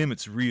 but to him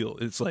it's real.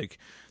 It's like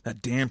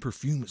that damn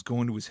perfume is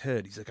going to his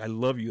head. He's like, I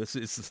love you. It's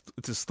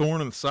this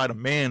thorn on the side of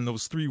man,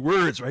 those 3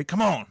 words, right?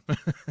 Come on.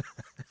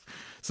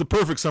 It's the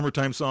perfect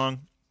summertime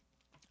song.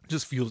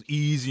 Just feels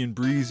easy and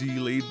breezy,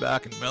 laid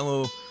back and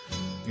mellow.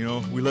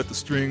 We let the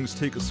strings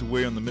take us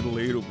away on the middle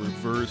 8 over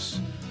verse.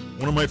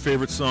 One of my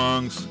favorite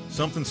songs,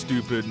 Something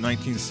Stupid,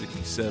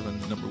 1967,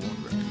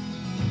 #1 record.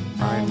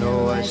 I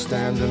know I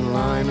stand in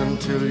line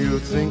until you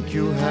think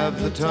you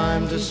have the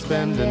time to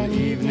spend an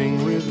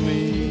evening with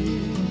me.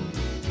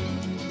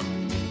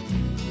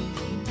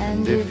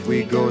 And if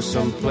we go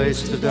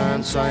someplace to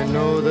dance, I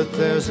know that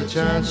there's a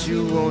chance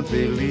you won't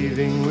be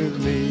leaving with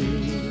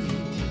me.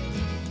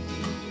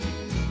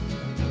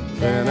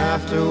 Then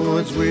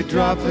afterwards we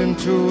drop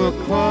into a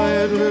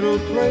quiet little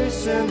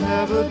place and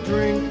have a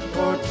drink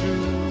or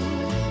 2.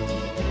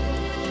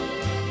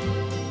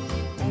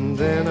 And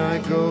then I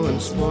go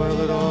and spoil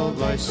it all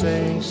by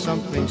saying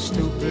something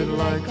stupid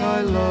like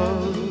I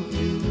love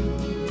you.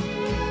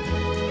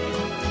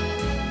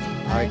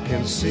 I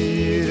can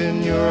see it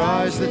in your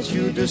eyes that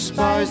you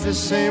despise the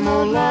same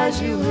old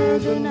lies you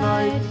heard the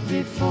night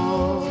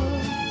before.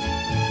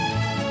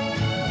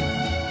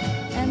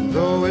 And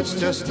though it's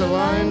just a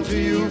line to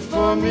you,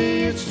 for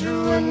me it's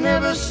true and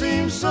never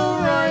seemed so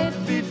right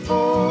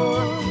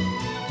before.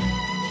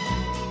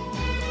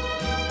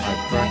 I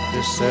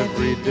practice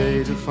every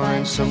day to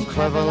find some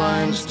clever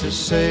lines to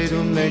say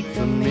to make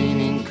the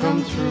meaning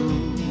come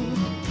true.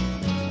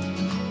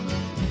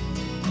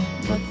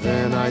 But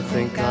then I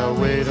think I'll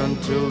wait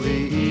until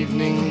the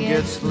evening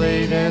gets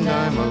late and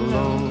I'm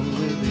alone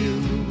with you.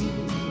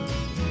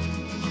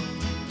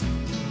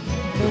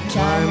 The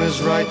time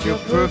is right, your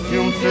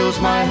perfume fills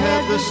my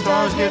head, the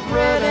stars get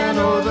red and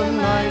oh, the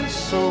night's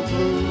so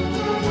blue.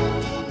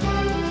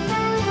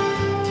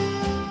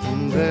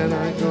 And then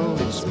I go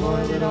and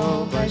spoil it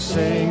all by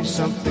saying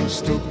something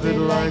stupid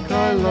like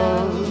I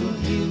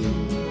love you.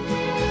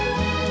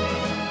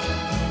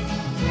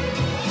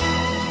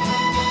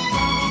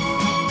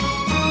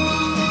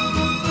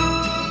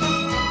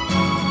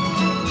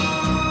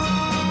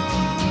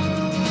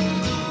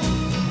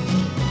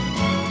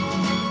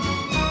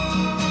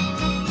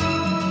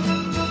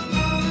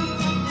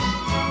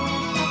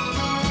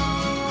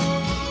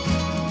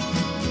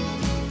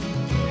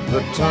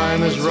 The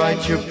time is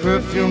right, your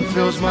perfume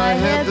fills my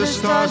head, the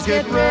stars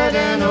get red,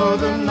 and oh,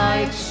 the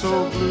night's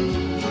so blue.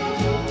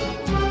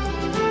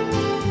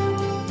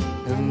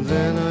 And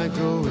then I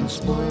go and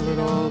spoil it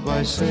all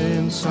by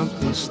saying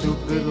something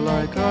stupid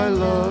like I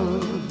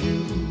love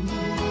you.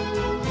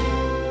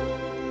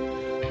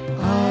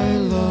 I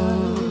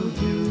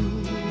love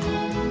you.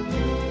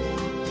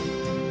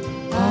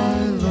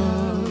 I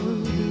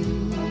love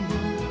you.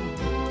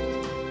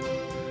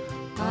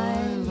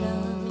 I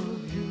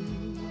love you.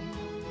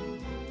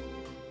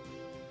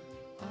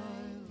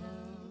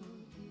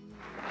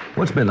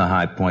 What's been the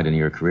high point in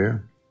your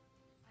career?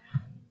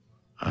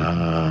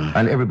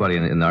 And everybody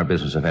in our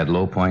business have had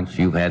low points.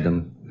 You've had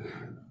them.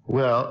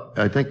 Well,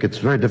 I think it's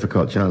very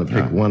difficult, John, to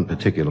pick one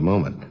particular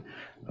moment.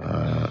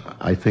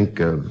 I think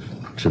to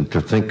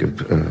think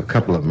of a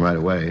couple of them right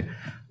away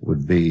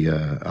would be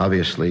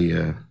obviously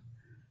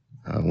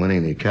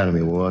winning the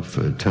Academy Award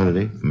for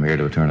Eternity. From Here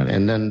to Eternity.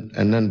 And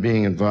then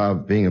being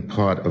involved, being a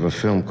part of a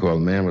film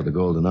called Man with the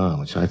Golden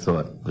Arm, which I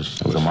thought was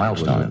a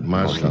milestone. In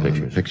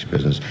the picture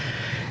business.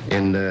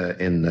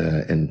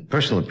 In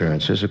personal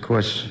appearances, of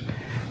course,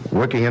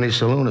 working any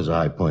saloon is a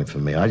high point for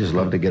me. I just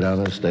love to get out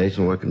on the stage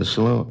and work in the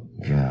saloon.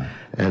 Yeah.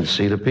 And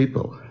see the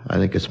people. I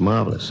think it's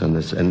marvelous. And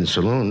the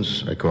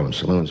saloons, I call them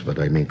saloons, but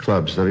I mean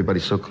clubs,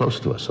 everybody's so close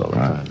to us all the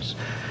times.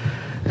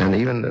 And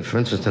even, for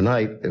instance,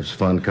 tonight, it was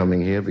fun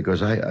coming here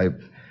because I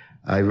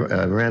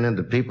ran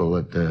into people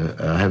that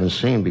I haven't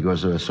seen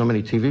because there are so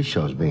many TV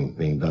shows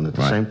being done at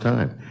the same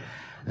time.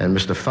 And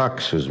Mr.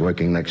 Fox, who's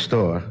working next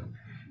door,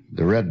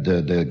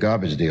 the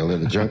garbage dealer,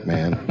 the junk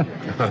man,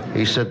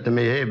 he said to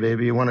me, "Hey,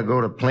 baby, you want to go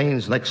to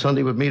Plains next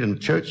Sunday with me to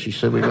church?" He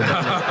said, "We go." He did.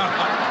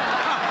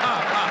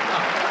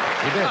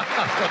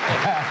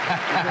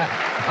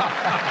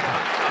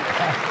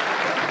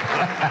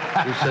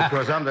 He said,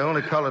 "Because I'm the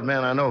only colored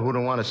man I know who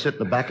don't want to sit in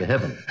the back of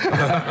heaven."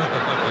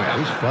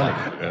 He's funny.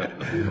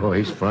 Oh,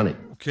 he's funny.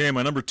 Okay,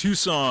 my number 2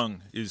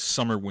 song is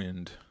Summer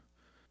Wind.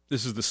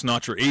 This is the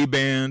Sinatra A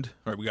Band.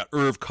 All right, we got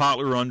Irv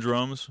Kotler on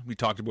drums. We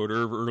talked about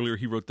Irv earlier.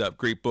 He wrote that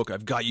great book,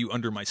 I've Got You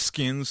Under My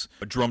Skins,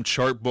 a drum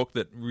chart book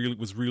that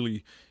was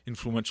really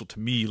influential to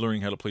me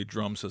learning how to play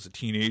drums as a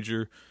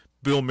teenager.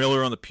 Bill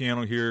Miller on the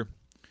piano here.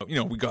 You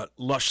know, we got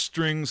lush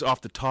strings off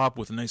the top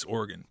with a nice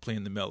organ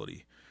playing the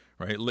melody.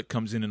 Right, lick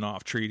comes in and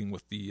off, trading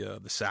with the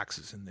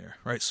saxes in there.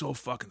 Right, so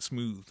fucking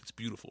smooth. It's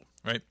beautiful.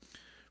 Right,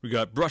 we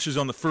got brushes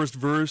on the first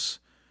verse.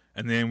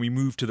 And then we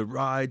move to the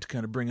ride to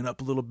kind of bring it up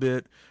a little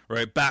bit,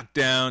 right? Back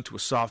down to a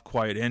soft,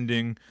 quiet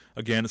ending.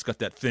 Again, it's got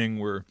that thing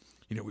where,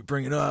 you know, we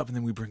bring it up and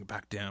then we bring it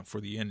back down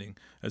for the ending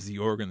as the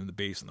organ and the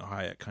bass and the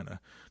hi-hat kind of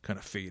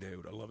fade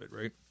out. I love it,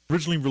 right?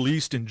 Originally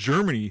released in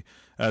Germany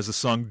as the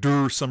song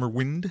Der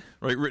Sommerwind,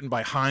 right? Written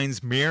by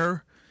Heinz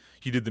Mayer.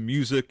 He did the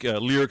music,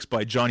 lyrics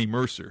by Johnny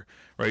Mercer,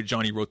 right?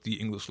 Johnny wrote the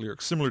English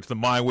lyrics, similar to the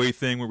My Way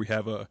thing where we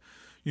have the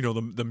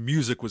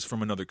music was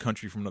from another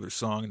country, from another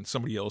song, and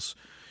somebody else,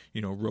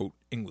 wrote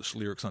English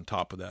lyrics on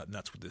top of that, and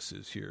that's what this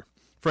is here.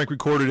 Frank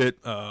recorded it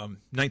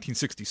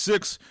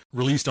 1966,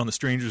 released on the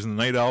Strangers in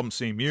the Night album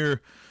same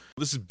year.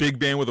 This is big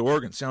band with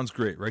organ. Sounds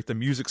great, right? The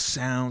music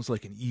sounds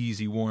like an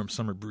easy, warm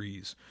summer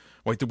breeze.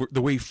 Right,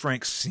 the way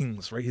Frank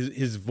sings, right?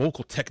 His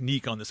vocal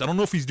technique on this. I don't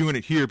know if he's doing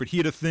it here, but he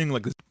had a thing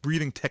like this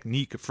breathing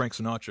technique of Frank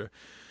Sinatra.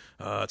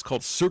 It's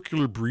called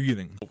circular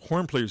breathing.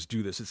 Horn players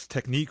do this. It's a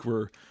technique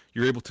where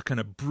you're able to kind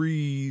of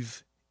breathe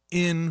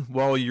in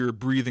while you're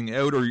breathing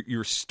out, or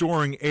you're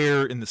storing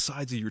air in the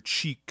sides of your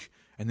cheek,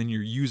 and then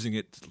you're using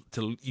it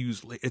to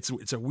use.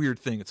 It's a weird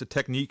thing. It's a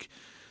technique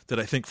that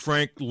I think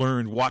Frank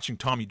learned watching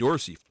Tommy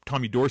Dorsey.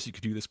 Tommy Dorsey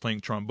could do this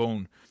playing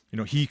trombone.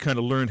 He kind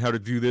of learned how to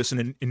do this,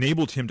 and it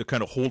enabled him to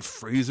kind of hold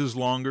phrases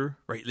longer,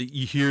 right?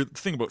 You hear the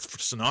thing about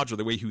Sinatra,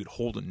 the way he would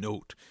hold a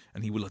note,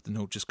 and he would let the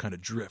note just kind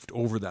of drift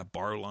over that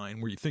bar line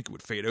where you think it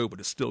would fade out,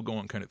 but it's still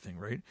going kind of thing,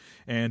 right?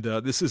 And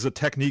this is a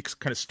technique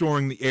kind of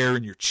storing the air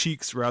in your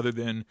cheeks rather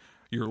than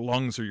your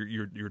lungs or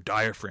your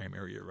diaphragm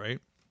area,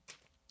 right?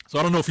 So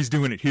I don't know if he's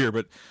doing it here,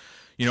 but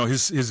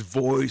his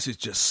voice is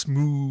just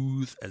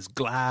smooth as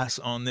glass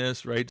on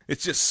this, right?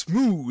 It's just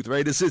smooth,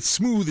 right? It's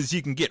smooth as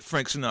you can get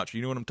Frank Sinatra.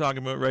 You know what I'm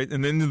talking about, right?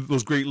 And then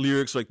those great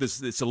lyrics like this,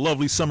 it's a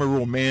lovely summer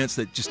romance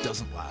that just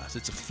doesn't last.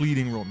 It's a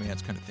fleeting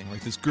romance kind of thing,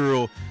 right? This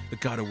girl that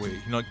got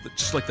away,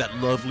 just like that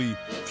lovely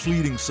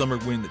fleeting summer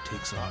wind that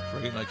takes off,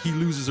 right? Like he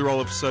loses her all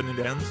of a sudden,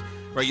 it ends,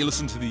 right? You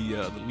listen to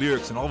the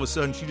lyrics and all of a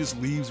sudden she just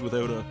leaves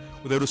without a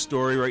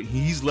story, right?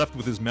 He's left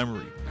with his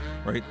memory,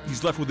 right?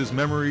 He's left with his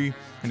memory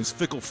and his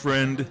fickle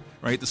friend,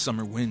 right? The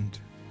summer wind.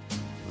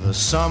 The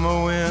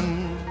summer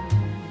wind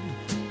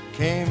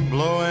came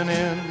blowing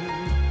in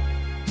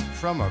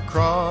from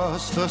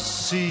across the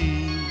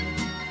sea.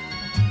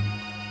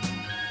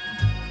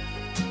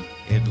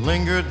 It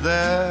lingered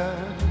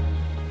there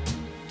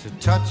to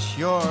touch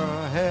your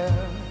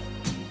hair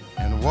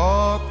and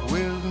walk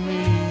with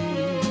me.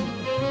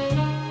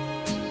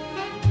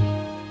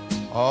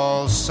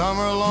 All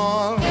summer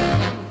long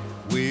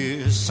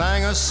we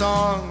sang a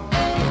song,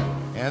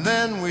 and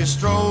then we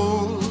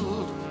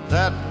strolled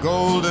that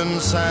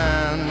golden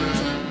sand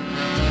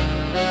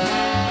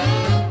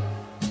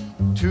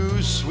to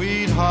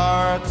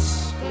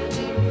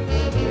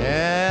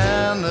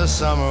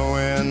summer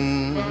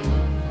wind.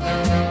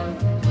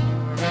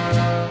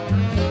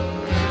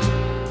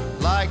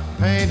 Like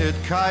painted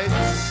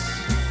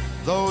kites,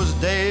 those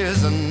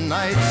days and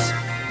nights,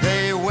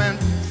 they went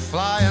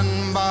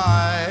flying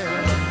by.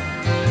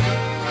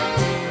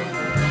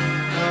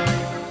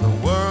 The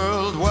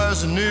world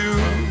was new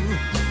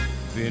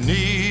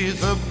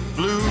beneath a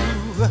blue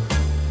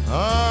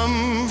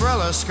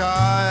umbrella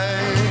sky.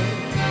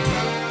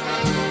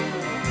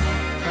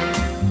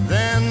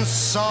 Then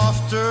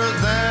softer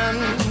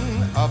than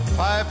a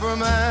piper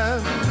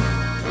man,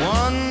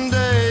 one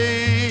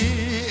day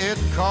it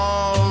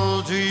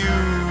called to you.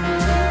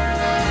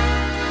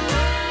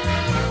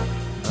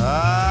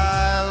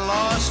 I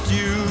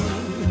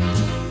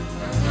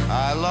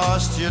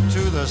lost you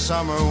to the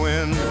summer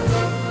wind.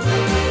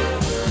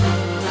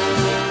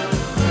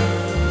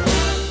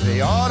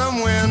 The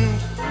autumn wind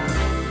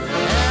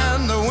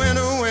and the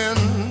winter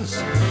winds,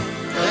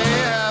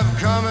 they have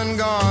come and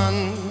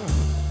gone.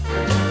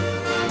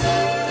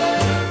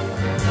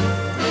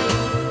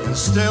 And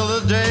still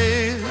the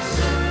days,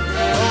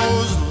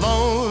 those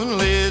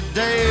lonely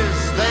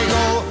days, they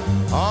go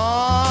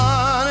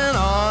on and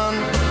on.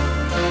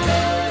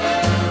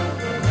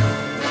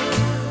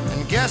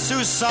 And guess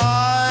who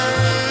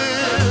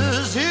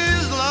sighs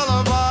his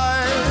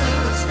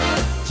lullabies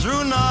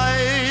through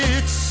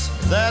nights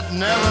that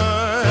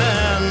never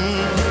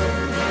end?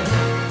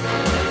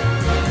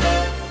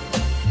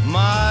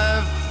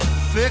 My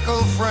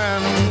fickle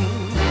friend,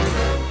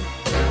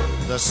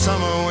 the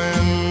summer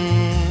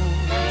wind.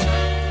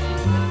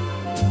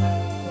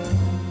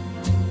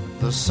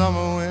 The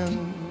summer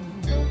wind,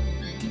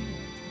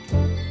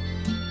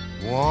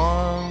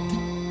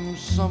 warm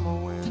summer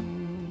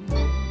wind,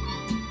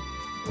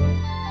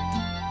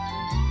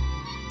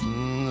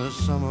 the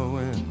summer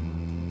wind.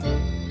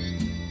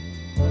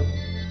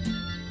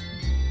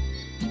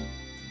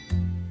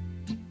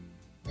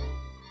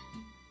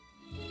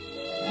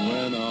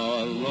 When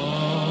our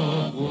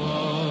love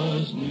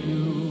was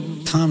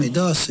new. Tommy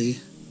Dorsey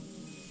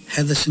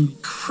had this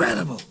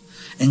incredible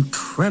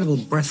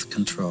breath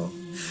control.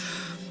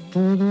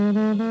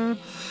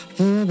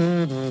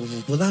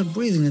 Without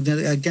breathing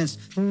against.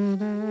 I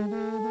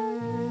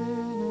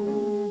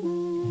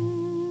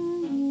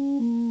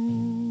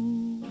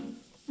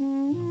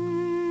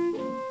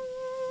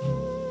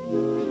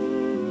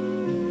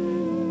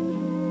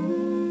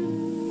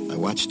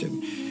watched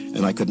him,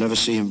 and I could never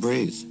see him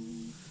breathe.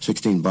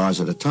 16 bars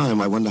at a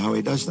time, I wonder how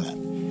he does that.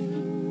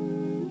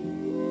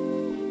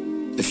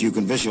 If you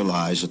can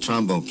visualize, a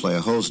trombone player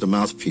holds the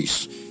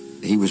mouthpiece.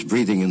 He was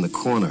breathing in the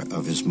corner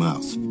of his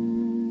mouth.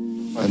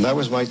 And that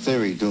was my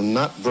theory. Do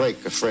not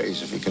break a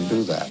phrase if you can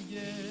do that.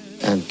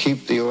 And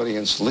keep the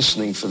audience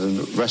listening for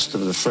the rest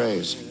of the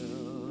phrase.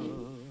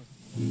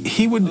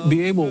 He would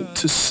be able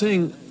to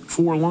sing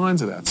 4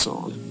 lines of that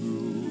song.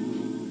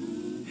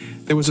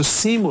 There was a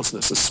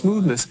seamlessness, a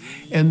smoothness,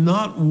 and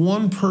not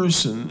one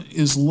person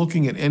is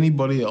looking at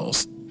anybody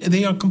else.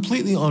 They are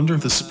completely under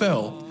the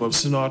spell of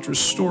Sinatra's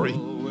story.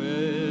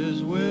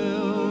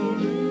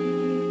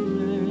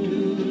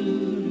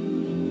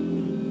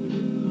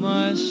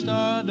 My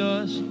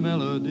stardust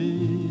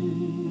melody,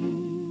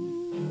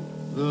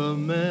 the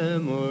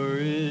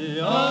memory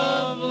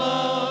of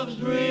love's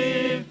refrain.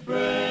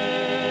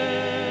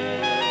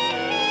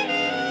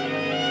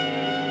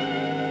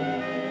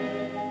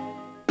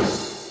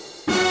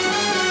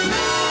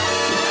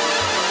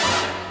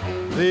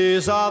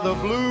 These are the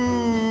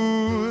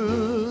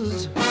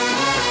blues,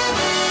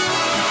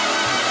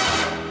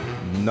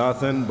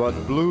 nothing but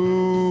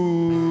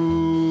blues.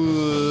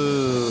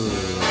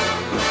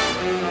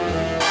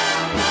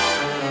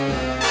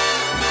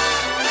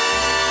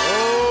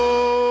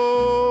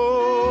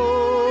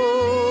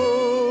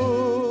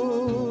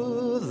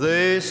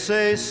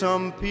 Say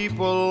some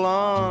people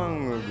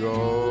long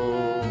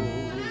ago.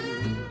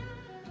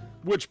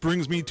 Which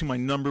brings me to my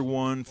number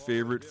 1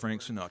 favorite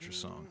Frank Sinatra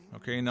song.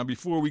 Okay, now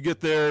before we get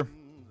there,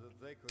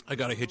 I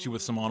gotta hit you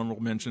with some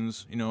honorable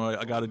mentions. You know,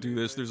 I gotta do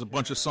this. There's a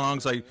bunch of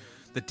songs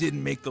that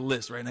didn't make the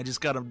list, right? And I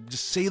just gotta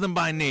say them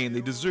by name.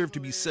 They deserve to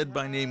be said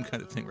by name,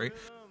 kind of thing, right?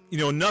 You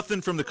know,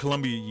 nothing from the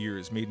Columbia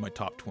years made my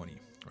top 20.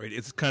 Right?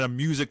 It's kind of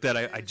music that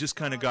I just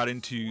kind of got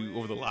into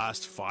over the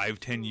last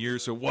 5-10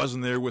 years, so it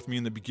wasn't there with me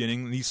in the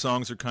beginning. And these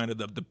songs are kind of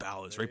the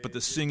ballads, right? But the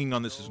singing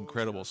on this is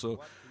incredible. So,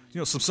 you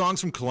know, some songs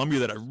from Columbia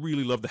that I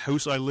really love. The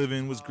House I Live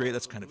In was great.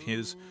 That's kind of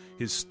his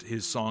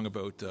song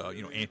about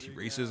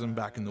anti-racism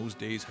back in those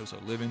days. House I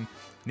Live In.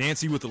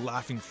 Nancy with the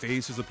Laughing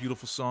Face is a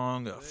beautiful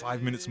song.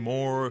 5 Minutes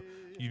More.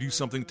 You Do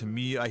Something to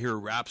Me, I Hear a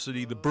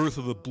Rhapsody. The Birth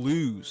of the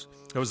Blues.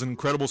 That was an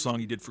incredible song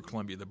he did for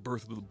Columbia, The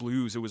Birth of the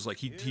Blues. It was like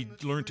he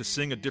learned to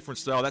sing a different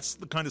style. That's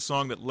the kind of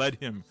song that led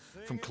him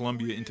from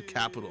Columbia into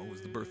Capitol, was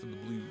The Birth of the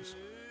Blues.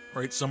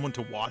 Right? Someone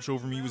to Watch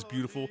Over Me was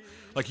beautiful.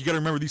 Like, you got to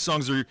remember, these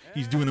songs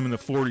he's doing them in the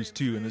 40s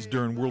too, and it's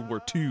during World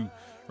War II.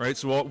 right?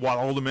 So while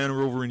all the men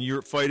are over in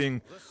Europe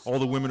fighting, all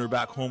the women are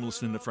back home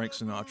listening to Frank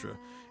Sinatra.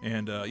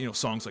 And,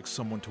 songs like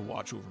Someone to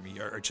Watch Over Me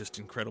are just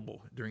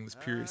incredible during this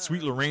period.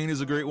 Sweet Lorraine is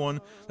a great one.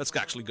 That's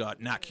actually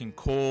got Nat King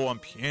Cole on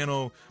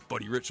piano,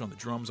 Buddy Rich on the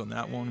drums on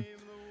that one.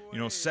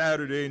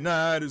 Saturday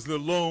night is the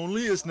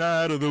loneliest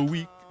night of the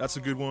week. That's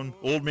a good one.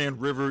 Old Man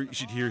River, you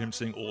should hear him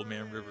sing Old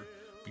Man River.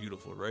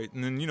 Beautiful, right?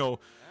 And then,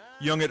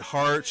 Young at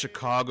Heart,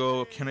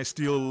 Chicago, Can I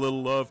Steal a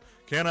Little Love?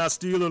 Can I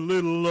Steal a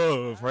Little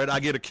Love? Right? I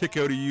Get a Kick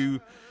Out of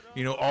You.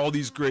 All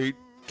these great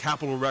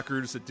Capitol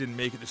records that didn't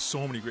make it. There's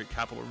so many great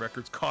Capitol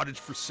records. Cottage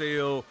for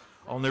Sale,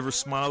 I'll Never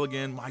Smile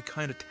Again, My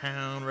Kind of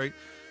Town, right?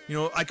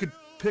 I could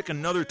pick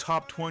another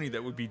top 20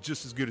 that would be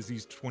just as good as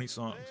these 20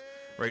 songs,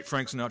 right?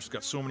 Frank Sinatra's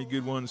got so many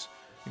good ones.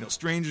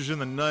 Strangers in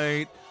the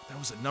Night, that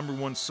was a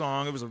 #1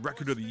 song. It was a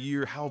record of the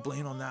year. Hal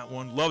Blaine on that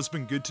one. Love's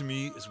Been Good to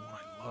Me is one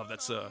I love.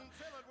 That's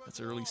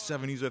early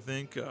 70s, I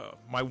think.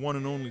 My One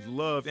and Only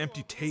Love,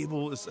 Empty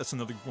Table, that's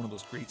another one of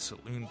those great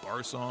saloon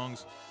bar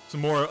songs.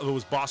 Some more of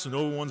those bossa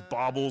nova ones,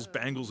 Baubles,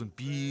 Bangles and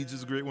Beads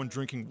is a great one.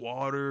 Drinking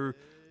Water,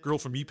 Girl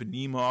from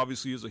Ipanema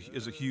obviously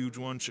is a huge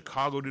one.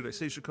 Chicago, did I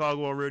say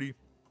Chicago already?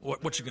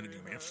 What you gonna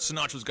do, man?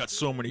 Sinatra's got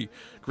so many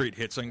great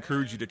hits. I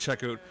encourage you to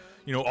check out,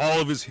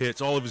 all of his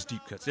hits, all of his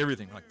deep cuts,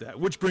 everything like that.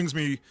 Which brings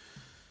me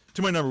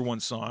to my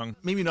 #1 song.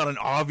 Maybe not an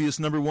obvious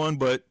 #1,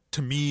 but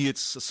to me,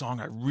 it's a song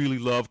I really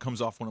love.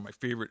 Comes off one of my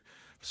favorite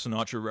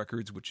Sinatra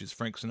records, which is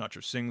Frank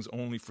Sinatra Sings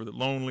Only for the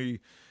Lonely,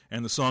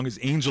 and the song is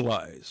Angel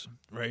Eyes,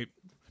 right?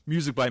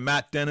 Music by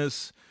Matt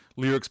Dennis,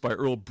 lyrics by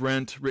Earl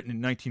Brent, written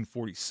in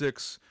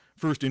 1946,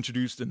 first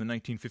introduced in the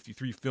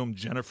 1953 film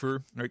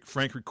Jennifer. Right?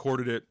 Frank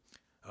recorded it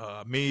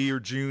May or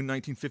June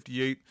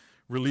 1958,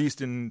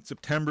 released in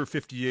September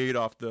 58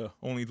 off the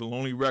Only the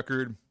Lonely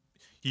record.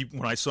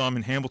 When I saw him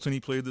in Hamilton, he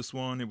played this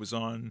one. It's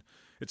on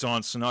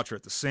Sinatra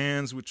at the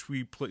Sands, which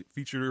we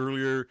featured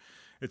earlier.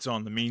 It's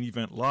on the Main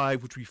Event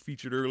Live, which we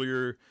featured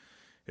earlier.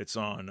 It's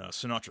on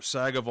Sinatra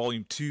Saga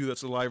Volume 2,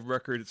 that's a live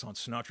record. It's on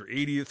Sinatra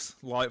 80th,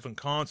 live in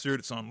concert.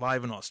 It's on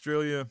Live in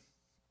Australia.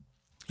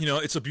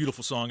 It's a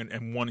beautiful song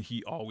and one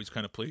he always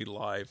kind of played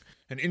live.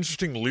 And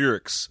interesting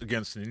lyrics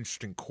against an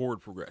interesting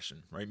chord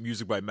progression, right?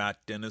 Music by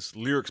Matt Dennis,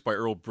 lyrics by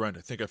Earl Brent.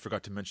 I think I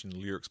forgot to mention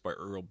lyrics by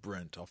Earl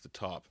Brent off the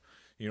top.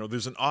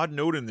 There's an odd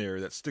note in there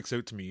that sticks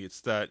out to me.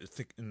 It's that, I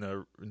think in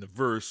the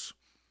verse,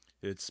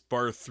 it's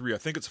bar 3. I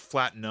think it's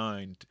flat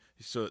 9.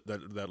 So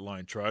that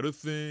line, try to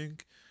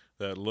think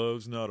that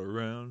love's not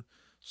around,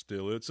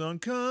 still it's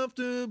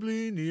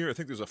uncomfortably near. I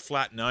think there's a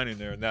flat 9 in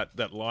there, and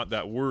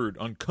that word,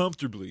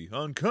 uncomfortably,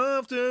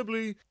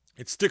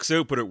 it sticks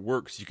out, but it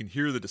works. You can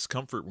hear the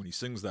discomfort when he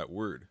sings that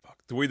word.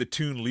 The way the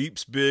tune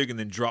leaps big and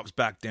then drops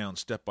back down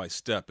step by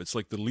step. It's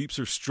like the leaps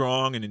are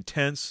strong and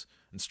intense,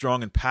 and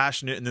strong and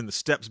passionate, and then the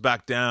steps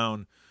back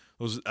down,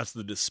 that's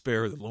the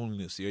despair, the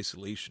loneliness, the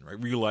isolation, right?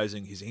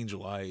 Realizing his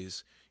angel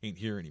eyes ain't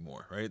here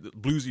anymore, right? The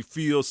bluesy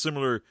feel,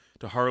 similar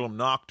to Harlem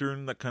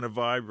Nocturne, that kind of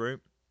vibe, right?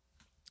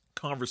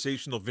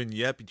 Conversational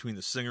vignette between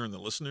the singer and the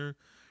listener,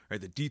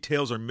 right? The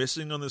details are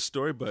missing on this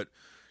story, but,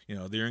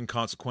 they're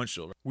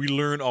inconsequential. Right? We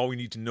learn all we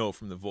need to know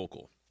from the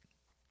vocal,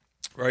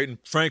 right? And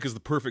Frank is the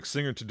perfect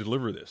singer to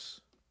deliver this.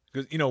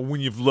 Because,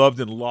 when you've loved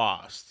and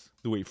lost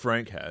the way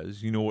Frank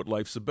has, you know what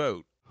life's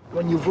about.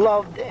 When you've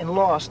loved and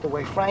lost the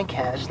way Frank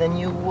has, then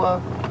you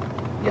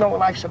know what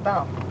life's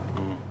about.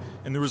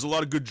 And there was a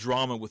lot of good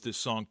drama with this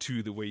song,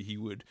 too, the way he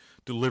would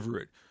deliver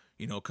it,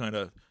 kind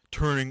of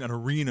turning an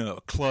arena,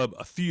 a club,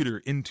 a theater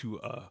into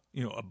a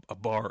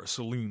bar, a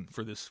saloon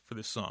for this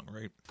song,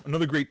 right?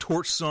 Another great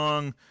torch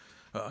song,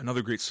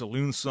 another great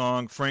saloon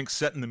song, Frank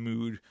setting the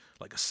mood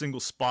like a single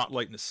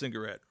spotlight in a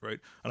cigarette, right?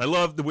 And I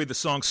love the way the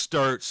song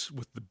starts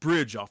with the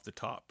bridge off the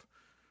top.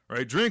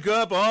 Right, drink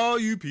up all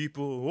you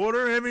people,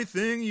 order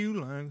everything you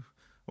like,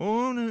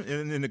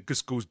 and then it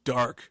just goes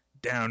dark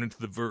down into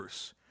the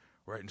verse,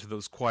 right, into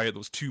those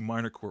 2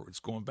 minor chords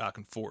going back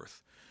and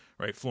forth,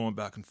 right, flowing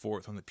back and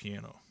forth on the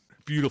piano.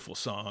 Beautiful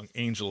song,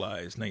 Angel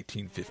Eyes,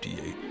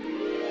 1958.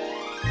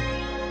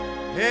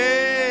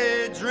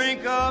 Hey,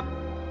 drink up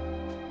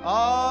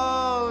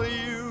all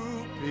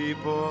you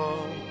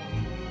people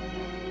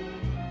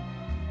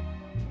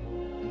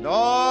and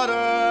order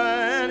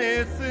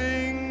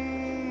anything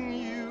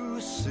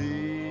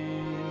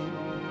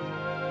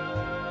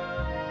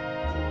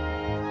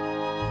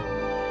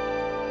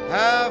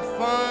have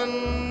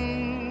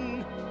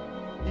fun,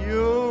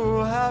 you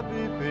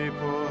happy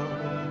people.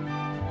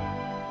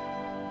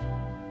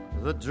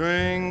 The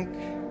drink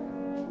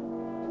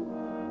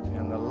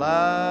and the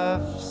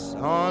laughs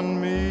on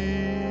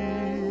me.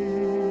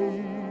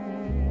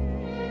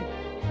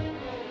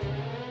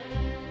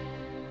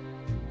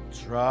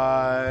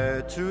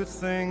 Try to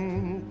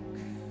think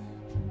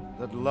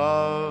that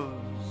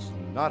love's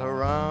not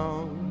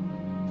around,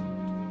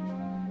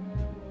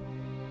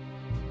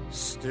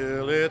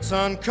 still it's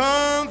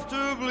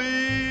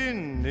uncomfortably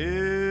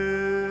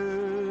near.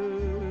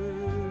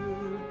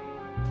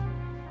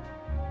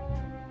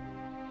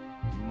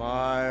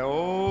 My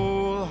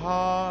old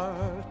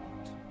heart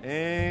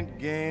ain't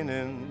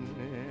gaining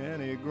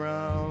any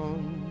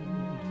ground,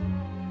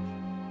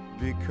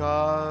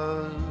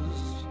 because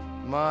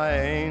my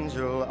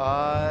angel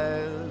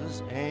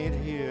eyes ain't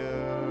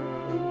here.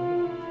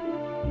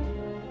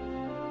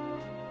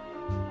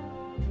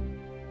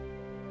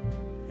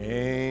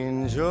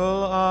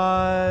 Angel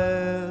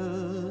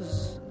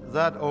eyes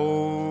that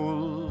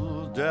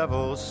old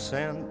devil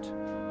sent,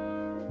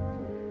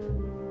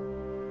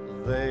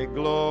 they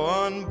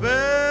glow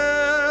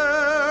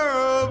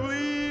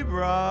unbearably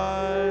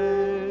bright.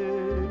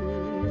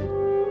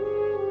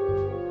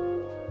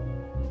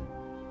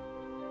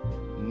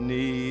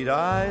 Need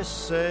I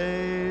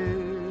say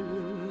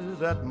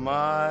that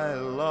my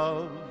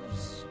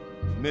love's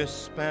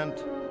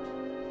misspent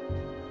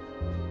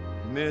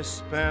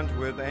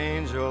with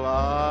angel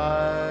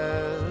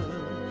eyes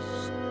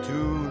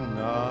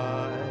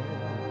tonight?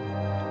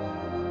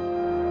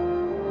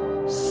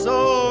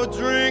 So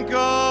drink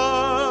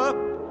up,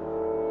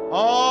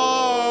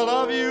 all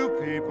of you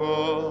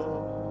people,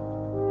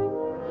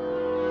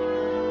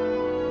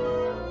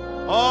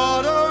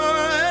 order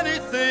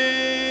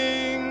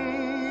anything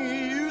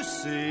you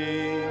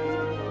see,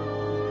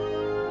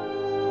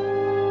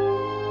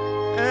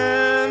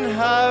 and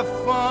have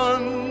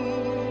fun,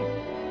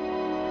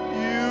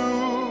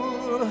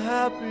 you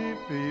happy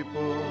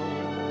people.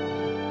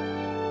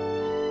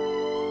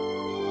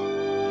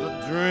 The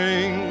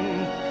drink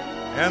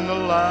and the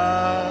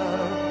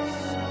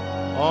laughs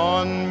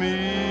on me.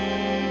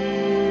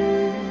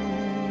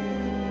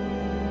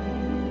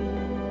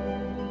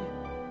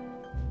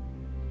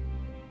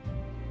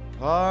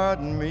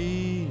 Pardon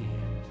me,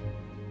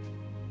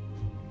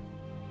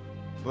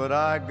 but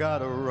I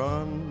gotta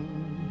run.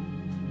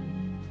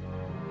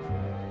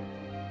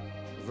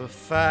 The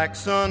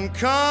facts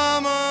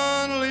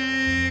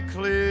uncommonly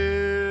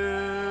clear.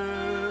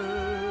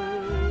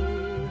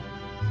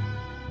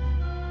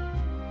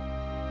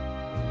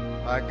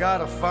 I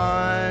gotta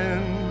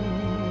find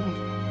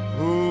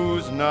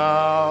who's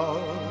now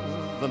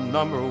the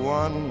number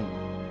one,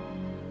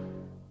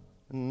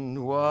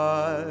 and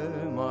why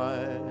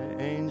my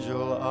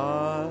angel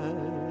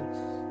eyes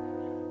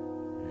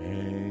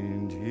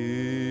ain't here.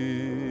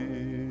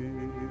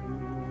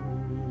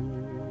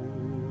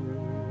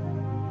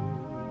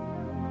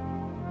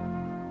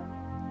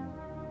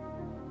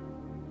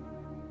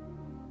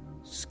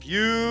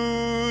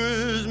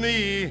 Excuse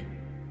me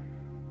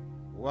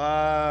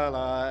while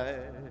I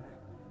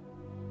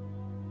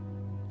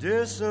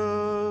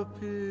disappear.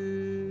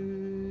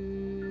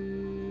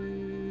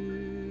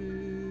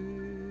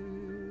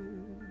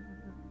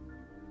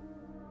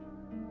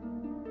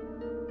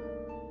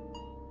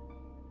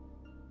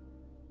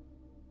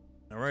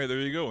 All right, there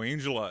you go.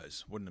 Angel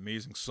Eyes. What an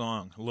amazing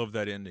song. I love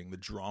that ending, the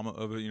drama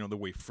of it, you know, the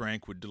way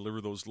Frank would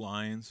deliver those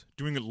lines.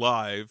 Doing it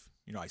live,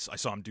 you know, I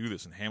saw him do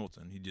this in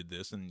Hamilton. He did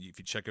this, and if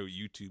you check out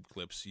YouTube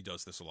clips, he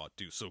does this a lot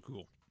too. So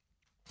cool.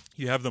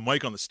 You have the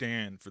mic on the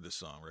stand for this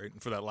song, right?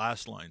 And for that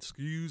last line,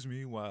 excuse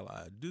me while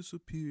I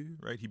disappear,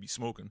 right? He'd be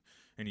smoking,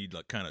 and he'd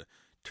like kind of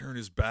turn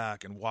his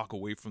back and walk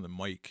away from the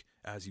mic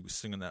as he was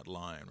singing that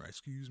line, right?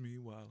 Excuse me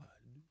while I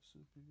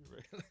disappear,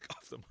 right? Like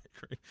off the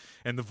mic, right?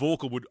 And the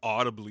vocal would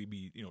audibly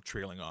be, you know,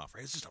 trailing off,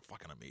 right? It's just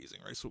fucking amazing,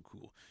 right? So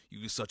cool.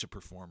 He was such a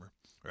performer,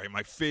 right?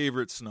 My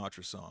favorite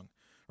Sinatra song,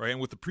 right?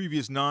 And with the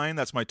previous 9,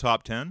 that's my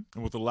top 10.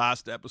 And with the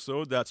last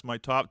episode, that's my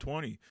top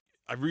 20.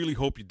 I really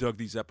hope you dug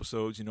these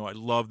episodes. You know, I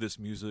love this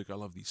music. I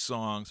love these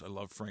songs. I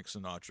love Frank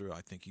Sinatra. I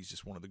think he's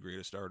just one of the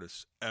greatest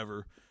artists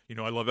ever. You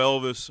know, I love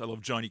Elvis. I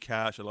love Johnny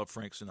Cash. I love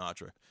Frank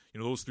Sinatra. You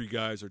know, those 3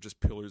 guys are just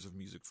pillars of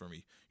music for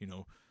me. You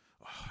know,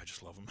 I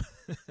just love them.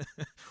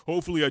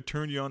 Hopefully I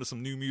turned you on to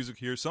some new music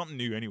here. Something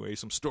new anyway.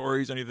 Some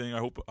stories, anything. I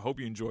hope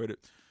you enjoyed it.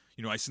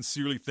 You know, I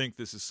sincerely think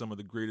this is some of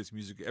the greatest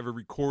music ever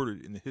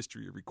recorded in the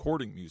history of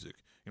recording music.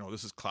 You know,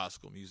 this is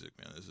classical music,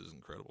 man. This is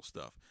incredible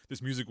stuff.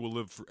 This music will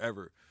live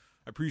forever.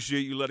 I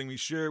appreciate you letting me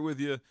share it with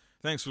you.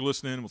 Thanks for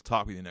listening. We'll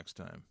talk with you next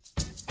time.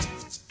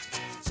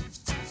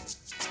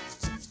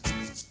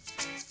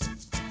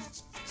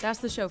 That's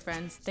the show,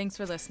 friends. Thanks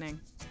for listening.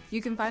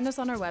 You can find us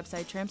on our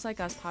website,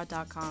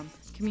 trampslikeUspod.com,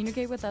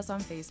 communicate with us on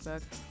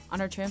Facebook,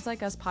 on our Tramps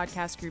Like Us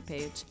podcast group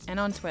page, and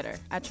on Twitter,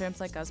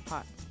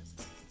 @TrampsLikeUsPod.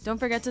 Don't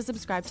forget to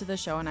subscribe to the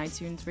show on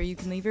iTunes, where you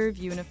can leave a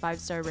review and a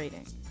 5-star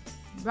rating.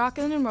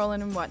 Rockin' and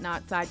Rollin' and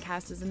Whatnot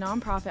Sidecast is a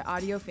non-profit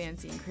audio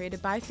fanzine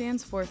created by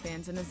fans for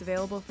fans and is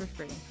available for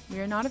free. We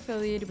are not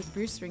affiliated with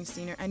Bruce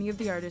Springsteen or any of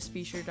the artists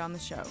featured on the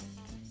show.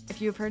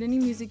 If you have heard any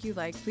music you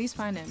like, please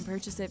find it and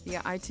purchase it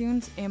via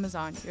iTunes,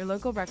 Amazon, your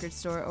local record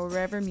store, or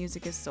wherever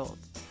music is sold.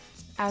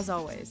 As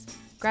always,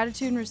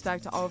 gratitude and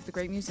respect to all of the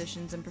great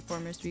musicians and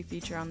performers we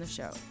feature on the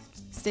show.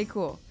 Stay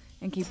cool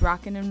and keep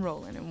rockin' and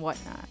rollin' and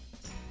whatnot.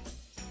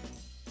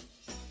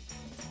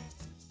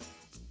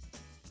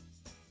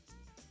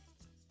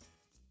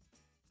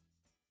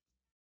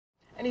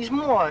 And he's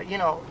more, you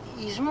know,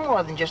 he's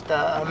more than just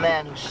a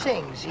man who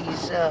sings.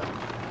 He's,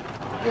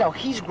 you know,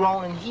 he's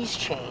grown and he's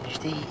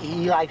changed.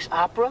 He likes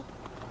opera.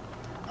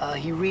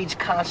 He reads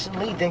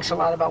constantly, thinks a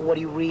lot about what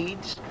he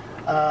reads.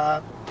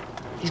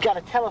 He's got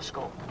a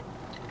telescope.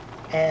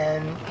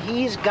 And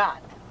he's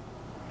got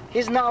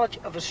his knowledge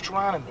of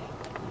astronomy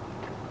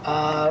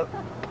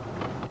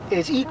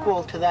is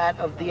equal to that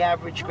of the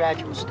average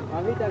graduate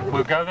student.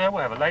 We'll go there,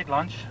 we'll have a late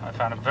lunch. I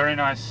found a very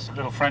nice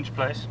little French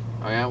place.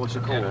 Oh yeah, what's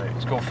it called?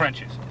 It's called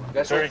French's.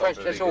 That's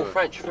all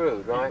French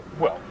food, right?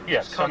 Well,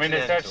 yes. I mean,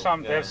 there's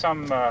some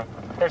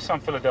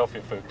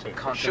Philadelphia food too.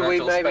 Should we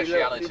maybe we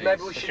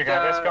should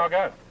have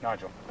escargot,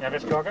 Nigel. You have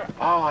escargot?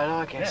 Oh, I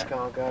like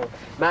escargot.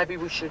 Maybe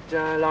we should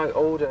like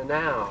order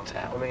now.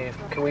 I mean,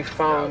 can we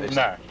phone?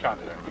 No, can't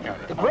do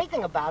that. The great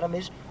thing about him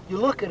is you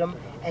look at him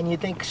and you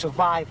think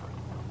survivor.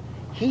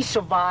 He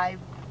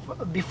survived.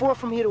 Before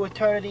From Here to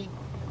Eternity,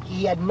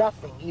 he had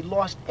nothing. He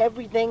lost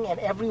everything and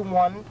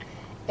everyone,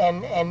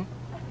 and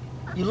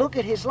you look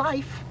at his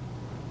life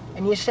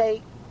and you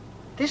say,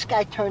 this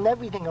guy turned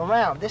everything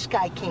around. This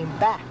guy came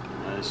back.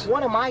 Nice.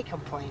 What am I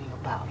complaining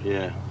about?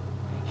 Yeah.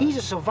 He's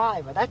a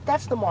survivor.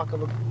 That's the mark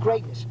of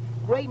greatness.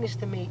 Greatness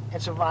to me and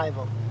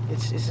survival,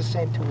 it's the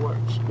same two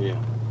words. Yeah.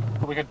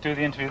 We could do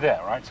the interview there,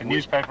 right? It's a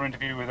newspaper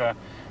interview with a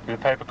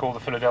paper called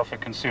the Philadelphia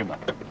Consumer.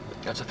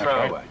 That's a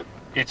throwaway.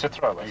 It's a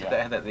throwaway. Is it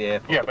at the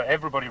airport? Yeah, but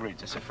everybody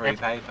reads it. It's a free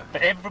paper.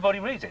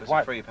 Everybody reads it. It's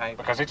a free paper.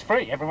 Because it's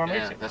free. Everyone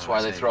reads it. That's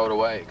why they throw it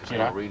away, because they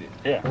don't read it.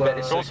 Yeah, but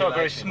it's also a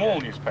very small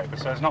newspaper,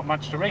 so there's not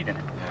much to read in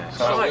it. Yeah.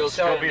 So it'll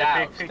still be a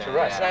big feature.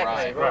 Right.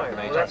 Exactly, right.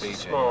 Well, that's a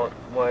smart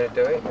way to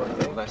do it.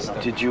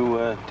 Did you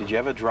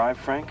ever drive,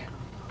 Frank?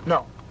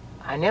 No,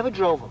 I never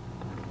drove him,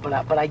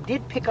 but I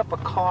did pick up a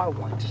car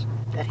once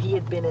that he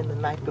had been in the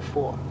night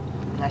before,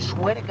 and I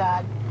swear to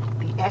God,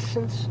 the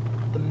essence,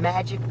 the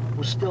magic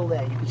was still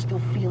there. You could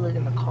still feel it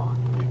in the car.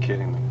 You're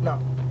kidding me. No,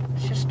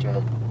 it's just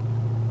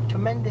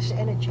tremendous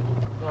energy.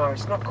 No,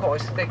 it's not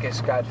quite as thick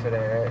as Scadford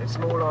there. It's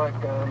more like,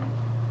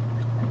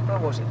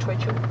 what was it,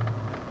 Twitchell?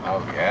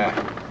 Oh, yeah.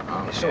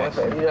 Oh, it's sort of,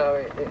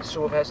 it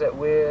sort of has that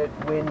weird,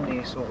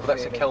 windy sort of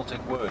That's feeling. a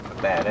Celtic word for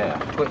bad air.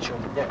 Twitchell.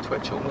 Yeah,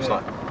 Twitchell. It's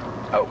like,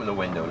 open the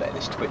window, let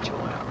this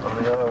Twitchell out. I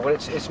know. Well,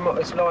 it's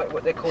like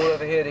what they call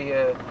over here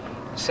the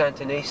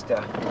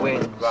Santanista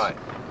winds. Right.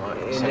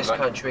 In this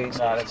country, it's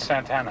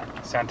Santana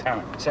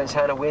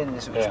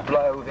winds which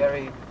blow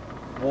very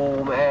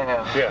warm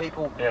air. Yeah.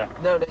 People,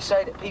 no, they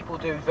say that people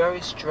do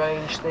very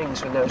strange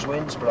things when those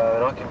winds blow,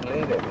 and I can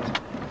believe it.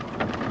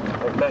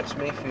 It makes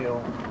me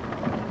feel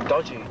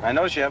dodgy. I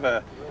notice you have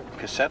a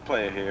cassette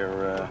player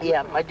here.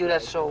 Yeah, I do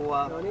that so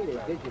I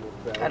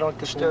don't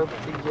disturb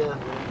the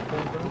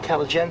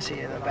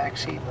intelligentsia in the back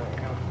seat.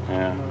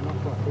 Yeah.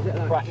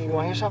 What, you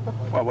want to hear something?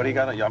 Well, what do you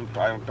got? I'm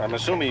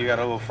assuming you got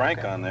a little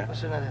Frank on there.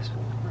 Listen to this.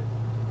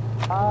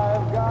 You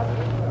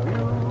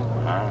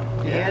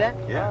hear that?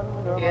 Yeah.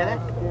 You hear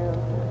that?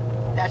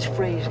 That's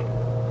phrasing.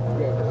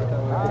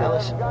 Now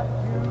listen.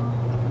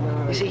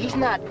 You see, he's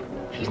not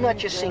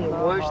just singing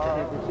words to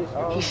him.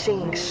 He's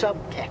singing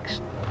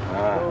subtext.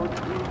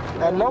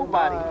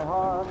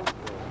 Now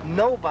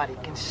nobody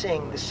can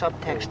sing the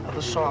subtext of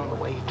the song the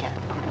way he can.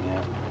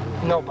 Yeah.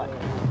 Nobody.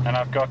 And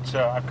I've got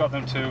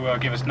them to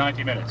give us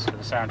 90 minutes for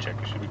the sound check.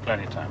 There should be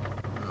plenty of time.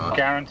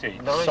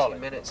 Guaranteed. 90 solid.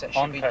 minutes, that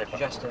on should be paper.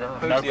 just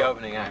enough. Who's the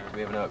opening act? Do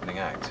we have an opening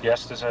act?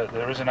 Yes,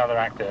 there is another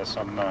act there.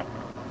 Some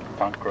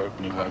punk group,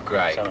 new one.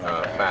 Great. Something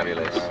like that.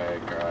 Fabulous.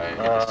 Great.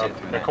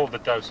 They're called the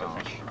Dose, I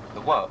think.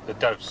 The what? The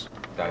Dose.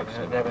 Dose.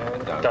 Never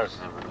heard of Dose.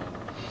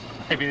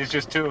 Maybe there's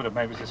just two of them.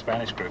 Maybe it's a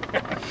Spanish group.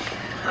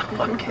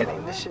 I'm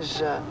kidding. This is,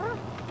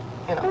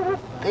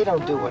 they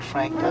don't do what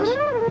Frank does.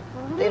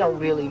 They don't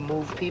really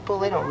move people.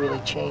 They don't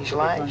really change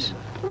lives.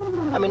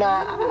 I mean,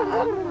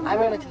 I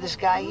ran into this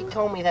guy. He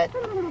told me that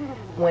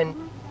when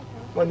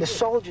the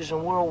soldiers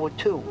in World War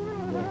II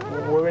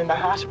were in the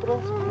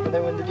hospitals, when they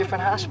were in the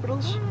different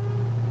hospitals,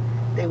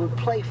 they would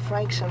play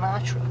Frank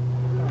Sinatra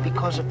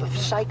because of the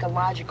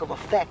psychological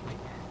effect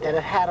that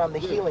it had on the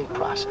healing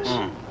process.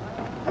 I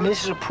mean,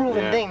 this is a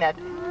proven thing that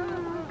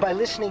by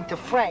listening to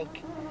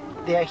Frank,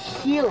 their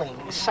healing,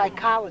 the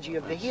psychology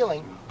of the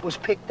healing was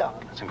picked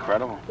up. That's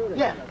incredible.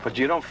 Yeah. But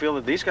you don't feel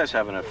that these guys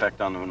have an effect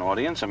on an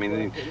audience? I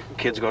mean, the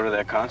kids go to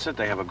their concert,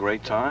 they have a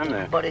great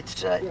time. But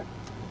it's a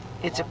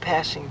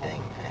passing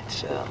thing.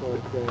 It's, I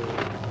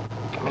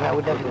mean, I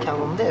would never tell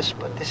them this,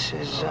 but this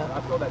is a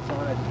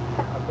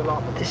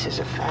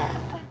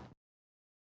fad.